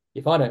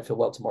 If I don't feel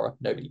well tomorrow,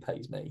 nobody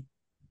pays me.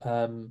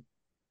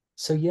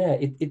 So yeah,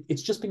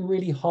 it's just been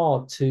really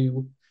hard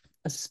to,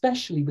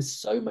 especially with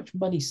so much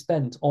money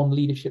spent on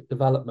leadership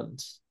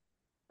development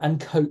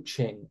and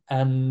coaching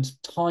and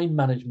time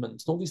management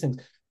and all these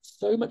things.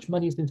 So much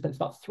money has been spent. It's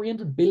about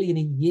 300 billion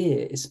a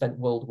year is spent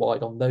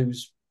worldwide on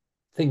those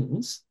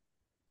things.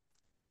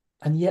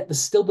 And yet there's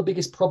still the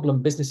biggest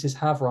problem businesses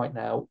have right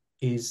now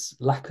is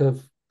lack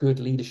of good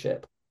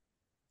leadership.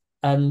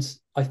 And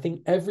I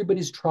think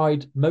everybody's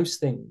tried most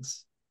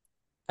things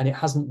and it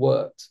hasn't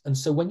worked. And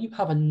so when you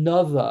have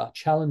another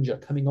challenger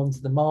coming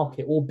onto the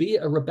market,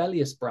 albeit a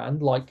rebellious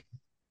brand like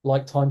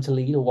Time to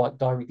Lead or like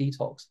Diary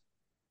Detox,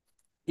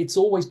 it's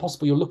always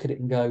possible you'll look at it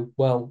and go,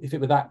 well, if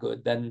it were that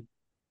good, then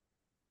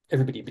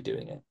everybody would be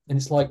doing it. And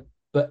it's like,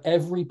 but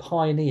every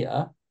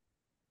pioneer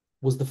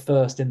was the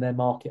first in their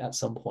market at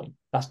some point.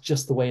 That's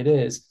just the way it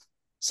is.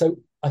 So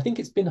I think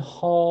it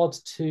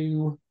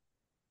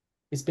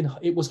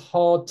was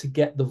hard to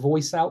get the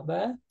voice out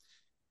there.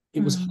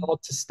 It was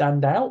hard to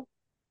stand out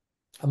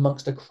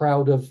amongst a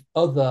crowd of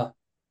other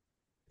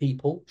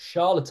people,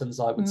 charlatans,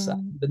 I would say.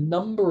 The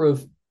number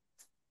of,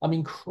 I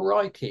mean,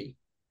 crikey.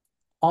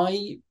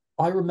 I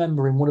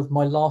remember in one of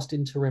my last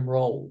interim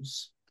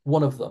roles,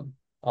 one of them,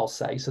 I'll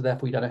say, so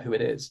therefore you don't know who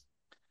it is.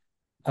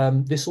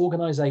 This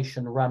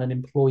organization ran an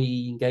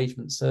employee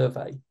engagement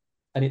survey,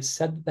 and it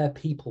said that their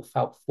people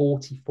felt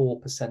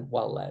 44%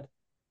 well led.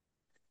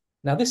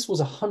 Now, this was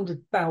a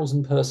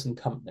 100,000 person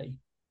company,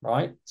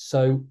 right?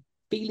 So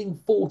feeling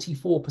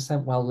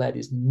 44% well led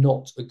is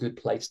not a good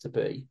place to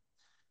be.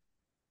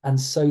 And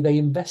so they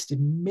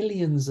invested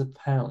millions of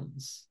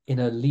pounds in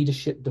a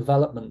leadership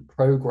development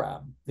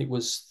program. It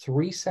was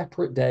 3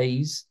 separate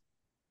days.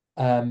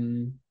 There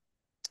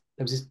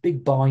was this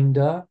big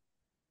binder.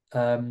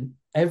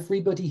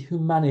 Everybody who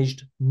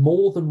managed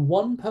more than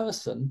one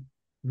person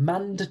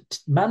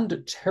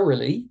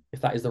mandatorily,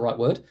 if that is the right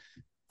word,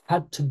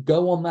 had to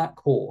go on that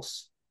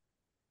course.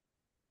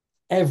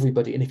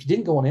 Everybody. And if you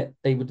didn't go on it,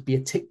 they would be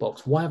a tick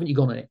box. Why haven't you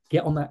gone on it?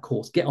 Get on that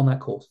course. Get on that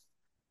course.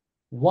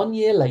 1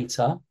 year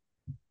later,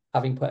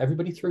 having put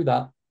everybody through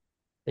that,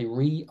 they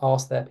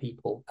re-asked their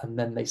people, and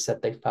then they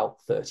said they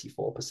felt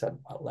 34%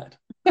 well led.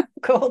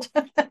 God.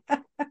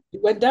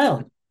 It went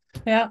down.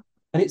 Yeah.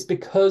 And it's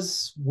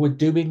because we're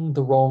doing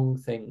the wrong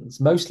things.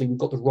 Mostly we've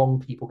got the wrong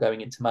people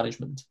going into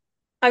management.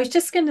 I was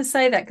just going to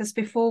say that because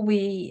before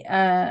we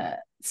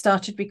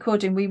started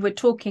recording, we were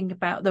talking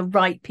about the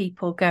right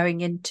people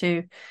going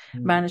into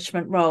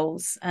management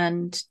roles.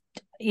 And,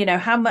 you know,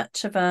 how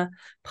much of a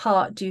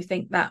part do you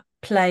think that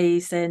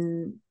plays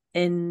in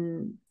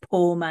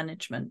poor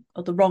management,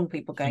 or the wrong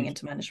people going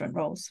into management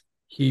roles?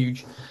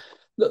 Huge.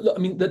 Look, I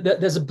mean,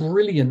 there's a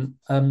brilliant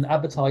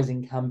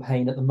advertising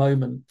campaign at the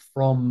moment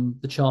from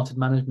the Chartered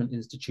Management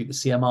Institute, the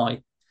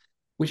CMI,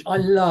 which I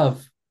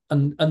love.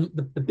 And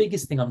the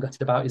biggest thing I'm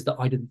gutted about is that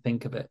I didn't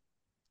think of it.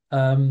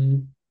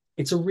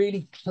 It's a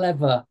really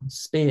clever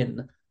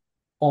spin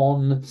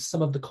on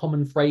some of the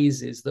common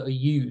phrases that are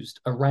used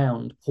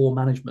around poor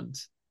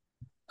management.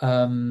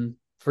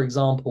 For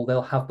example,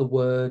 they'll have the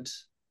word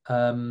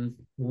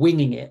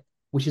winging it,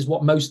 which is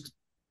what most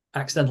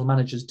accidental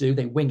managers do.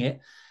 They wing it.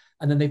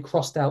 And then they've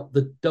crossed out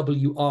the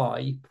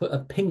WI, put a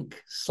pink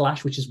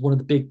slash, which is one of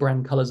the big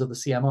brand colors of the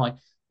CMI,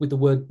 with the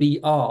word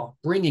BR,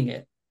 bringing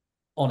it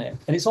on it.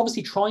 And it's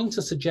obviously trying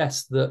to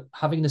suggest that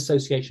having an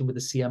association with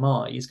the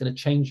CMI is going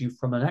to change you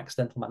from an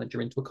accidental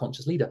manager into a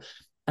conscious leader.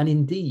 And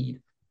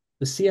indeed,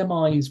 the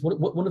CMI's,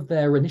 one of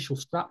their initial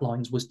strap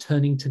lines was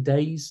turning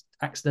today's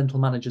accidental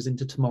managers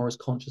into tomorrow's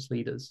conscious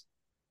leaders.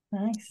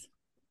 Nice.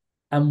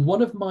 And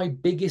one of my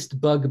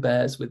biggest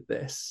bugbears with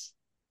this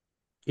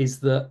is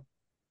that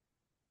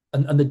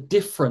and the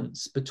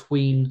difference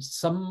between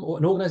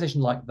an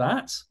organization like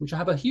that, which I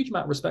have a huge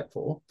amount of respect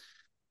for,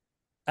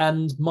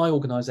 and my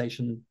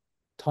organization,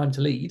 Time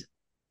to Lead,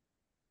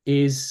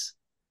 is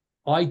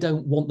I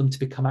don't want them to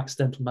become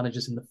accidental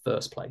managers in the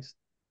first place.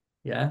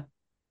 Yeah.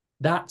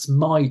 That's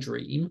my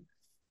dream,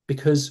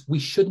 because we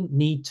shouldn't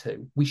need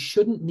to. We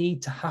shouldn't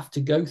need to have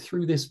to go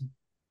through this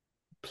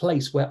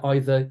place where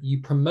either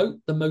you promote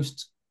the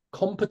most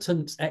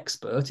competent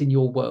expert in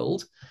your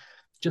world,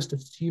 just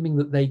assuming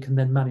that they can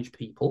then manage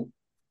people,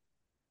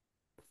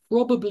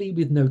 probably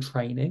with no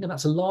training. And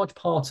that's a large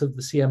part of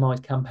the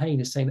CMI's campaign,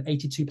 is saying that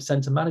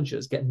 82% of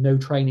managers get no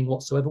training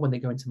whatsoever when they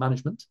go into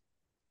management.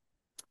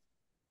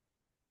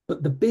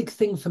 But the big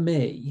thing for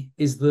me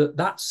is that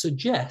that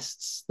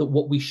suggests that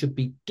what we should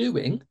be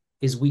doing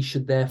is we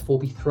should therefore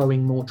be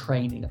throwing more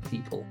training at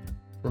people.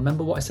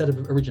 Remember what I said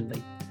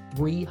originally,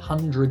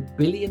 300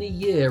 billion a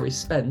year is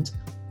spent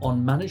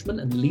on management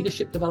and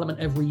leadership development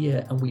every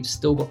year, and we've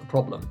still got the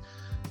problem.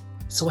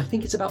 So I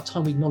think it's about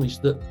time we acknowledge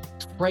that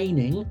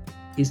training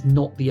is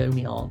not the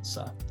only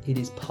answer. It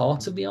is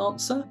part of the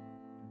answer,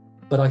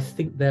 but I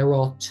think there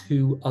are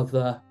two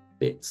other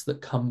bits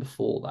that come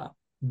before that.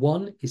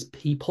 One is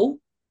people.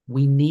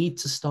 We need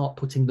to start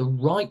putting the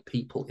right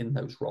people in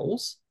those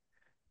roles,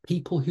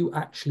 people who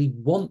actually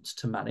want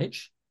to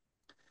manage.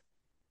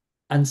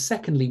 And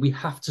secondly, we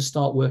have to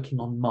start working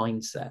on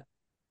mindset.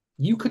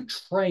 You could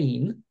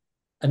train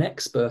an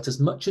expert as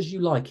much as you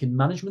like in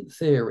management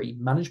theory,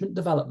 management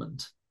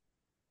development,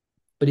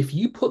 but if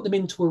you put them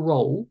into a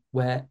role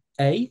where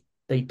A,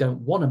 they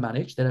don't want to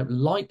manage, they don't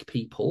like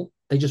people,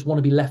 they just want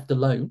to be left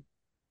alone,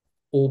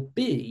 or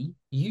B,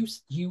 you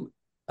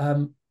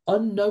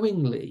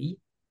unknowingly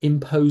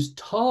impose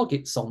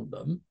targets on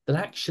them that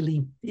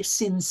actually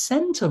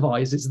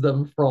disincentivizes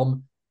them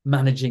from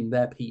managing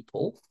their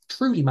people,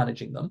 truly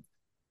managing them,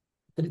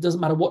 then it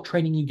doesn't matter what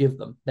training you give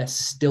them, they're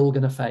still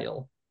going to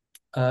fail.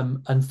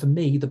 And for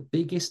me, the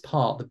biggest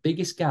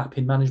gap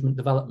in management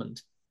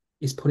development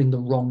is putting the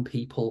wrong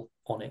people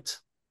on it.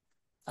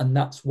 And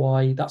that's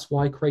why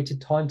I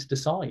created Time to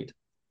Decide.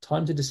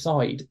 Time to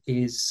Decide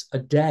is a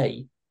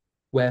day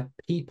where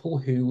people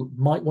who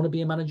might want to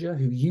be a manager,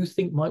 who you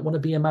think might want to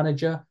be a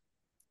manager,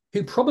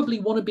 who probably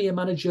want to be a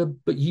manager,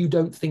 but you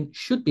don't think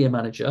should be a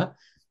manager,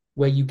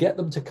 where you get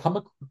them to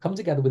come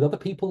together with other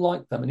people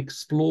like them and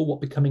explore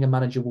what becoming a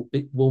manager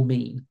will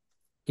mean.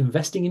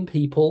 Investing in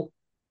people,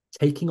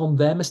 taking on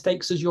their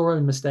mistakes as your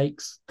own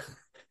mistakes,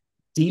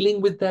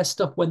 dealing with their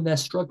stuff when they're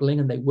struggling,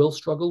 and they will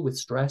struggle with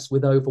stress,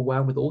 with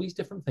overwhelm, with all these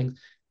different things,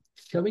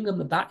 showing them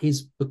that that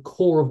is the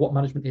core of what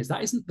management is.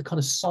 That isn't the kind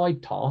of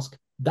side task,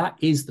 that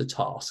is the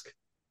task.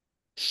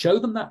 Show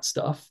them that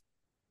stuff,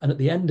 and at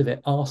the end of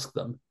it, ask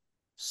them,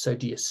 so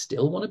do you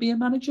still want to be a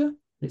manager? And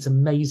it's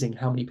amazing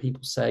how many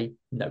people say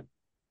no.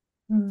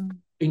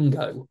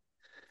 Bingo.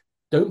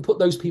 Don't put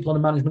those people on a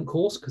management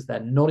course because they're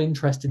not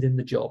interested in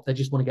the job. They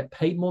just want to get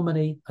paid more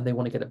money and they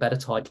want to get a better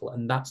title.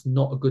 And that's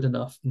not a good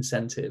enough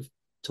incentive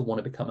to want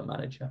to become a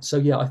manager. So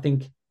yeah, I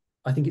think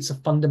it's a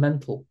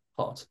fundamental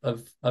part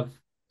of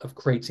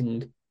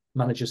creating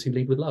managers who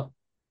lead with love.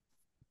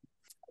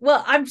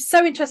 Well, I'm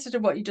so interested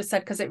in what you just said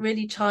because it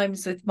really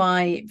chimes with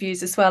my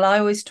views as well. I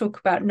always talk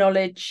about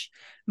knowledge,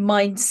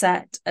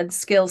 mindset, and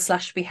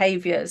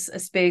skill/behaviors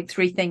as being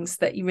three things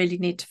that you really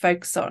need to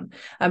focus on.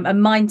 And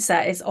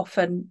mindset is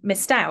often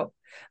missed out.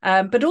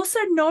 But also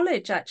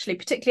knowledge, actually,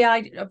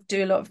 particularly I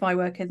do a lot of my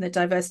work in the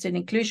diversity and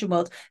inclusion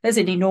world. There's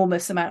an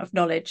enormous amount of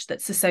knowledge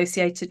that's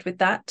associated with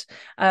that,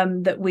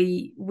 that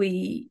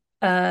we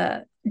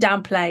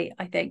downplay,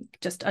 I think,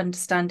 just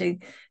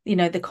understanding,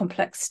 the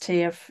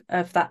complexity of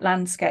that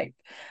landscape.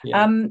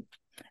 Yeah.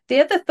 The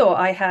other thought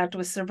I had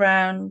was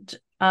around,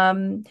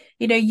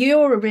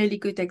 you're a really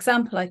good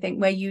example, I think,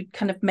 where you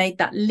kind of made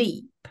that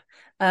leap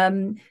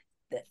from,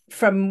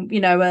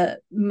 a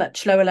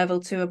much lower level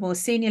to a more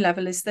senior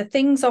level. Is the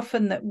things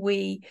often that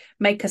we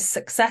make us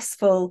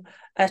successful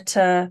at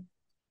a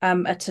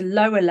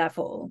lower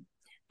level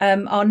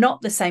are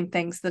not the same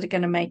things that are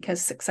going to make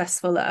us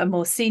successful at a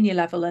more senior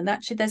level. And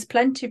actually, there's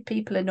plenty of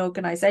people in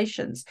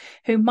organizations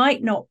who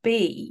might not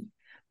be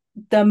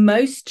the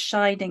most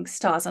shining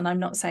stars, and I'm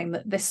not saying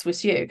that this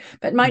was you,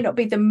 but might not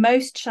be the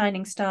most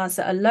shining stars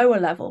at a lower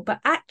level, but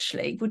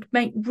actually would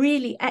make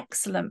really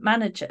excellent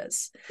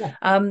managers. Yeah.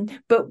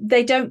 But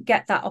they don't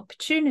get that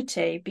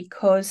opportunity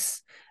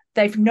because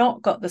they've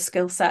not got the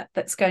skill set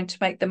that's going to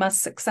make them as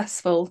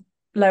successful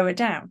lower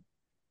down.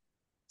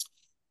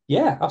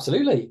 Yeah,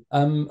 absolutely.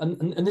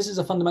 And this is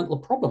a fundamental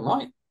problem,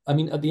 right? I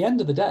mean, at the end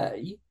of the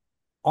day,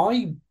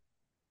 the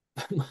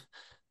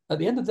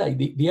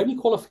only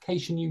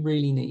qualification you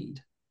really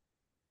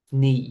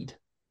need,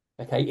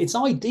 okay? It's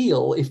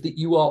ideal if that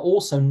you are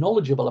also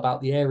knowledgeable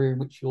about the area in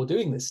which you're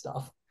doing this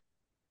stuff,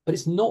 but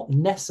it's not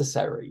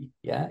necessary,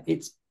 yeah?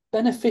 It's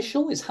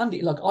beneficial, it's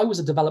handy. Like, I was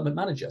a development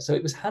manager, so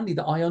it was handy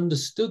that I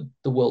understood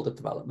the world of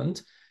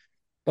development,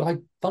 but I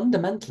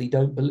fundamentally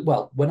don't believe,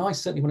 well, when I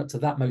certainly went up to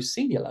that most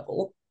senior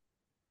level,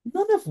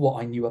 none of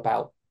what I knew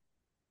about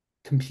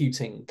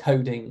computing,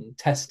 coding,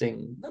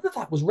 testing, none of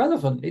that was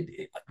relevant.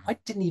 I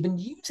didn't even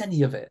use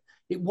any of it.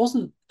 It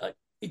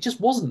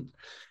just wasn't.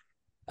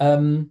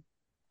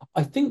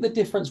 I think the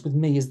difference with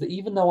me is that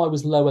even though I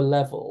was lower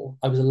level,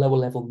 I was a lower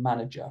level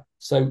manager.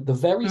 So the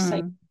very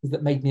same things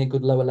that made me a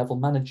good lower level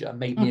manager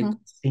made me a good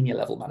senior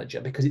level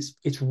manager, because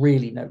it's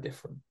really no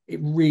different.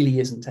 It really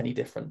isn't any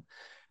different,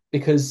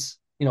 because,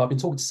 I've been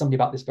talking to somebody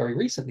about this very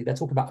recently. They're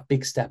talking about a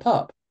big step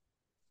up.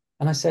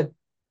 And I said,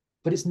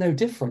 but it's no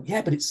different.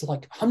 Yeah, but it's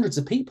like hundreds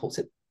of people.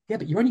 So, yeah,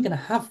 but you're only going to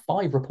have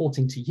 5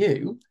 reporting to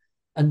you.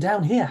 And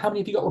down here, how many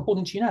have you got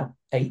reporting to you now?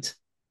 8.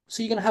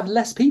 So you're going to have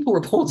less people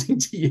reporting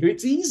to you.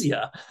 It's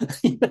easier.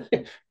 You know?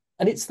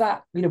 And it's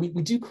that,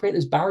 we do create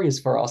those barriers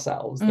for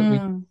ourselves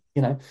that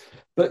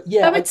but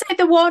yeah. I would say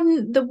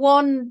the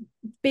one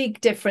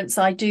big difference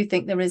I do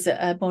think there is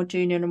at a more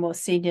junior and a more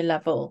senior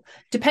level,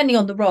 depending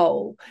on the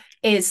role,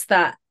 is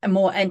that a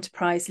more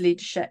enterprise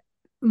leadership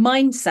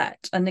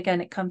mindset. And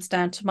again, it comes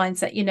down to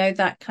mindset,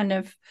 that kind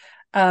of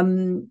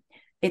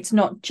it's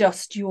not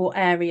just your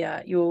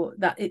area,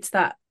 it's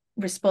that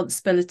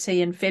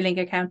responsibility and feeling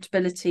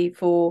accountability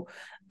for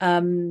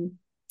other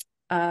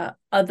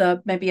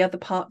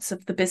parts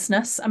of the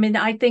business. I mean,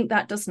 I think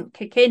that doesn't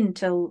kick in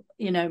till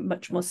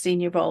much more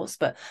senior roles,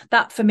 but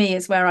that for me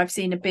is where I've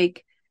seen a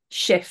big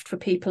shift for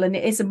people, and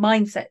it is a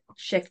mindset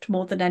shift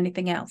more than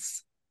anything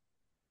else.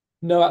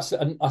 No,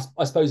 and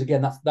I suppose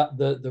again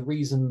the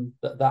reason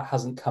that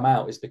hasn't come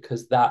out is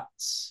because that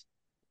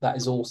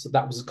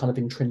was kind of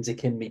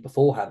intrinsic in me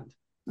beforehand.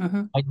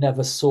 Mm-hmm. I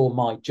never saw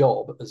my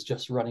job as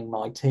just running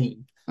my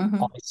team.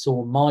 Mm-hmm. I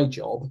saw my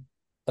job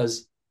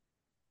as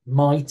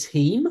my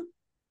team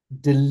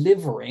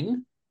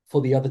delivering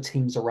for the other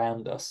teams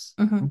around us.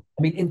 Mm-hmm.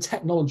 I mean, in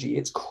technology,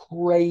 it's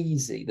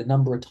crazy the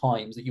number of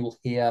times that you will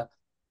hear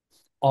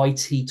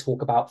IT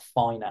talk about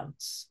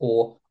finance,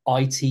 or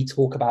IT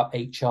talk about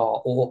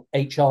HR, or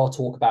HR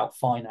talk about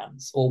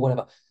finance, or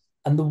whatever.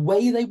 And the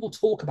way they will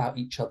talk about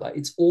each other,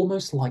 it's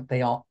almost like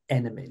they are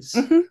enemies,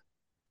 Mm-hmm.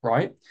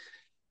 right?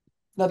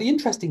 Now, the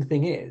interesting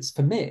thing is,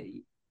 for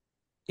me,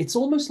 it's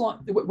almost like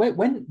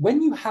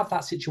when you have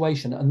that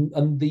situation,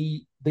 and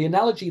the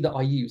analogy that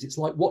I use, it's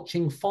like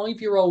watching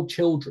 5-year-old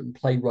children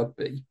play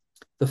rugby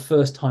the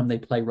first time they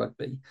play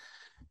rugby.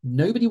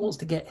 Nobody wants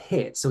to get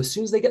hit. So as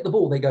soon as they get the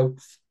ball, they go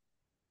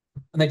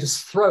and they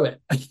just throw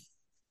it.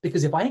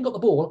 Because if I ain't got the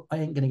ball, I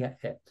ain't going to get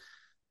hit.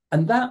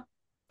 And that,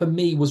 for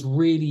me, was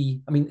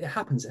really, I mean, it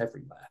happens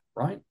everywhere,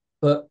 right?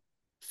 But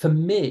for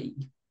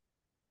me,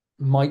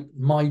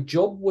 my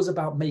job was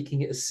about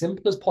making it as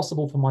simple as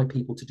possible for my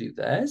people to do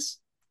theirs.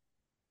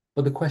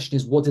 But the question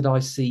is, what did I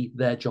see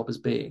their job as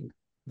being?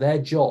 Their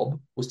job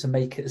was to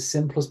make it as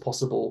simple as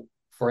possible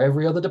for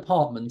every other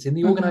department in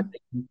the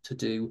organization to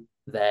do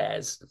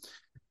theirs.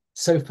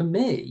 So for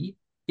me,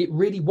 it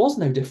really was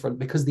no different,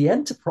 because the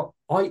enterprise,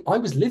 I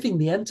was living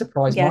the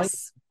enterprise mind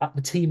at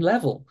the team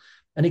level.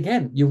 And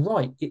again, you're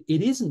right, it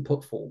isn't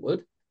put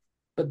forward,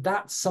 but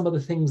that's some of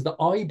the things that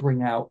I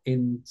bring out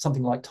in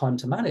something like Time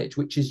to Manage,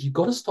 which is you've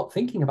got to stop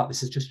thinking about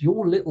this as just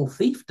your little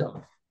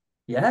fiefdom.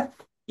 Yeah.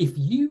 If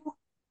you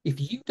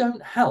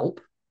don't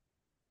help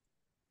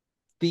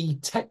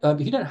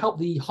if you don't help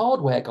the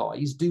hardware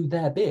guys do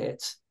their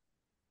bit,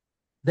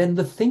 then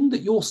the thing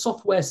that your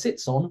software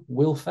sits on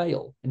will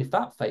fail. And if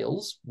that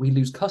fails, we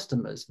lose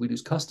customers.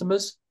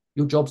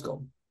 Your job's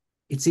gone.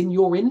 It's in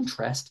your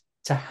interest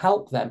to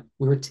help them.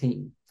 We're a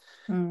team.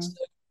 So,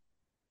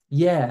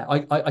 yeah,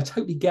 I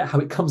totally get how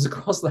it comes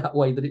across that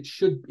way, that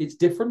it's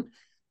different.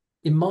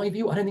 In my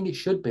view, I don't think it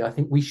should be. I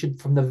think we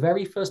should, from the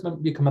very first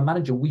moment we become a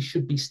manager, we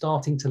should be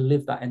starting to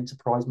live that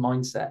enterprise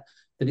mindset,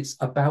 that it's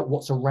about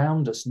what's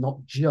around us, not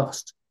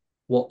just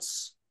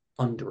what's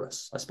under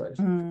us, I suppose.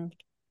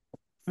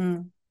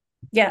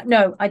 Yeah,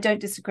 no, I don't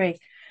disagree.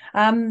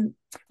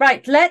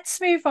 Right, let's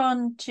move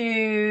on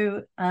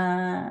to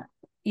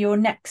your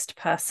next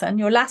person,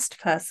 your last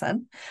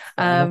person,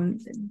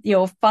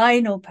 your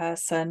final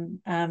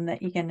person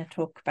that you're going to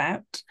talk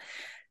about.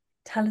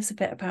 Tell us a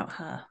bit about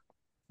her.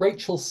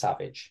 Rachel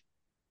Savage.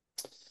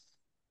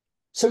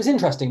 So it's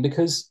interesting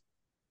because,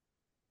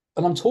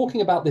 and I'm talking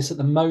about this at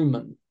the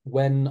moment,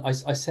 when I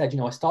said,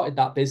 I started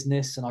that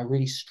business and I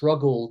really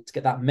struggled to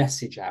get that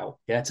message out,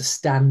 to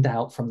stand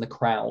out from the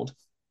crowd.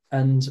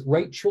 And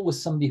Rachel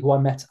was somebody who I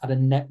met at a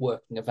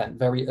networking event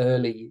very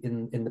early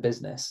in the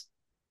business.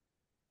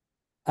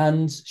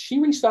 And she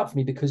reached out for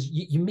me because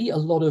you meet a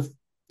lot of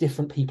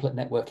different people at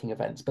networking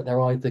events, but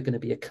they're either going to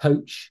be a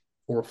coach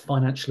or a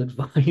financial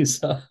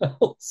advisor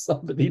or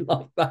somebody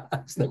like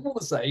that. So they're all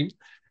the same.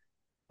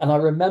 And I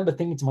remember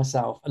thinking to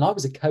myself, and I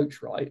was a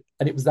coach, right?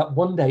 And it was that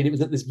one day, and it was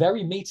at this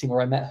very meeting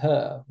where I met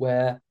her,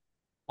 where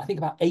I think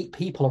about 8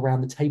 people around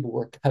the table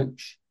were a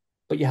coach.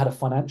 But you had a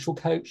financial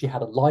coach, you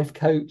had a life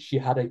coach, you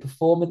had a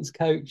performance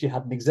coach, you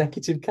had an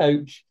executive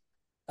coach.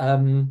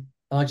 And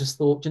I just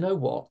thought, you know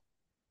what?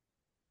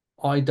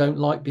 I don't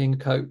like being a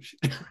coach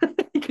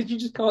because you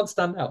just can't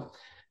stand out.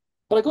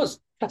 But I got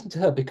chatting to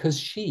her because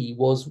she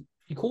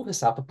called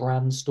herself a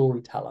brand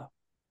storyteller.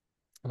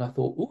 And I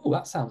thought, oh,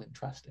 that sounds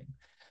interesting.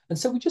 And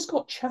so we just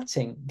got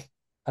chatting.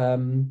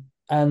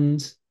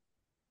 And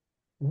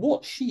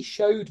what she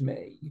showed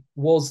me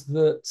was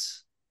that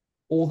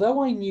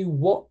although I knew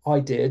what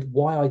I did,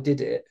 why I did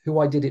it, who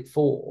I did it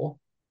for,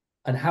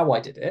 and how I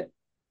did it,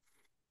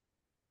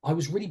 I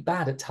was really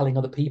bad at telling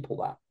other people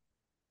that.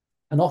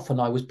 And often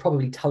I was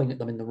probably telling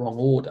them in the wrong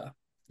order.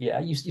 Yeah,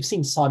 you've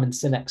seen Simon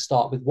Sinek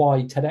start with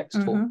why TEDx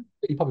talk.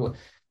 Really popular.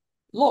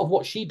 A lot of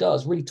what she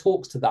does really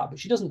talks to that, but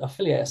she doesn't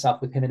affiliate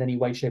herself with him in any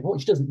way, shape, or form.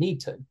 She doesn't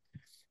need to.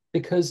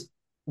 because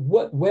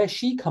where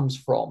she comes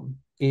from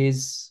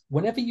is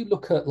whenever you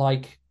look at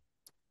like,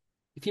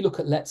 if you look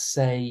at, let's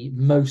say,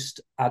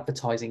 most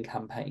advertising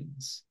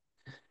campaigns,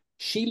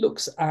 she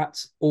looks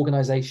at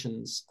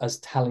organizations as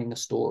telling a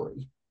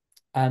story.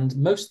 And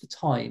most of the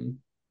time,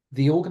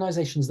 the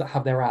organizations that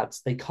have their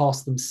ads, they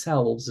cast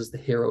themselves as the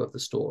hero of the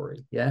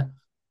story. Yeah.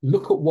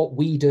 Look at what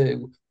we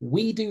do.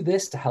 We do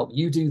this to help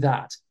you do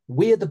that.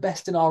 We're the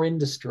best in our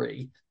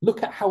industry.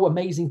 Look at how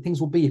amazing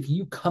things will be if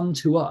you come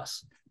to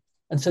us.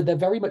 And so they're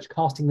very much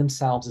casting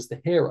themselves as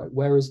the hero.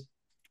 Whereas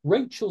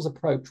Rachel's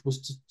approach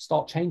was to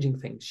start changing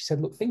things. She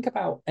said, look, think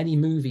about any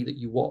movie that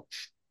you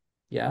watch.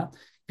 Yeah.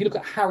 If you look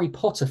at Harry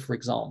Potter, for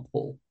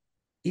example,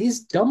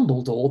 is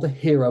Dumbledore the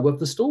hero of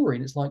the story?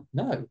 And it's like,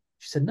 no.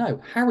 She said, no,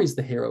 Harry's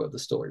the hero of the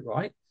story,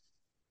 right?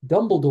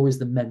 Dumbledore is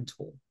the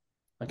mentor.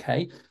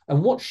 Okay.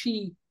 And what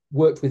she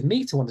worked with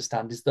me to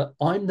understand is that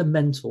I'm the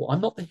mentor.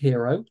 I'm not the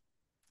hero.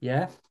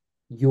 Yeah.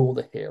 You're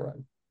the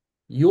hero.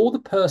 You're the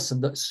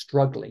person that's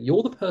struggling.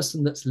 You're the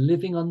person that's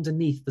living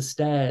underneath the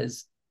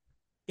stairs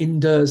in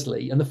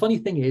Dursley. And the funny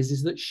thing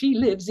is that she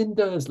lives in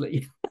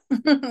Dursley.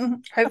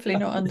 Hopefully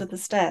not under the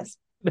stairs.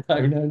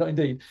 No, not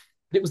indeed.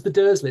 It was the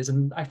Dursleys,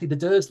 and actually the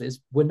Dursleys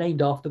were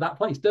named after that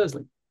place,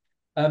 Dursley.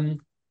 And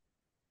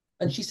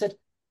she said,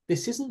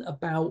 this isn't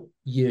about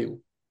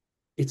you.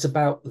 It's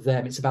about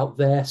them. It's about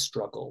their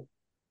struggle.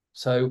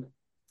 So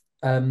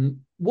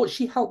what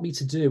she helped me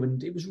to do,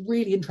 and it was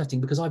really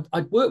interesting because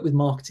I'd worked with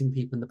marketing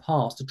people in the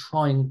past to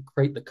try and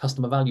create the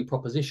customer value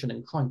proposition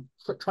and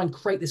try and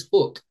create this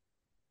hook.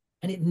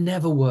 And it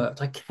never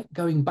worked. I kept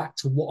going back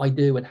to what I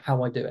do and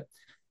how I do it.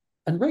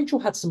 And Rachel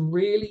had some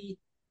really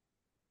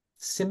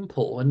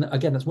simple, and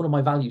again, that's one of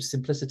my values,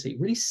 simplicity,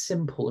 really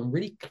simple and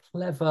really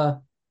clever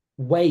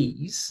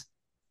ways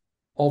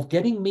of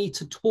getting me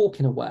to talk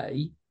in a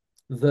way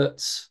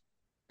that,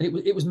 and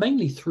it was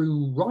mainly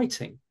through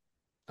writing,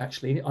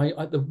 actually.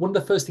 One of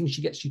the first things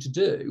she gets you to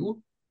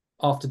do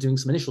after doing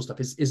some initial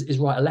stuff is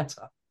write a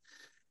letter.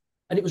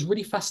 And it was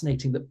really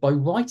fascinating that by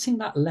writing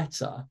that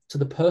letter to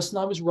the person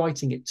I was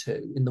writing it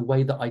to in the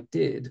way that I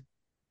did,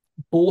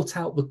 brought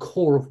out the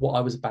core of what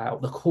I was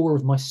about, the core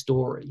of my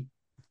story,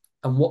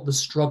 and what the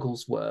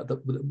struggles were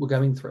that we're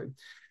going through.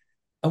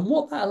 And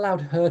what that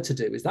allowed her to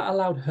do is that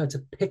allowed her to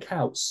pick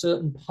out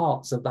certain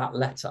parts of that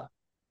letter.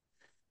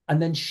 And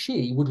then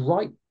she would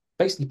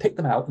basically pick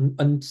them out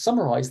and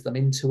summarize them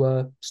into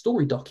a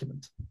story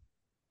document.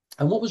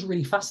 And what was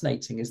really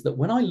fascinating is that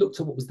when I looked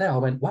at what was there, I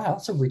went, wow,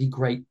 that's a really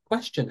great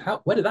question.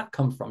 Where did that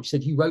come from? She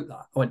said, you wrote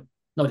that. I went,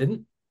 no, I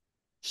didn't.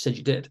 She said,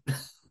 you did.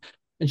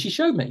 And she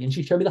showed me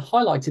the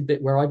highlighted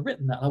bit where I'd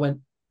written that. And I went,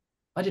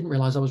 I didn't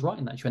realize I was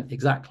writing that. She went,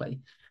 exactly.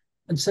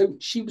 And so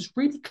she was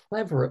really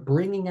clever at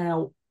bringing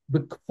out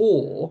the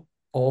core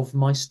of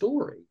my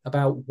story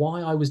about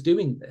why I was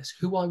doing this,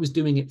 who I was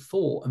doing it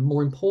for, and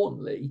more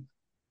importantly,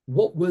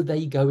 what were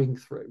they going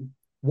through?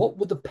 What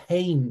were the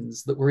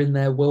pains that were in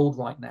their world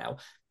right now?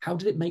 How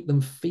did it make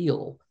them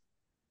feel?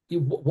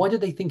 Why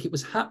did they think it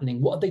was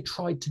happening? What had they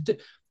tried to do?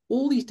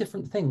 All these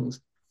different things.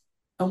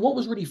 And what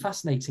was really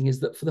fascinating is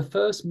that for the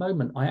first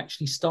moment, I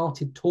actually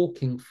started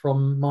talking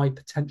from my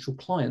potential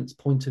client's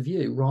point of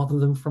view rather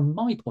than from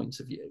my point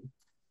of view.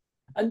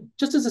 And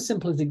just as a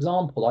simple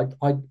example,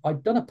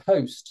 I'd done a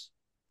post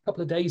a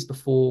couple of days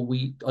before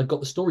I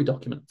got the story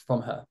document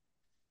from her.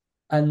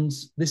 And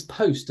this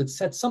post had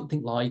said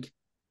something like,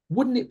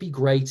 wouldn't it be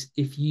great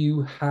if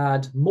you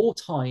had more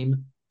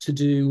time to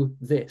do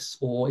this,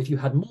 or if you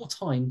had more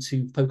time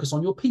to focus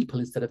on your people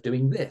instead of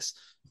doing this,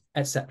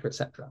 etc.,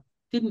 etc.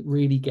 Didn't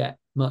really get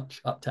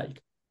much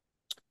uptake.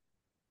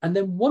 And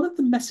then one of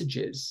the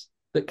messages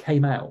that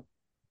came out,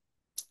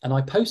 and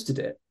I posted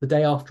it the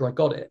day after I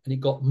got it, and it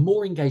got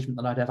more engagement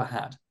than I'd ever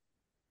had.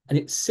 And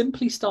it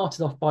simply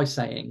started off by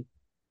saying,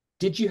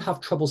 did you have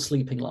trouble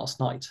sleeping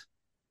last night?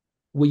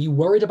 Were you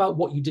worried about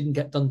what you didn't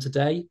get done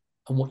today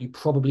and what you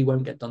probably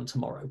won't get done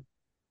tomorrow?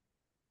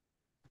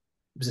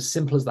 It was as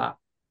simple as that.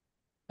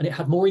 And it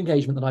had more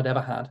engagement than I'd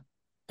ever had.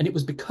 And it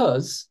was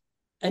because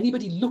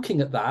anybody looking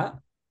at that,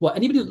 well,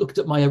 anybody that looked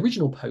at my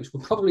original post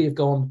would probably have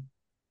gone,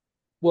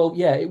 well,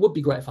 yeah, it would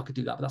be great if I could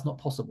do that, but that's not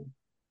possible.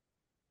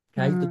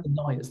 Okay, the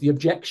deniers, the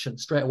objection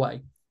straight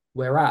away.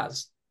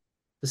 Whereas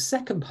the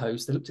second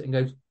post, they looked at it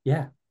and go,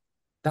 yeah,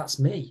 that's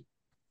me.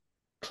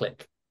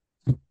 Click.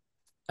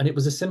 And it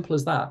was as simple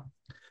as that.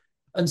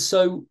 And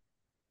so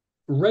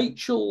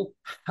Rachel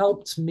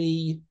helped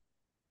me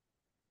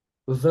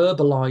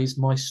verbalize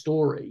my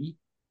story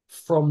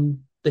from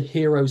the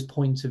hero's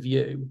point of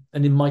view.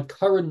 And in my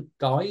current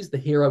guise, the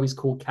hero is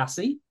called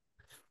Cassie.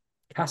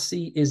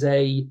 Cassie is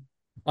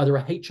either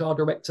a HR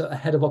director, a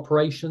head of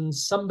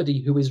operations,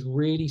 somebody who is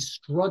really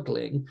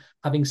struggling,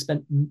 having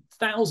spent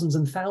thousands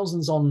and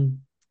thousands on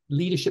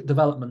leadership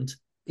development,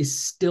 is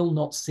still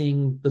not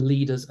seeing the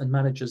leaders and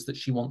managers that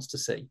she wants to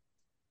see.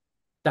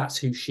 That's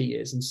who she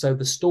is. And so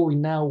the story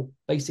now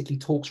basically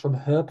talks from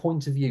her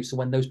point of view. So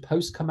when those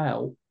posts come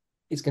out,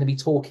 it's going to be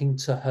talking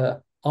to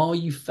her. Are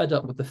you fed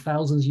up with the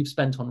thousands you've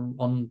spent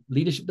on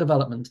leadership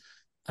development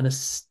and are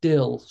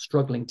still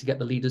struggling to get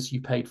the leaders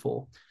you paid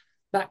for?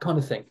 that kind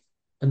of thing.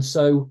 And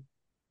so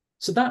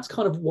that's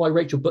kind of why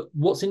Rachel. But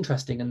what's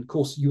interesting, and of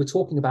course, you were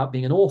talking about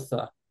being an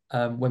author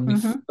when we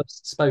Mm-hmm.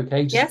 first spoke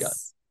ages ago.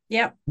 Yes.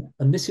 Yep.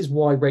 And this is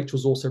why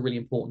Rachel's also really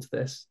important to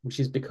this, which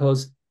is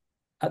because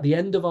at the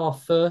end of our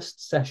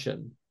first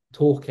session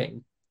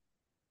talking,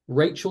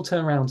 Rachel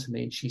turned around to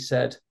me and she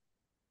said,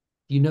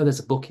 "You know, there's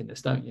a book in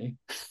this, don't you?"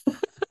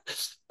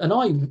 And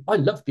I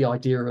loved the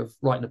idea of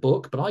writing a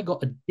book, but I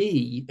got a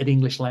D at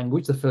English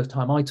language the first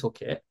time I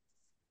took it.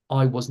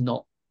 I was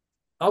not,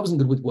 I wasn't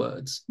good with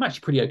words. I'm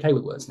actually pretty okay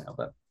with words now,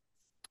 but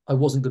I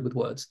wasn't good with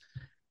words.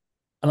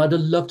 And I'd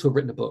have loved to have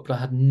written a book, but I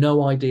had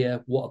no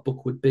idea what a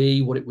book would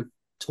be, what it would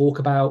talk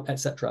about,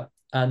 etc.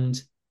 And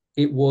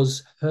it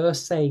was her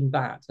saying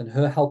that and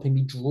her helping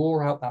me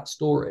draw out that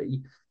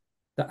story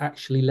that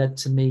actually led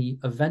to me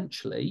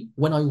eventually,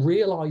 when I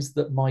realized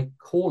that my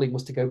calling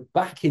was to go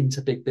back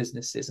into big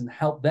businesses and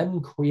help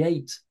them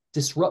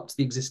disrupt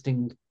the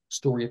existing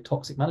story of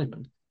toxic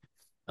management.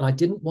 And I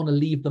didn't want to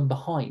leave them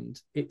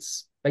behind.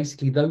 It's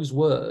basically those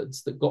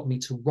words that got me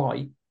to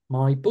write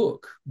my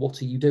book, What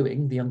Are You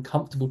Doing? The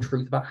Uncomfortable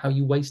Truth About How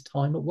You Waste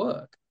Time at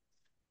Work.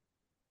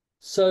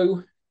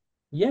 So,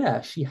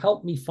 yeah, she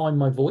helped me find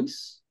my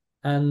voice.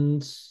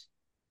 And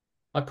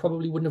I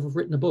probably wouldn't have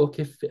written a book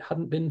if it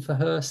hadn't been for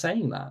her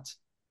saying that.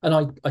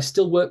 And I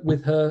still work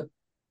with her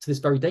to this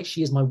very day.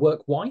 She is my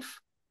work wife.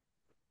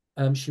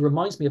 She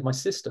reminds me of my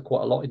sister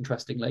quite a lot,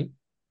 interestingly.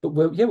 But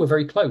we're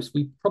very close.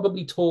 We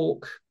probably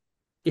talk,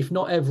 if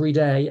not every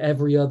day,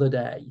 every other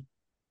day,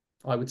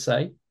 I would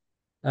say.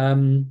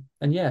 And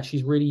yeah,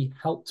 she's really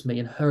helped me,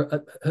 and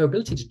her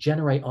ability to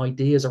generate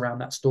ideas around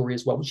that story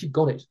as well. Once you've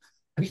got it,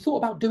 have you thought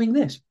about doing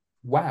this?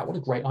 Wow, what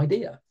a great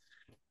idea!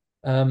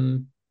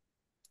 Um,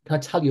 can I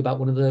tell you about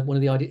one of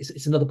the ideas?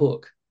 It's another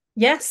book.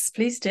 Yes,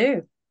 please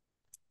do.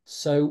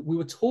 So we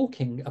were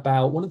talking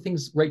about one of the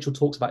things Rachel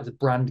talks about is a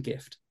brand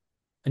gift,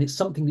 and it's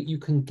something that you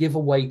can give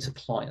away to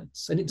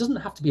clients. And it doesn't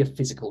have to be a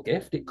physical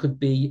gift. It could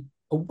be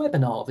a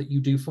webinar that you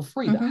do for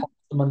free that Mm-hmm. helps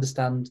them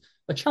understand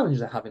a challenge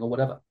they're having or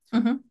whatever.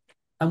 Mm-hmm.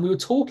 And we were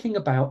talking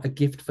about a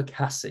gift for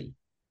Cassie.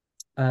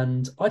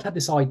 And I'd had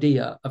this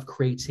idea of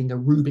creating a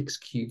Rubik's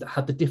Cube that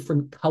had the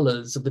different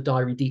colors of the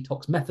diary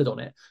detox method on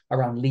it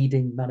around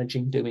leading,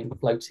 managing, doing,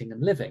 floating,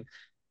 and living.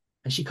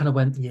 And she kind of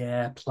went,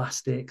 yeah,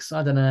 plastics.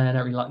 I don't know. I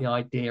don't really like the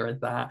idea of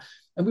that.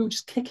 And we were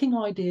just kicking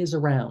ideas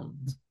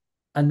around.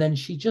 And then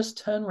she just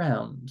turned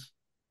around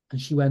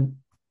and she went,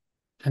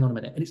 hang on a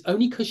minute. And it's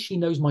only because she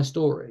knows my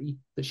story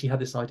that she had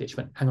this idea. She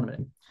went, hang on a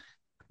minute.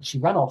 She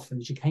ran off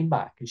and she came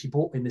back and she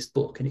brought me this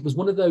book. And it was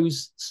one of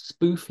those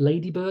spoof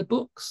Ladybird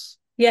books,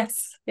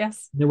 Yes,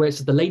 yes. where it's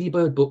the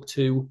Ladybird book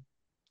to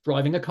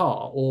driving a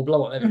car or blah,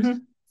 whatever it is. Mm-hmm.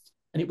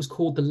 And it was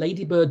called the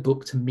Ladybird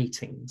book to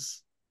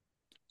meetings.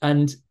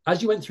 And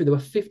as you went through, there were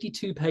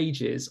 52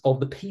 pages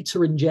of the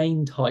Peter and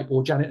Jane type,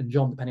 or Janet and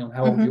John, depending on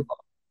how old you Mm-hmm.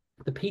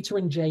 are, the Peter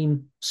and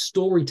Jane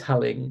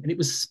storytelling. And it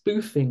was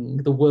spoofing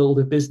the world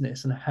of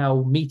business and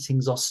how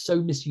meetings are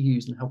so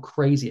misused and how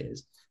crazy it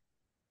is.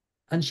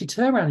 And she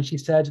turned around and she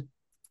said,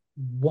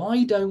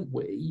 why don't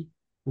we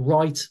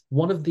write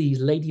one of these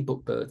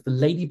ladybug birds, the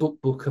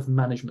ladybug book of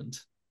management?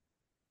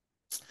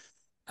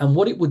 And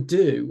what it would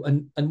do,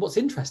 and what's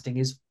interesting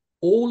is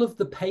all of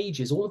the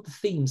pages, all of the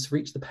themes for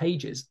each of the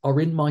pages are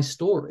in my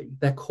story.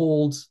 They're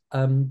called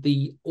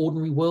the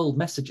Ordinary World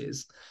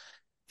Messages.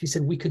 She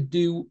said we could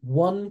do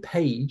one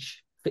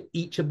page for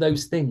each of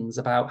those things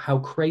about how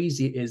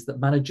crazy it is that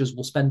managers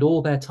will spend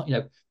all their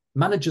time,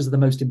 managers are the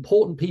most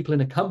important people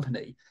in a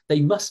company. They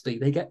must be.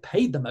 They get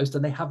paid the most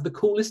and they have the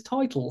coolest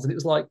titles. And it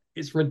was like,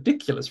 it's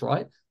ridiculous,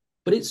 right?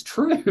 But it's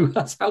true.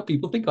 That's how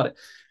people think about it.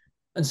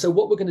 And so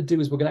what we're going to do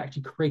is we're going to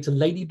actually create a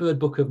Ladybird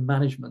book of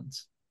management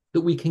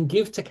that we can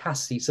give to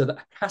Cassie so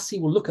that Cassie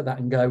will look at that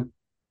and go,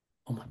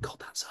 oh my God,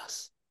 that's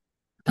us.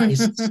 That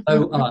is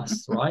so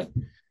us, right?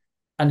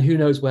 And who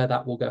knows where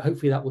that will go.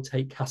 Hopefully that will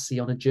take Cassie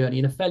on a journey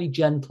in a fairly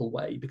gentle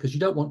way, because you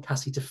don't want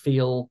Cassie to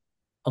feel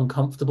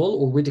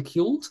uncomfortable or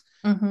ridiculed.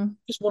 Mm-hmm.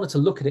 Just wanted to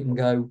look at it and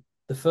go,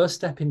 the first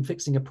step in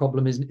fixing a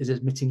problem is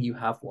admitting you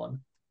have one.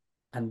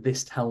 And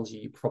this tells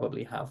you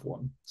probably have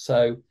one.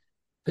 So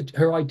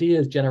her idea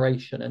is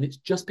generation, and it's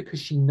just because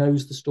she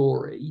knows the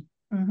story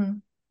Mm-hmm.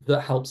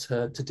 that helps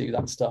her to do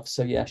that stuff.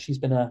 So yeah, she is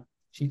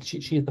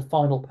the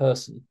final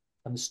person,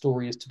 and the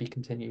story is to be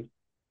continued.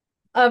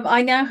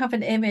 I now have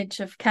an image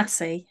of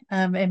Cassie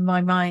in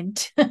my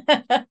mind.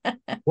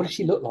 What does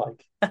she look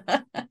like?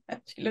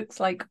 She looks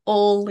like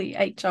all the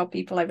HR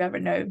people I've ever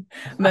known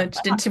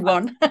merged into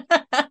one.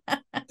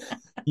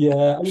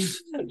 Yeah, I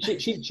mean,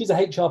 she's a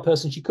HR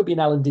person. She could be an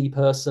L&D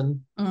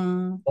person,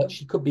 Mm, but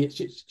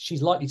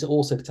she's likely to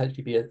also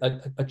potentially be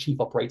a chief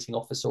operating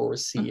officer or a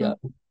mhm, CEO,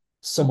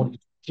 someone mhm. who's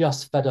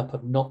just fed up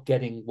of not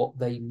getting what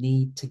they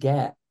need to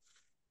get.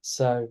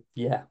 So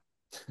yeah.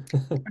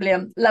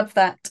 Brilliant. Love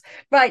that.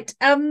 Right.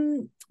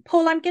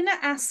 Paul, I'm going to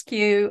ask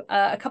you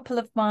a couple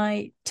of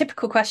my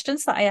typical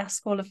questions that I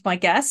ask all of my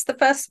guests. The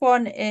first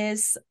one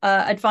is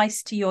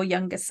advice to your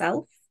younger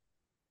self.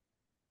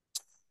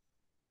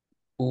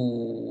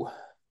 Ooh.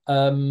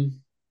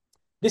 Um,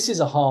 this is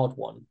a hard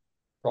one.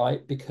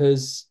 right?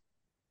 Because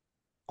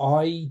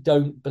I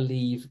don't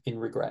believe in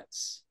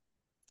regrets.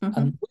 And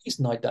Mm-hmm. the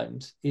reason I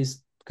don't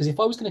is because if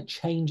I was going to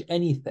change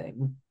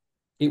anything,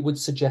 it would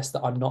suggest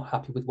that I'm not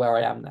happy with where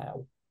I am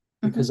now,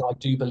 Mm-hmm. because I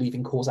do believe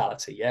in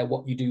causality. Yeah,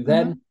 what you do Mm-hmm.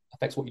 then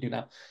affects what you do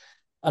now.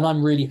 And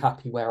I'm really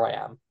happy where I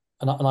am.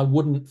 And I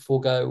wouldn't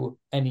forego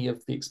any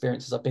of the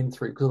experiences I've been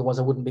through, because otherwise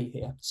I wouldn't be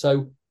here.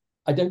 So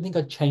I don't think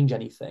I'd change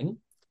anything.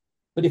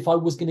 But if I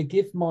was going to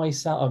give my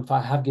son, if I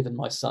have given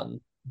my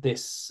son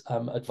this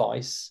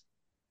advice,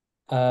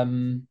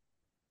 um,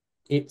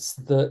 it's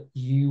that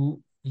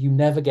you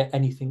never get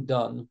anything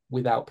done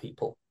without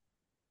people.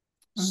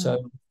 Mm-hmm.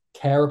 So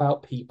care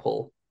about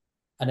people,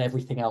 and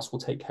everything else will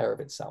take care of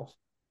itself.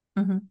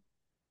 Mm-hmm.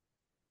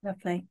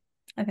 Lovely.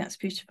 I think that's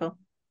beautiful.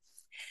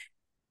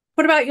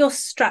 What about your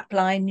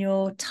strapline,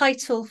 your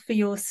title for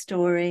your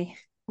story?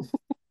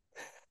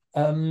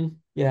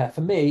 Yeah,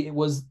 for me, it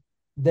was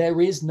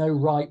there is no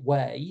right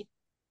way.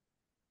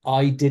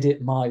 I did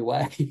it my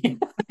way.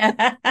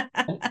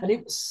 And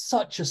it was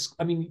such a,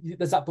 I mean,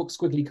 there's that book,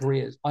 Squiggly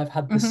Careers. I've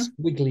had the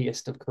Mm-hmm.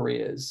 squiggliest of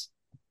careers.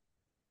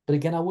 But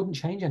again, I wouldn't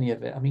change any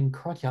of it. I mean,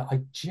 crikey,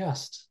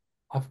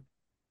 I've,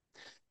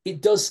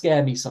 it does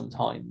scare me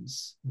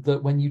sometimes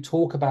that when you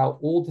talk about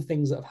all the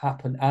things that have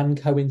happened, Anne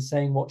Cohen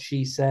saying what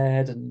she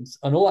said and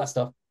all that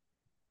stuff,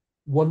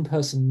 one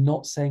person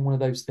not saying one of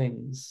those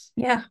things,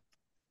 Yeah.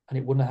 and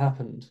it wouldn't have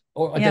happened,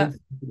 or I Yeah. don't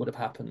think it would have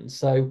happened.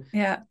 So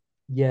Yeah.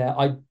 yeah,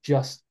 I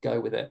just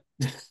go with it.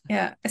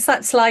 Yeah. It's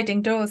that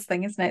sliding doors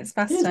thing, isn't it? It's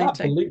Yes, fascinating.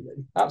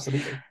 absolutely,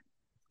 absolutely.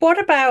 What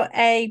about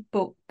a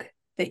book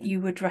that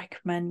you would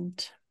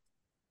recommend?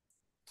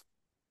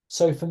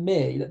 So for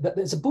me,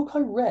 there's a book I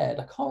read.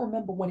 I can't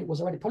remember when it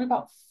was. I read it probably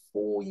about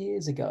 4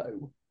 years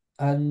ago,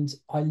 and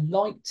I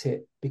liked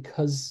it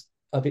because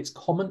of its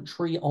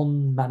commentary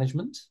on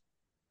management,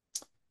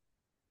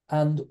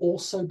 and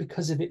also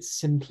because of its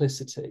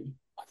simplicity.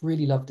 I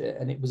really loved it,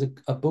 and it was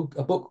a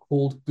book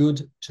called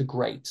Good to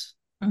Great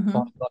by Mm-hmm.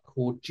 a guy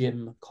called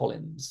Jim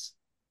Collins.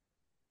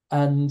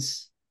 And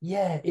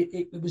yeah,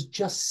 it was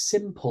just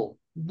simple,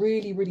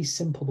 really, really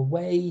simple. The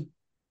way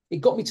it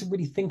got me to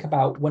really think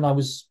about when I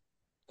was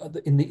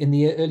in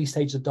the early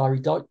stages of diary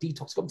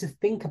detox, got me to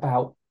think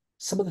about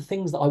some of the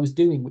things that I was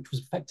doing, which was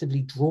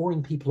effectively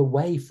drawing people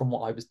away from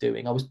what I was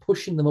doing. I was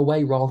pushing them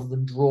away rather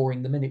than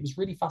drawing them in. It was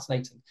really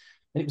fascinating.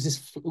 And it was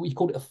this, we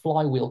called it a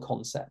flywheel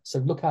concept. So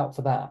look out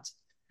for that.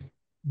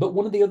 But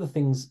one of the other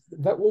things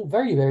that, well,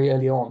 very, very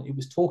early on, it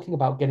was talking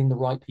about getting the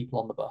right people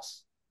on the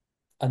bus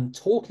and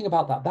talking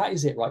about that. That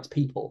is it, right? It's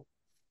people.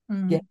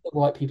 Get Mm. the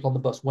right people on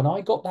the bus. When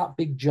I got that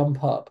big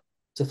jump up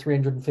to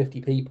 350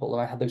 people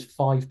and I had those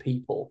 5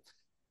 people,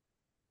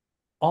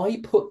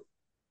 I put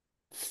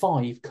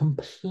 5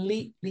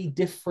 completely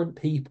different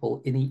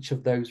people in each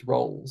of those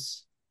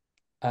roles.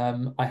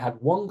 I had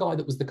one guy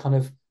that was the kind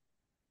of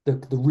the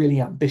really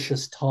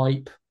ambitious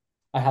type.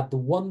 I had the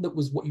one that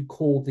was what you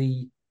call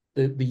the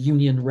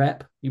union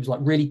rep. He was like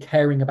really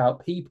caring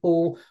about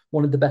people,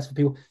 wanted the best for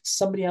people.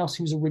 Somebody else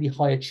who was a really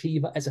high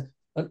achiever.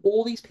 And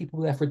all these people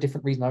were there for a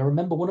different reason. I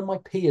remember one of my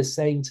peers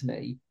saying to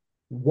me,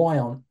 "Why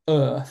on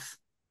earth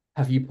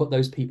have you put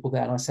those people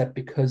there?" And I said,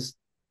 "Because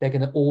they're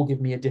going to all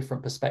give me a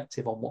different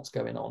perspective on what's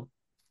going on.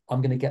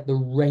 I'm going to get the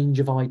range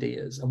of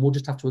ideas, and we'll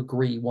just have to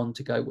agree one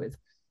to go with."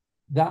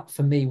 That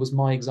for me was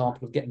my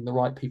example of getting the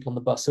right people on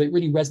the bus. So it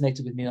really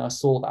resonated with me. And I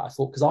saw that. I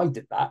thought, because I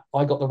did that,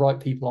 I got the right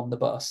people on the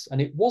bus. And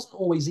it wasn't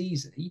always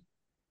easy,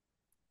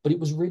 but it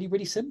was really,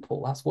 really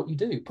simple. That's what you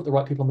do. Put the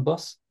right people on the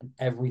bus and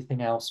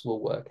everything else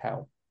will work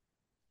out.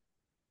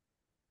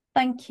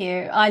 Thank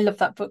you. I love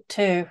that book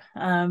too.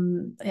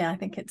 Yeah, I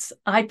think it's.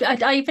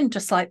 I even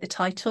just like the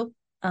title.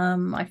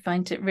 I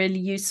find it really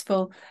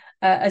useful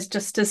as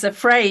just as a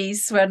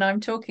phrase when I'm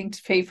talking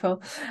to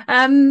people.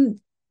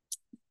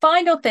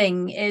 Final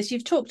thing is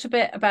you've talked a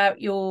bit about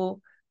your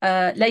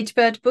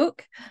Ladybird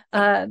book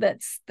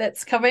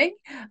that's coming.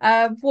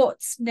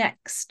 What's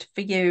next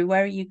for you?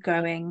 Where are you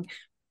going?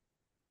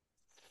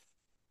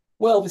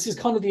 Well, this is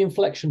kind of the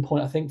inflection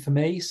point, I think, for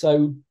me.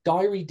 So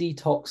Diary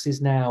Detox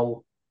is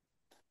now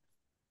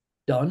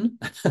done,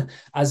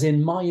 as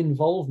in my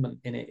involvement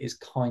in it is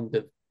kind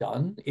of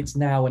done. It's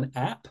now an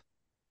app.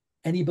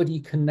 Anybody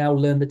can now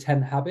learn the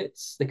 10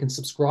 habits. They can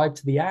subscribe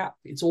to the app.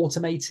 It's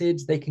automated.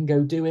 They can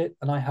go do it.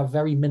 And I have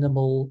very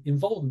minimal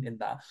involvement in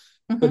that.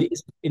 But Mm-hmm.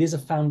 it is a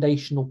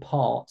foundational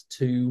part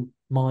to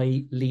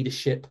my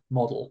leadership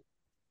model,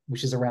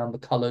 which is around the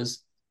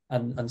colors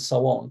and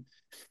so on.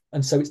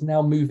 And so it's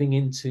now moving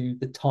into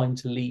the time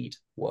to lead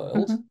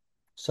world. Mm-hmm.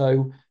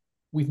 So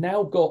we've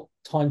now got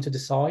time to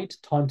decide,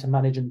 time to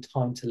manage, and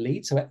time to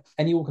lead. So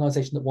any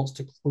organization that wants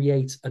to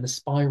create an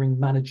aspiring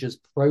managers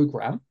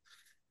program,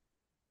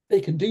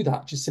 they can do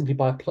that just simply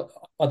by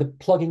either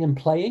plugging and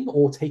playing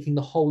or taking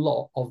the whole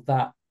lot of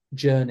that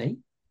journey.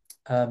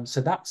 So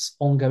that's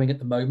ongoing at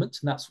the moment,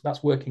 and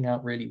that's working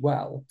out really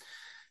well.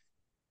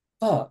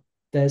 But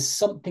there's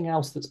something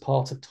else that's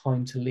part of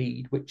time to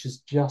lead, which is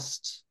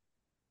just,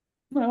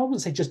 no, I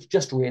wouldn't say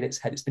just reared its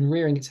head. It's been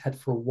rearing its head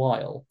for a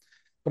while,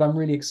 but I'm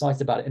really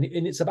excited about it. And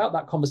it's about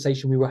that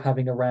conversation we were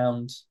having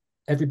around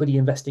everybody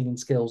investing in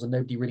skills and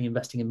nobody really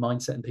investing in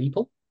mindset and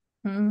people.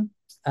 Mm.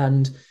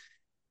 And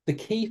the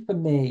key for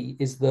me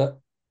is that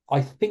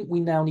I think we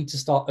now need to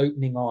start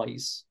opening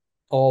eyes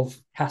of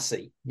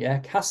Cassie. Yeah,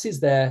 Cassie's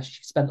there.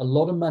 She spent a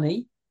lot of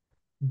money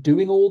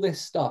doing all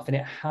this stuff and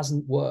it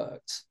hasn't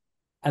worked.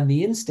 And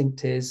the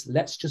instinct is,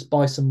 let's just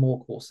buy some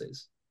more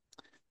courses.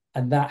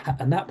 And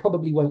that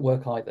probably won't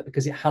work either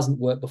because it hasn't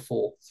worked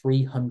before.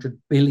 300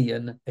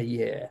 billion a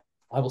year.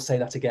 I will say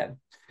that again.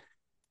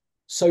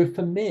 So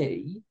for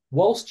me,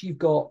 whilst you've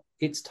got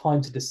it's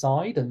time to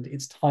decide and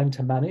it's time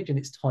to manage and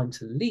it's time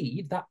to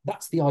lead,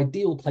 that's the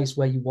ideal place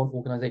where you want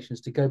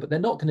organizations to go. But they're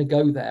not going to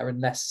go there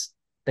unless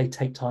they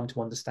take time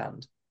to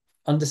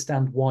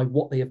understand why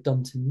what they have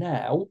done to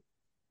now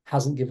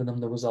hasn't given them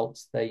the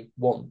results they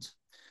want.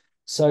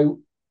 So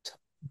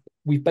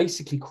we've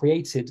basically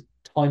created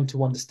time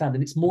to understand,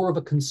 and it's more of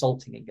a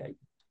consulting engagement.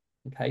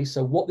 Okay,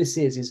 so what this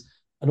is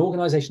an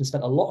organization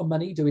spent a lot of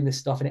money doing this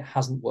stuff and it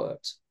hasn't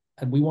worked.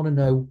 And we want to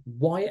know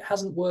why it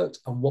hasn't worked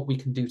and what we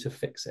can do to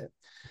fix it.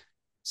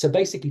 So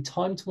basically,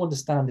 time to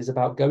understand is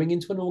about going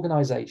into an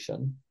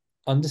organization,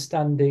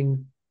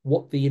 understanding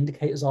what the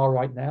indicators are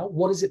right now.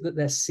 What is it that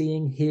they're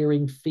seeing,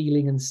 hearing,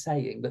 feeling, and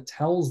saying that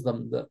tells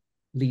them that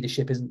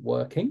leadership isn't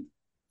working?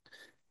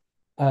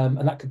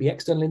 And that could be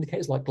external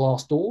indicators like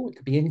Glassdoor. It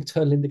could be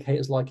internal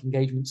indicators like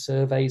engagement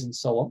surveys and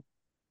so on.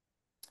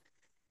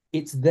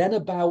 It's then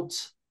about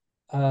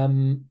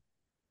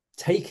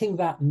taking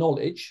that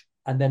knowledge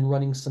and then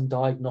running some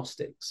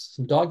diagnostics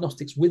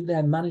with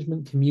their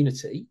management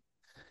community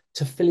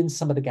to fill in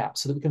some of the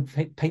gaps so that we can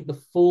paint the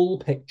full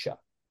picture,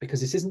 because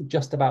this isn't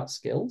just about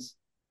skills.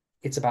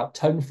 It's about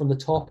tone from the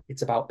top.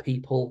 It's about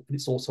people. And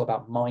it's also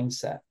about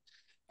mindset.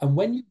 And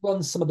when you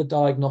run some of the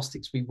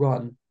diagnostics we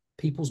run,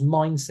 people's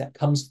mindset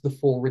comes to the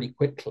fore really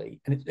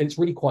quickly. And it's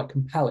really quite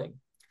compelling.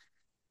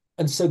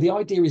 And so the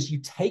idea is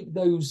you take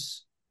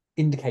those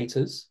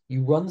indicators,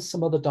 you run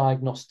some other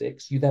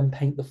diagnostics, you then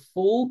paint the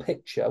full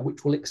picture,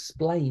 which will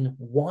explain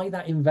why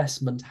that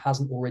investment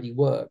hasn't already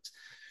worked.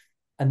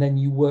 And then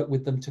you work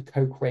with them to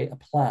co-create a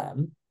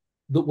plan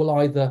that will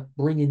either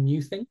bring in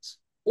new things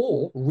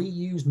or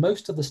reuse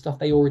most of the stuff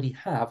they already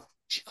have,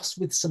 just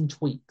with some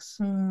tweaks.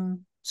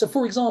 So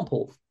for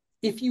example,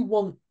 if you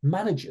want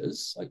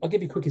managers, I'll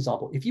give you a quick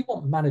example. If you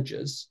want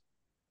managers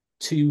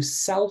to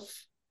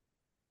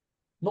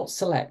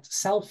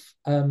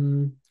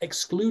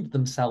exclude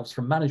themselves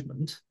from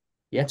management,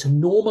 to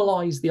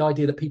normalize the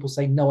idea that people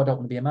say, no, I don't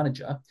want to be a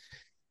manager,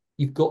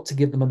 you've got to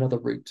give them another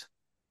route.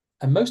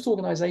 And most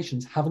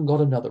organizations haven't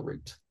got another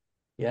route.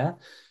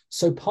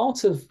 So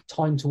part of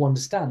time to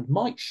understand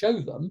might show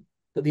them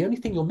that the only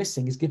thing you're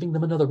missing is giving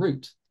them another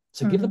route.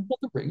 So give them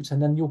another route,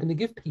 and then you're going to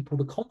give people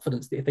the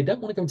confidence that if they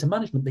don't want to go into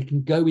management, they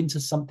can go into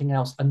something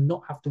else and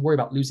not have to worry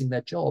about losing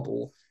their job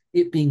or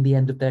it being the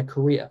end of their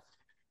career.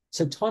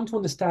 So time to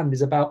understand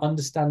is about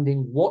understanding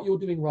what you're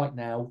doing right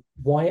now,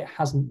 why it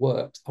hasn't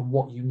worked, and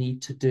what you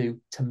need to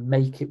do to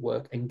make it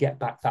work and get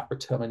back that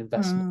return on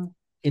investment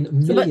in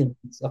millions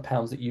of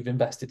pounds that you've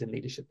invested in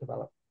leadership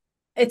development.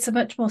 It's a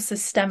much more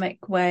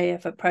systemic way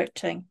of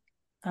approaching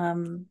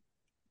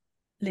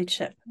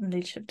leadership and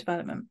leadership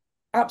development.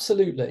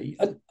 Absolutely.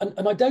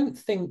 And I don't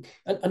think,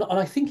 and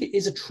I think it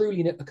is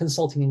truly a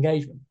consulting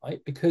engagement, right?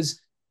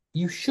 Because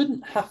you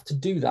shouldn't have to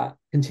do that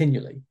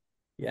continually.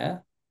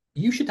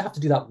 You should have to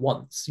do that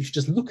once. You should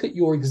just look at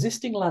your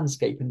existing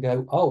landscape and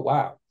go, oh,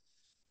 wow,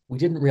 we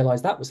didn't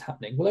realize that was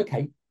happening. Well,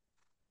 okay,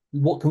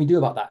 what can we do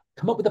about that?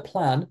 Come up with a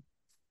plan.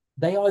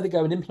 They either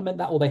go and implement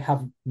that or they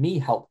have me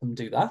help them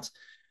do that.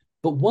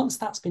 But once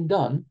that's been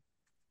done,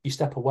 you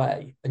step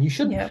away, and you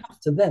shouldn't have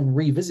to then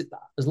revisit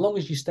that as long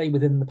as you stay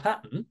within the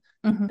pattern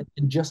and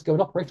just go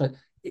and operationalize.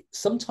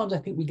 Sometimes I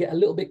think we get a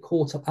little bit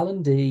caught up,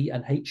 L&D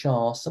and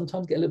HR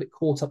sometimes get a little bit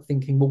caught up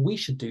thinking, well, we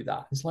should do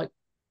that. It's like,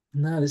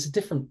 no, there's a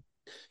different.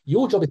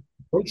 Your job is to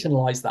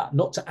operationalize that,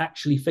 not to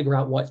actually figure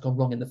out why it's gone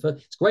wrong in the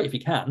first. It's great if you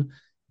can,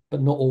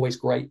 but not always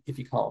great if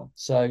you can't.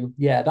 So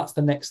that's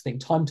the next thing.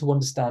 Time to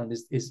understand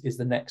is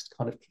the next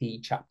kind of key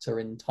chapter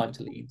in Time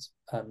to Lead's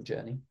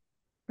journey.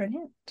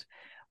 Brilliant.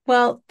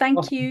 Well,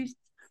 thank you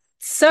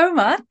so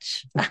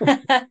much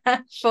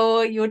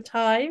for your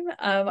time.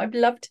 I've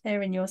loved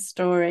hearing your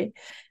story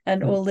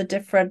and all the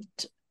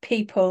different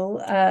people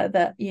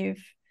that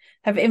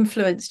have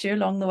influenced you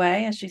along the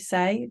way, as you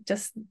say.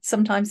 Just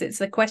sometimes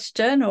it's a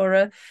question or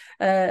an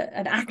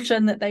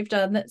action that they've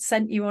done that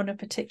sent you on a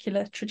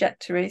particular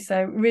trajectory.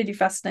 So really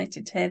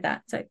fascinated to hear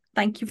that. So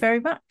thank you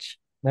very much.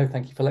 No,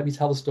 thank you for letting me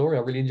tell the story.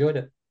 I really enjoyed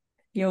it.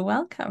 You're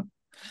welcome.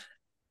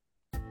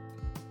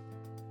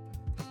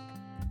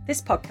 This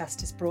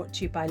podcast is brought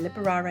to you by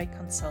Liberare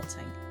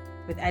Consulting,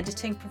 with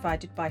editing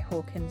provided by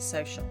Hawkins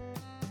Social.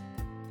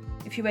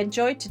 If you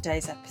enjoyed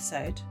today's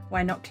episode,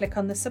 why not click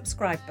on the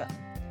subscribe button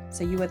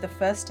so you are the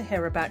first to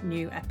hear about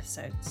new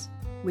episodes.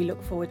 We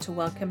look forward to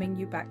welcoming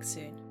you back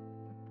soon.